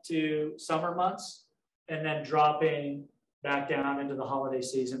up to summer months and then dropping back down into the holiday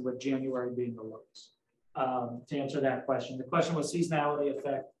season with January being the lowest. To answer that question, the question was seasonality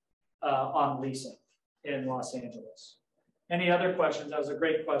effect on leasing in Los Angeles. Any other questions? That was a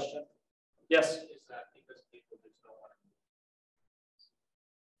great question. Yes? Is that because people just don't want to move?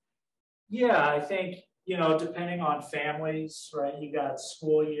 Yeah, I think, you know, depending on families, right? You got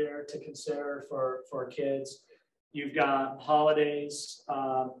school year to consider for kids. You've got holidays,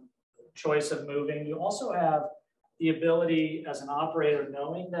 choice of moving. You also have the ability as an operator,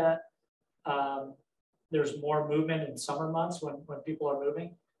 knowing that there's more movement in summer months when people are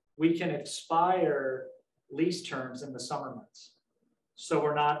moving, we can expire lease terms in the summer months. So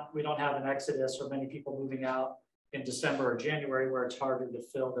we don't have an exodus or many people moving out in December or January where it's harder to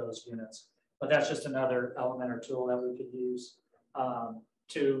fill those units. But that's just another element or tool that we could use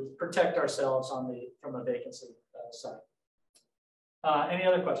to protect ourselves from a vacancy side. Any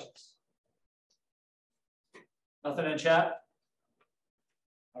other questions? Nothing in chat?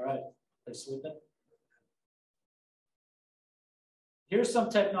 All right, let's sleep in. Here's some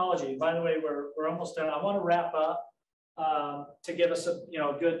technology. By the way, we're almost done. I want to wrap up to give us a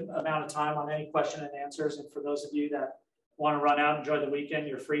good amount of time on any question and answers. And for those of you that want to run out, enjoy the weekend,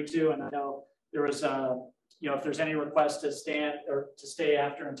 you're free to. And I know there was, if there's any request to stand or to stay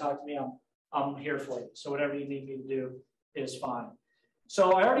after and talk to me, I'm here for you. So whatever you need me to do is fine.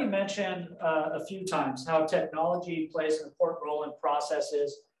 So I already mentioned a few times how technology plays an important role in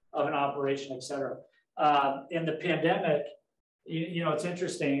processes of an operation, et cetera. In the pandemic, it's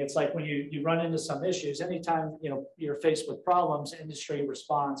interesting. It's like when you run into some issues, anytime, you're faced with problems, industry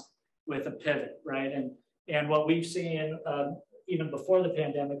responds with a pivot, right? And what we've seen even before the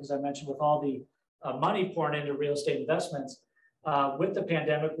pandemic, as I mentioned, with all the money pouring into real estate investments, with the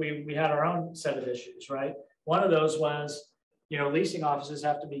pandemic, we had our own set of issues, right? One of those was, leasing offices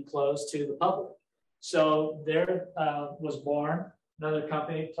have to be closed to the public. So there was born another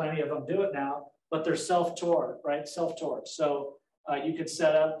company, plenty of them do it now, but they're self-tour, right? Self-tour. So you could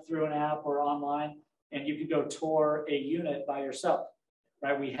set up through an app or online and you could go tour a unit by yourself,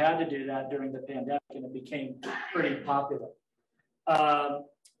 right? We had to do that during the pandemic and it became pretty popular.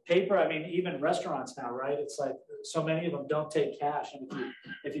 Paper, I mean, even restaurants now, right? It's like so many of them don't take cash. And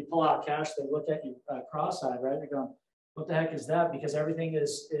if you pull out cash, they look at you cross-eyed, right? They're going, what the heck is that? Because everything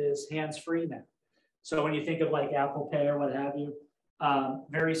is hands-free now. So when you think of like Apple Pay or what have you,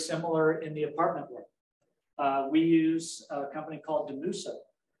 very similar in the apartment world. We use a company called Demuso.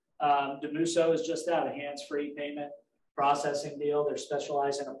 Demuso is just that, a hands-free payment processing deal. They're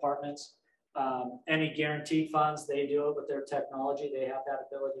specialized in apartments. Any guaranteed funds, they do it with their technology. They have that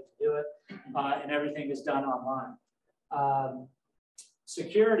ability to do it. And everything is done online.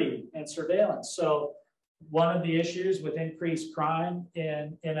 Security and surveillance. So one of the issues with increased crime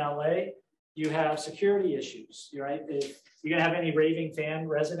in LA, you have security issues, right? If you're gonna have any raving fan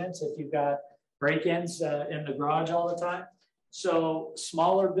residents, if you've got break-ins in the garage all the time. So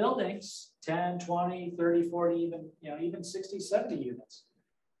smaller buildings, 10, 20, 30, 40, even 60, 70 units.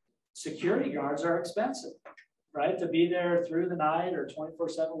 Security guards are expensive, right? To be there through the night or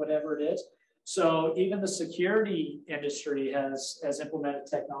 24/7, whatever it is. So even the security industry has implemented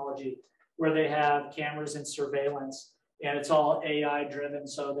technology where they have cameras and surveillance, and it's all AI driven.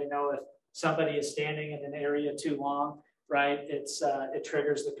 So they know if somebody is standing in an area too long, right? It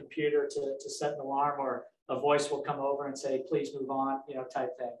triggers the computer to set an alarm, or a voice will come over and say, please move on,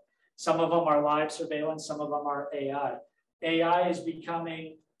 type thing. Some of them are live surveillance, some of them are AI. AI is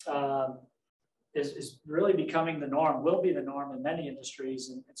becoming, is really becoming the norm, will be the norm in many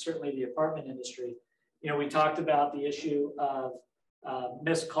industries, and certainly the apartment industry. We talked about the issue of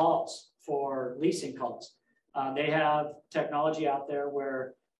missed calls for leasing calls. They have technology out there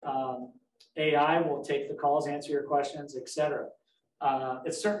where AI will take the calls, answer your questions, et cetera.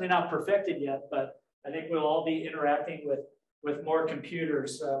 It's certainly not perfected yet, but I think we'll all be interacting with more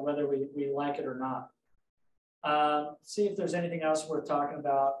computers, whether we like it or not. See if there's anything else worth talking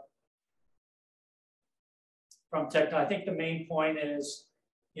about from tech. I think the main point is,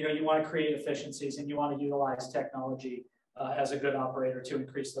 you want to create efficiencies and you want to utilize technology as a good operator to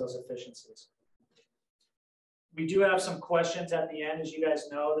increase those efficiencies. We do have some questions at the end. As you guys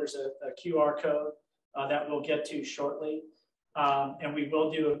know, there's a QR code that we'll get to shortly. And we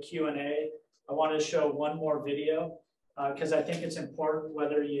will do a Q&A. I want to show one more video because I think it's important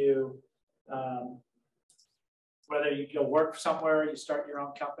whether you go work somewhere, you start your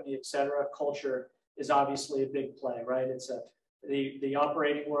own company, et cetera. Culture is obviously a big play, right? It's the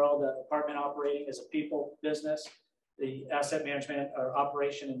operating world, apartment operating is a people business. The asset management or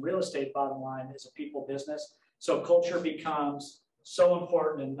operation and real estate, bottom line, is a people business. So culture becomes so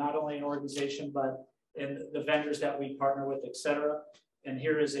important in not only an organization, but in the vendors that we partner with, et cetera. And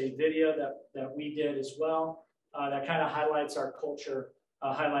here is a video that we did as well that kind of highlights our culture,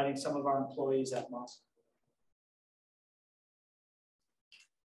 highlighting some of our employees at Moss.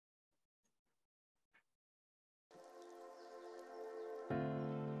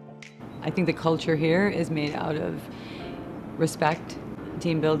 I think the culture here is made out of respect,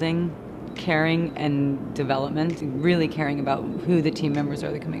 team building, caring and development, really caring about who the team members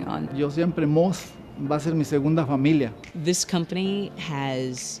are that are coming on. Yo siempre Moss va a ser mi segunda familia. This company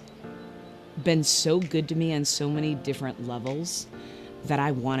has been so good to me on so many different levels that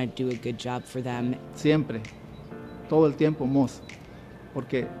I want to do a good job for them. Siempre, todo el tiempo Moss,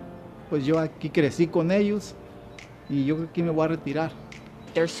 porque pues yo aquí crecí con ellos y yo aquí me voy a retirar.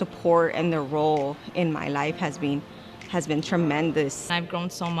 Their support and their role in my life has been tremendous. I've grown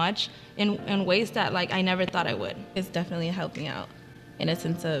so much in ways that like I never thought I would. It's definitely helped me out in a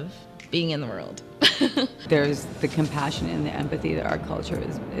sense of being in the world. There's the compassion and the empathy that our culture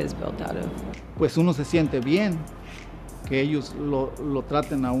is built out of. Pues uno se siente bien que ellos lo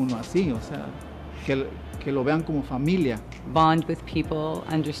traten a uno así, o sea, que lo vean como familia. Bond with people,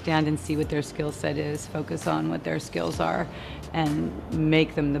 understand and see what their skill set is, focus on what their skills are, and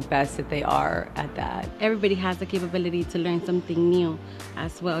make them the best that they are at that. Everybody has the capability to learn something new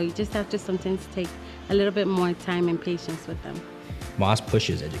as well. You just have to sometimes take a little bit more time and patience with them. Moss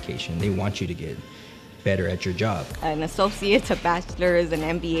pushes education. They want you to get better at your job. An associate, a bachelor's, an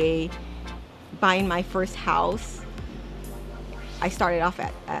MBA, buying my first house. I started off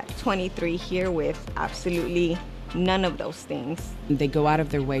at 23 here with absolutely none of those things. They go out of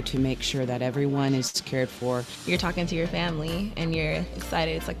their way to make sure that everyone is cared for. You're talking to your family and you're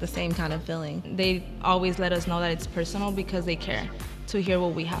excited. It's like the same kind of feeling. They always let us know that it's personal because they care to hear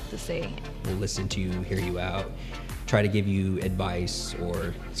what we have to say. We'll listen to you, hear you out, try to give you advice,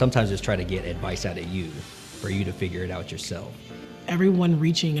 or sometimes just try to get advice out of you for you to figure it out yourself. Everyone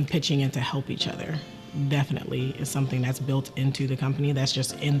reaching and pitching in to help each other definitely is something that's built into the company, that's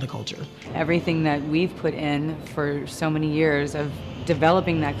just in the culture. Everything that we've put in for so many years of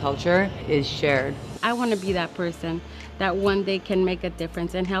developing that culture is shared. I want to be that person that one day can make a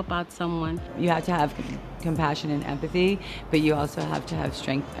difference and help out someone. You have to have compassion and empathy, but you also have to have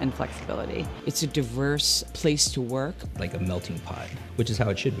strength and flexibility. It's a diverse place to work. Like a melting pot, which is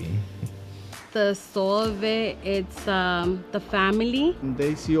how it should be. The soul of it, it's the family.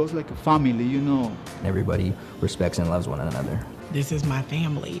 They see us like a family, you know. Everybody respects and loves one another. This is my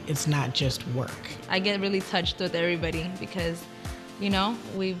family. It's not just work. I get really touched with everybody because, you know,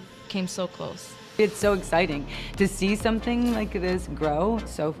 we came so close. It's so exciting to see something like this grow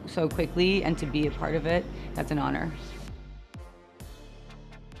so quickly and to be a part of it. That's an honor.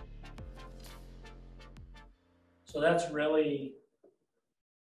 So that's really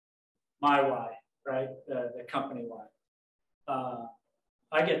my why, right? The company why.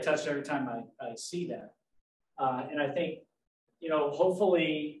 I get touched every time I see that. And I think, you know,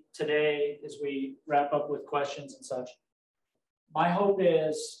 hopefully today, as we wrap up with questions and such, my hope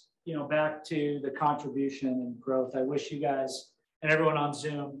is, you know, back to the contribution and growth. I wish you guys and everyone on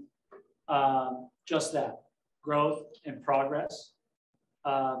Zoom just that, growth and progress.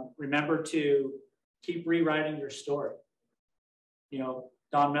 Remember to keep rewriting your story. You know,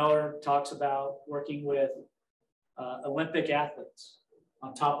 Don Miller talks about working with Olympic athletes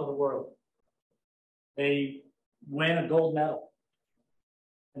on top of the world. They win a gold medal,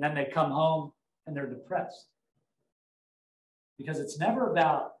 and then they come home and they're depressed. Because it's never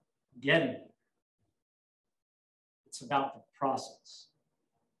about getting it. It's about the process.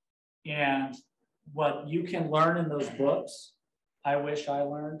 And what you can learn in those books, I wish I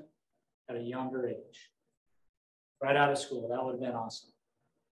learned at a younger age. Right out of school, that would have been awesome.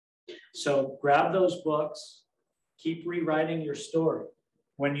 So grab those books, keep rewriting your story.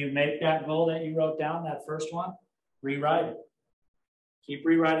 When you make that goal that you wrote down, that first one, rewrite it. Keep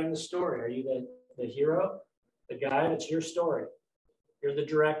rewriting the story. Are you the hero, the guy? It's your story. You're the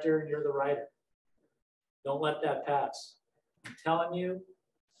director, you're the writer. Don't let that pass. I'm telling you,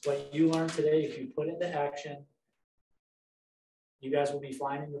 what you learned today, if you put into action, you guys will be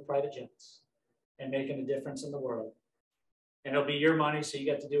flying in your private jets and making a difference in the world. And it'll be your money, so you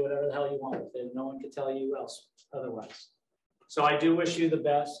get to do whatever the hell you want with it. No one can tell you else otherwise. So I do wish you the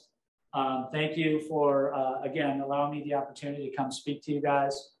best. Thank you for, again, allowing me the opportunity to come speak to you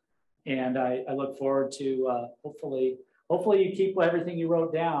guys. And I look forward to hopefully you keep everything you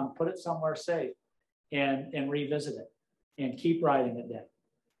wrote down, put it somewhere safe, and revisit it, and keep writing it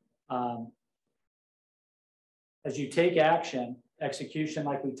down. As you take action, execution,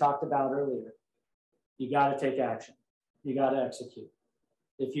 like we talked about earlier, you got to take action. You got to execute.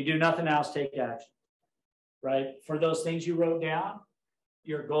 If you do nothing else, take action, right? For those things you wrote down,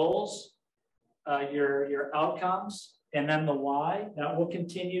 your goals, your outcomes, and then the why, that will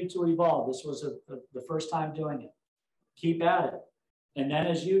continue to evolve. This was the first time doing it. Keep at it. And then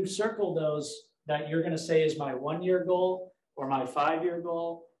as you circle those that you're going to say is my 1-year goal or my 5-year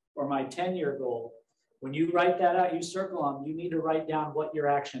goal or my 10-year goal, when you write that out, you circle them, you need to write down what your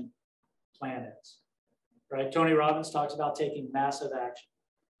action plan is, right? Tony Robbins talks about taking massive action,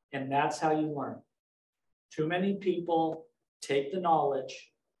 and that's how you learn. Too many people take the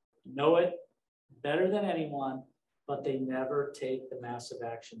knowledge, know it better than anyone, but they never take the massive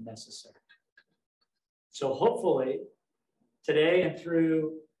action necessary. So hopefully today and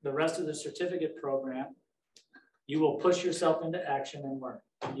through the rest of the certificate program, you will push yourself into action and learn.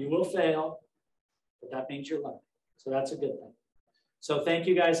 You will fail, but that means you're learning. So that's a good thing. So thank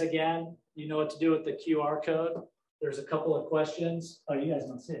you guys again. You know what to do with the QR code. There's a couple of questions. Oh, you guys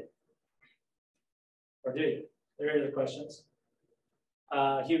don't see it. Or do you? There are the questions.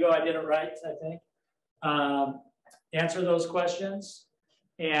 Hugo, I did it right, I think. Answer those questions.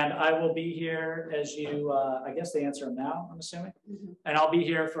 And I will be here as you, I guess they answer them now, I'm assuming. And I'll be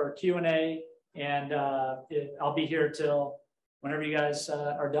here for Q&A, and I'll be here till whenever you guys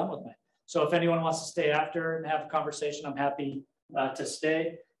are done with me. So if anyone wants to stay after and have a conversation, I'm happy to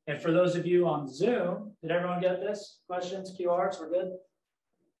stay. And for those of you on Zoom, did everyone get this? Questions, QRs, we're good?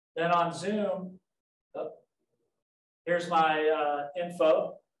 Then on Zoom, here's my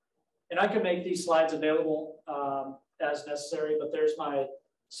info. And I can make these slides available as necessary, but there's my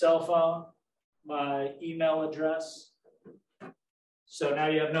cell phone, my email address. So now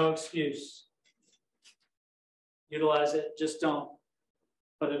you have no excuse. Utilize it, just don't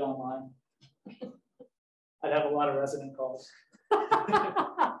put it online. I'd have a lot of resident calls.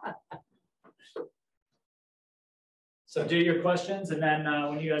 So do your questions, and then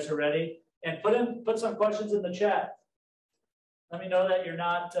when you guys are ready, and put some questions in the chat. Let me know that you're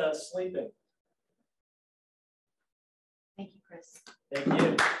not sleeping. Thank you, Chris. Thank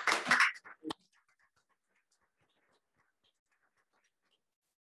you.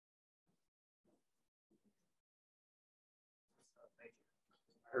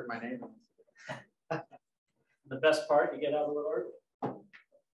 I heard my name. The best part, you get out of the word.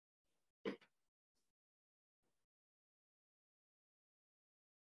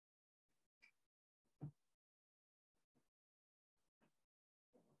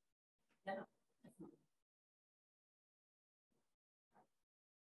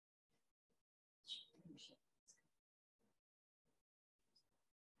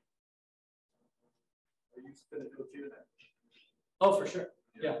 Are you going to do a Q&A? Oh, for sure.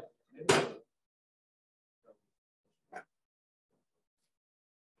 Yeah.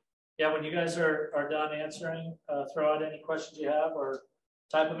 Yeah, when you guys are done answering, throw out any questions you have or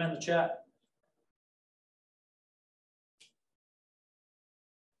type them in the chat.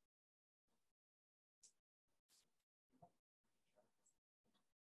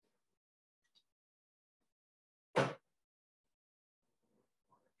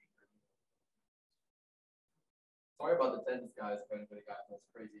 Sorry about the attendance, guys, if anybody got those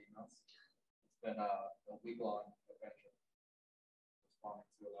crazy emails. It's been a week-long adventure responding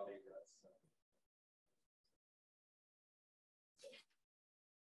to a lot of you guys.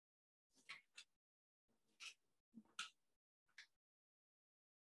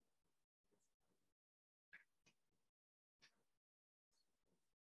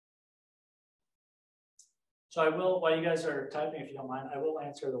 So. So I will, while you guys are typing, if you don't mind, I will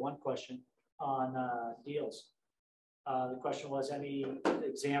answer the one question on deals. The question was any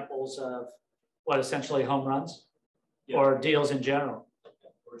examples of what essentially home runs or deals in general?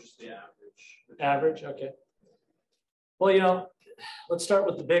 Or just the average. Average, okay. Well, you know, let's start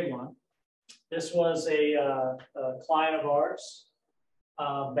with the big one. This was a client of ours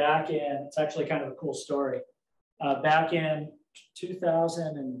back in, it's actually kind of a cool story. Back in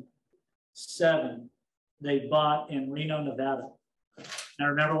 2007, they bought in Reno, Nevada. Now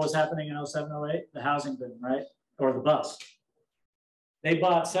remember what's happening in 07, 08? The housing boom, right? Or the bust. They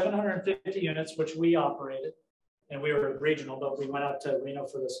bought 750 units, which we operated, and we were regional, but we went out to Reno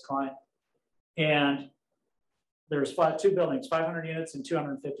for this client. And there's two buildings, 500 units and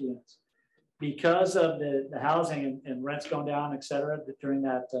 250 units. Because of the housing and rents going down, et cetera, during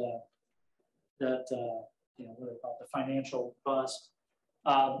that, you know, what they call the financial bust,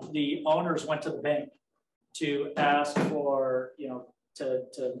 the owners went to the bank to ask for, you know, to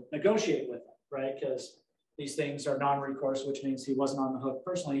negotiate with them, right? Because these things are non-recourse, which means he wasn't on the hook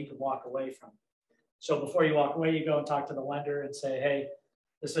personally, he could walk away from it. So before you walk away, you go and talk to the lender and say, hey,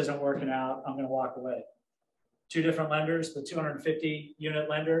 this isn't working out, I'm gonna walk away. Two different lenders, the 250 unit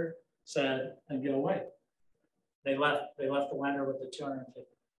lender said, and go away. They left the lender with the 250.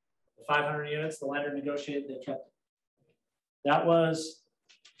 The 500 units, the lender negotiated, they kept it. That was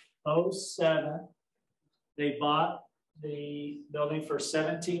 07. They bought the building for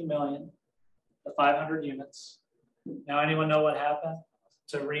 17 million, the 500 units. Now, anyone know what happened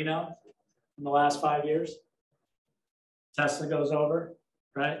to Reno in the last 5 years. Tesla goes over,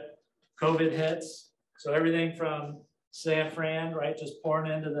 right? COVID hits. So everything from San Fran, right, just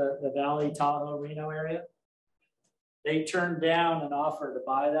pouring into the Valley, Tahoe, Reno area. They turned down an offer to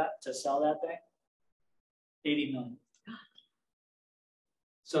buy that, to sell that thing, 80 million.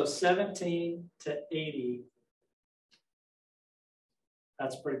 So 17 to 80,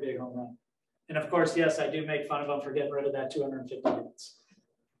 that's a pretty big home run. And of course, yes, I do make fun of them for getting rid of that 250 units.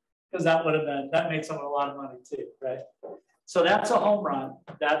 Because that would have been, that made someone a lot of money too, right? So that's a home run.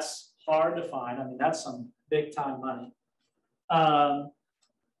 That's hard to find. I mean, that's some big time money.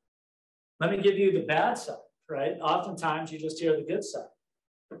 Let me give you the bad side, right? Oftentimes you just hear the good side.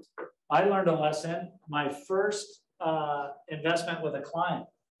 I learned a lesson. My first investment with a client,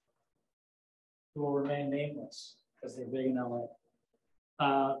 who will remain nameless because they're big in LA,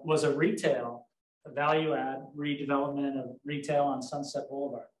 was a retail, a value add redevelopment of retail on Sunset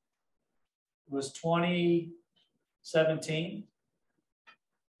Boulevard. It was 2017.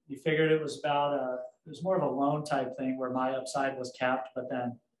 You figured it was about it was more of a loan type thing where my upside was capped, but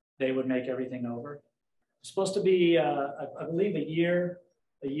then they would make everything over. It was supposed to be, I believe, a year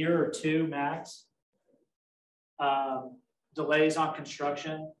or two max. Delays on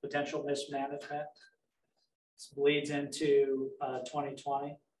construction, potential mismanagement. This bleeds into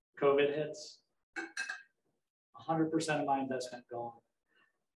 2020. COVID hits. 100% of my investment gone.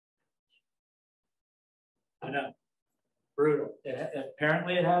 I know, brutal.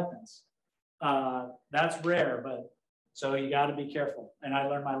 Apparently it happens. That's rare, but so you got to be careful. And I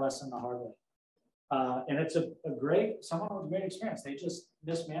learned my lesson the hard way. And it's a great, someone with a great experience. They just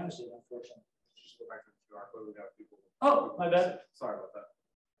mismanaged it, unfortunately. Just go back to the QR code. We got people. Oh, my bad. Sorry about that.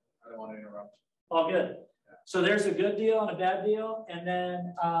 I don't want to interrupt. All good. Yeah. So there's a good deal and a bad deal. And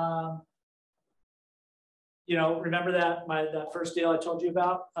then, you know, remember that that first deal I told you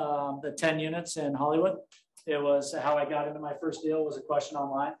about, the 10 units in Hollywood? It was how I got into my first deal was a question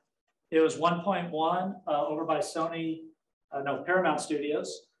online. It was 1.1 over by Paramount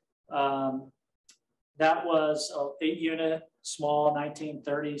Studios. That was 8 unit, small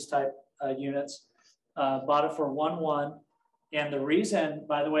 1930s type units. Bought it for 1.1. And the reason,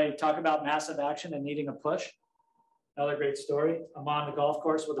 by the way, talk about massive action and needing a push. Another great story. I'm on the golf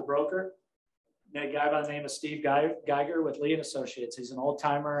course with a broker. A guy by the name of Steve Geiger with Lee & Associates. He's an old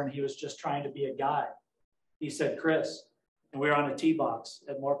timer and he was just trying to be a guy. He said, Chris, and we were on a tee box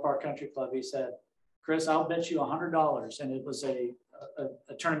at Moore Park Country Club. He said, Chris, I'll bet you $100. And it was a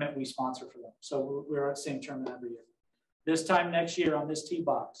tournament we sponsor for them. So we're at the same tournament every year. This time next year on this tee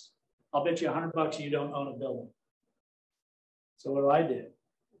box, I'll bet you $100 you don't own a building. So what do?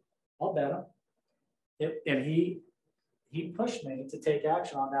 I'll bet him. And he pushed me to take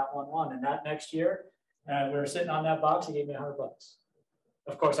action on that 1.1. And that next year, we were sitting on that box, he gave me $100.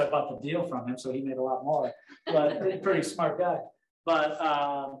 Of course, I bought the deal from him, so he made a lot more. But pretty smart guy. But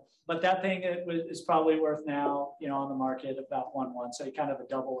that thing is probably worth now, you know, on the market about 1.1. So you kind of a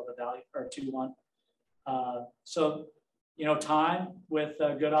double of the value, or 2.1. So, you know, time with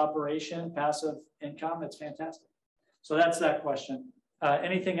a good operation, passive income, it's fantastic. So that's that question.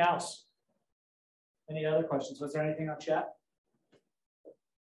 Anything else? Any other questions? Was there anything on chat?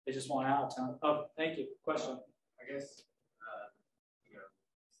 They just want out of town. Oh, thank you. Question. I guess, you know,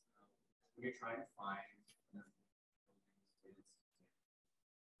 when you're trying to find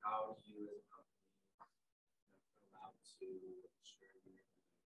how do you as a company allow to ensure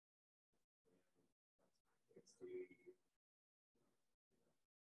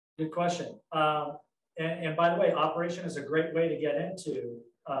Good question. And by the way, operation is a great way to get into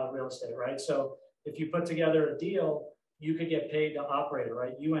real estate, right? So if you put together a deal, you could get paid to operate it,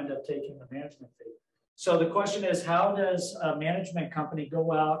 right? You end up taking the management fee. So the question is, how does a management company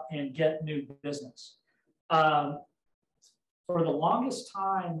go out and get new business? For the longest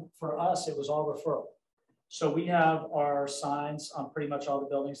time for us, it was all referral. So we have our signs on pretty much all the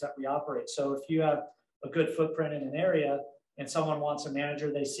buildings that we operate. So if you have a good footprint in an area and someone wants a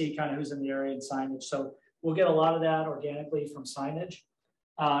manager, they see kind of who's in the area and signage. So we'll get a lot of that organically from signage.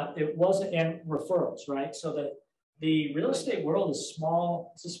 It wasn't, and referrals, right? So that the real estate world is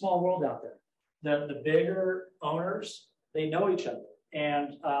small. It's a small world out there. The bigger owners, they know each other.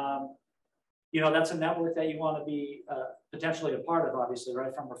 And, you know, that's a network that you want to be potentially a part of, obviously,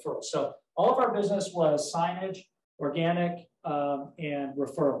 right, from referrals. So all of our business was signage, organic, and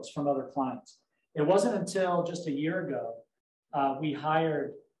referrals from other clients. It wasn't until just a year ago we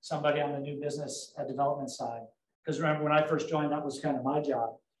hired somebody on the new business development side. Because remember, when I first joined, that was kind of my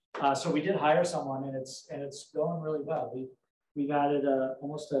job. So we did hire someone, and it's going really well. We've added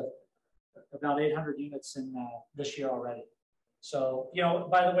almost about 800 units in this year already. So, you know,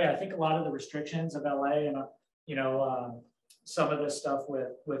 by the way, I think a lot of the restrictions of LA and, you know, some of this stuff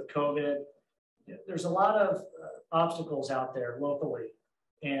with COVID, there's a lot of obstacles out there locally.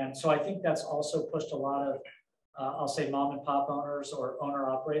 And so I think that's also pushed a lot of, I'll say mom and pop owners or owner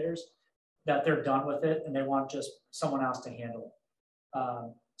operators that they're done with it and they want just someone else to handle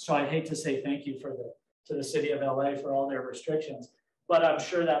it. So I hate to say thank you to the city of LA for all their restrictions, but I'm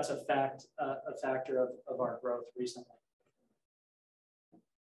sure that's a factor of our growth recently.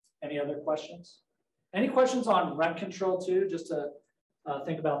 Any other questions? Any questions on rent control too? Just to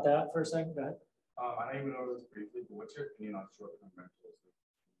think about that for a second. Go ahead. I know you went over this briefly, but what's your opinion on short-term rentals?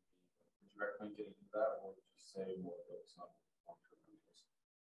 Would you recommend getting into that, or would you say more focus on long-term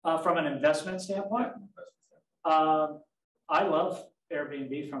rentals? From an investment standpoint, I love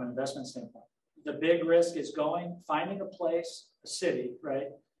Airbnb from an investment standpoint. The big risk is finding a place, a city, right,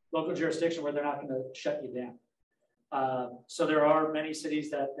 local jurisdiction where they're not going to shut you down. So there are many cities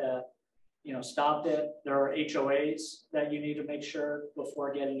that you know, stopped it. There are HOAs that you need to make sure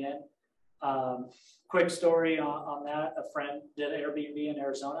before getting in. Quick story on that. A friend did Airbnb in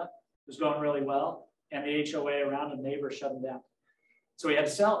Arizona. It was going really well. And the HOA around a neighbor shut him down. So he had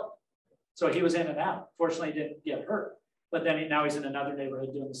to sell it. So he was in and out. Fortunately, he didn't get hurt. But then now he's in another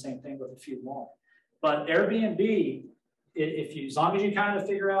neighborhood doing the same thing with a few more. But Airbnb, as long as you kind of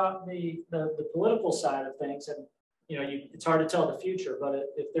figure out the political side of things, and you know, it's hard to tell the future. But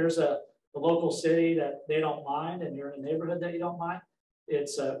if there's a local city that they don't mind, and you're in a neighborhood that you don't mind,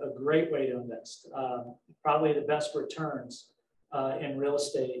 it's a great way to invest. Probably the best returns in real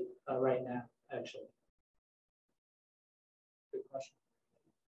estate right now, actually. Good question.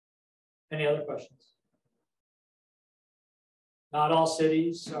 Any other questions? Not all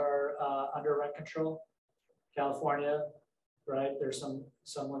cities are under rent control. California, right? There's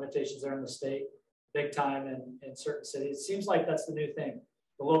some limitations there in the state, big time in certain cities. It seems like that's the new thing.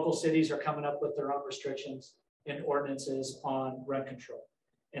 The local cities are coming up with their own restrictions and ordinances on rent control.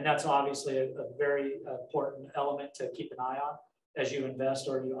 And that's obviously a very important element to keep an eye on as you invest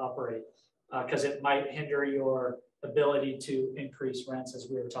or you operate, because it might hinder your ability to increase rents, as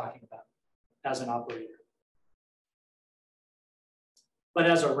we were talking about, as an operator. But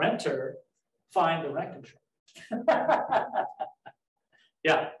as a renter, find the rent control.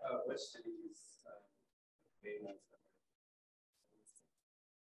 Yeah. Which cities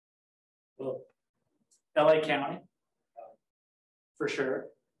Well, LA County, for sure.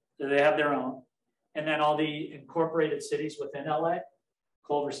 So they have their own. And then all the incorporated cities within LA,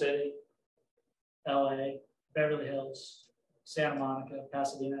 Culver City, LA, Beverly Hills, Santa Monica,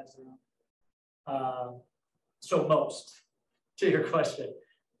 Pasadena has their own. So most, to your question.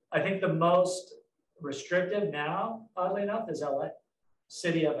 I think the most restrictive now, oddly enough, is LA,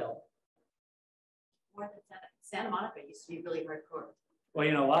 city of LA. More than Santa Monica used to be really hardcore. Well,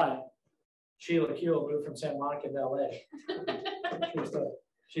 you know why? Sheila Kuehl moved from Santa Monica to LA.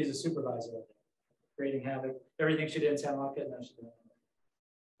 She's a supervisor over there, creating havoc. Everything she did in Santa Monica, now she's doing it.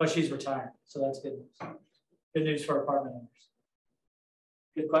 But she's retired, so that's good news. Good news for apartment owners.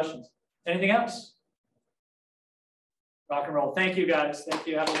 Good questions. Anything else? Rock and roll. Thank you, guys. Thank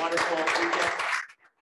you. Have a wonderful weekend.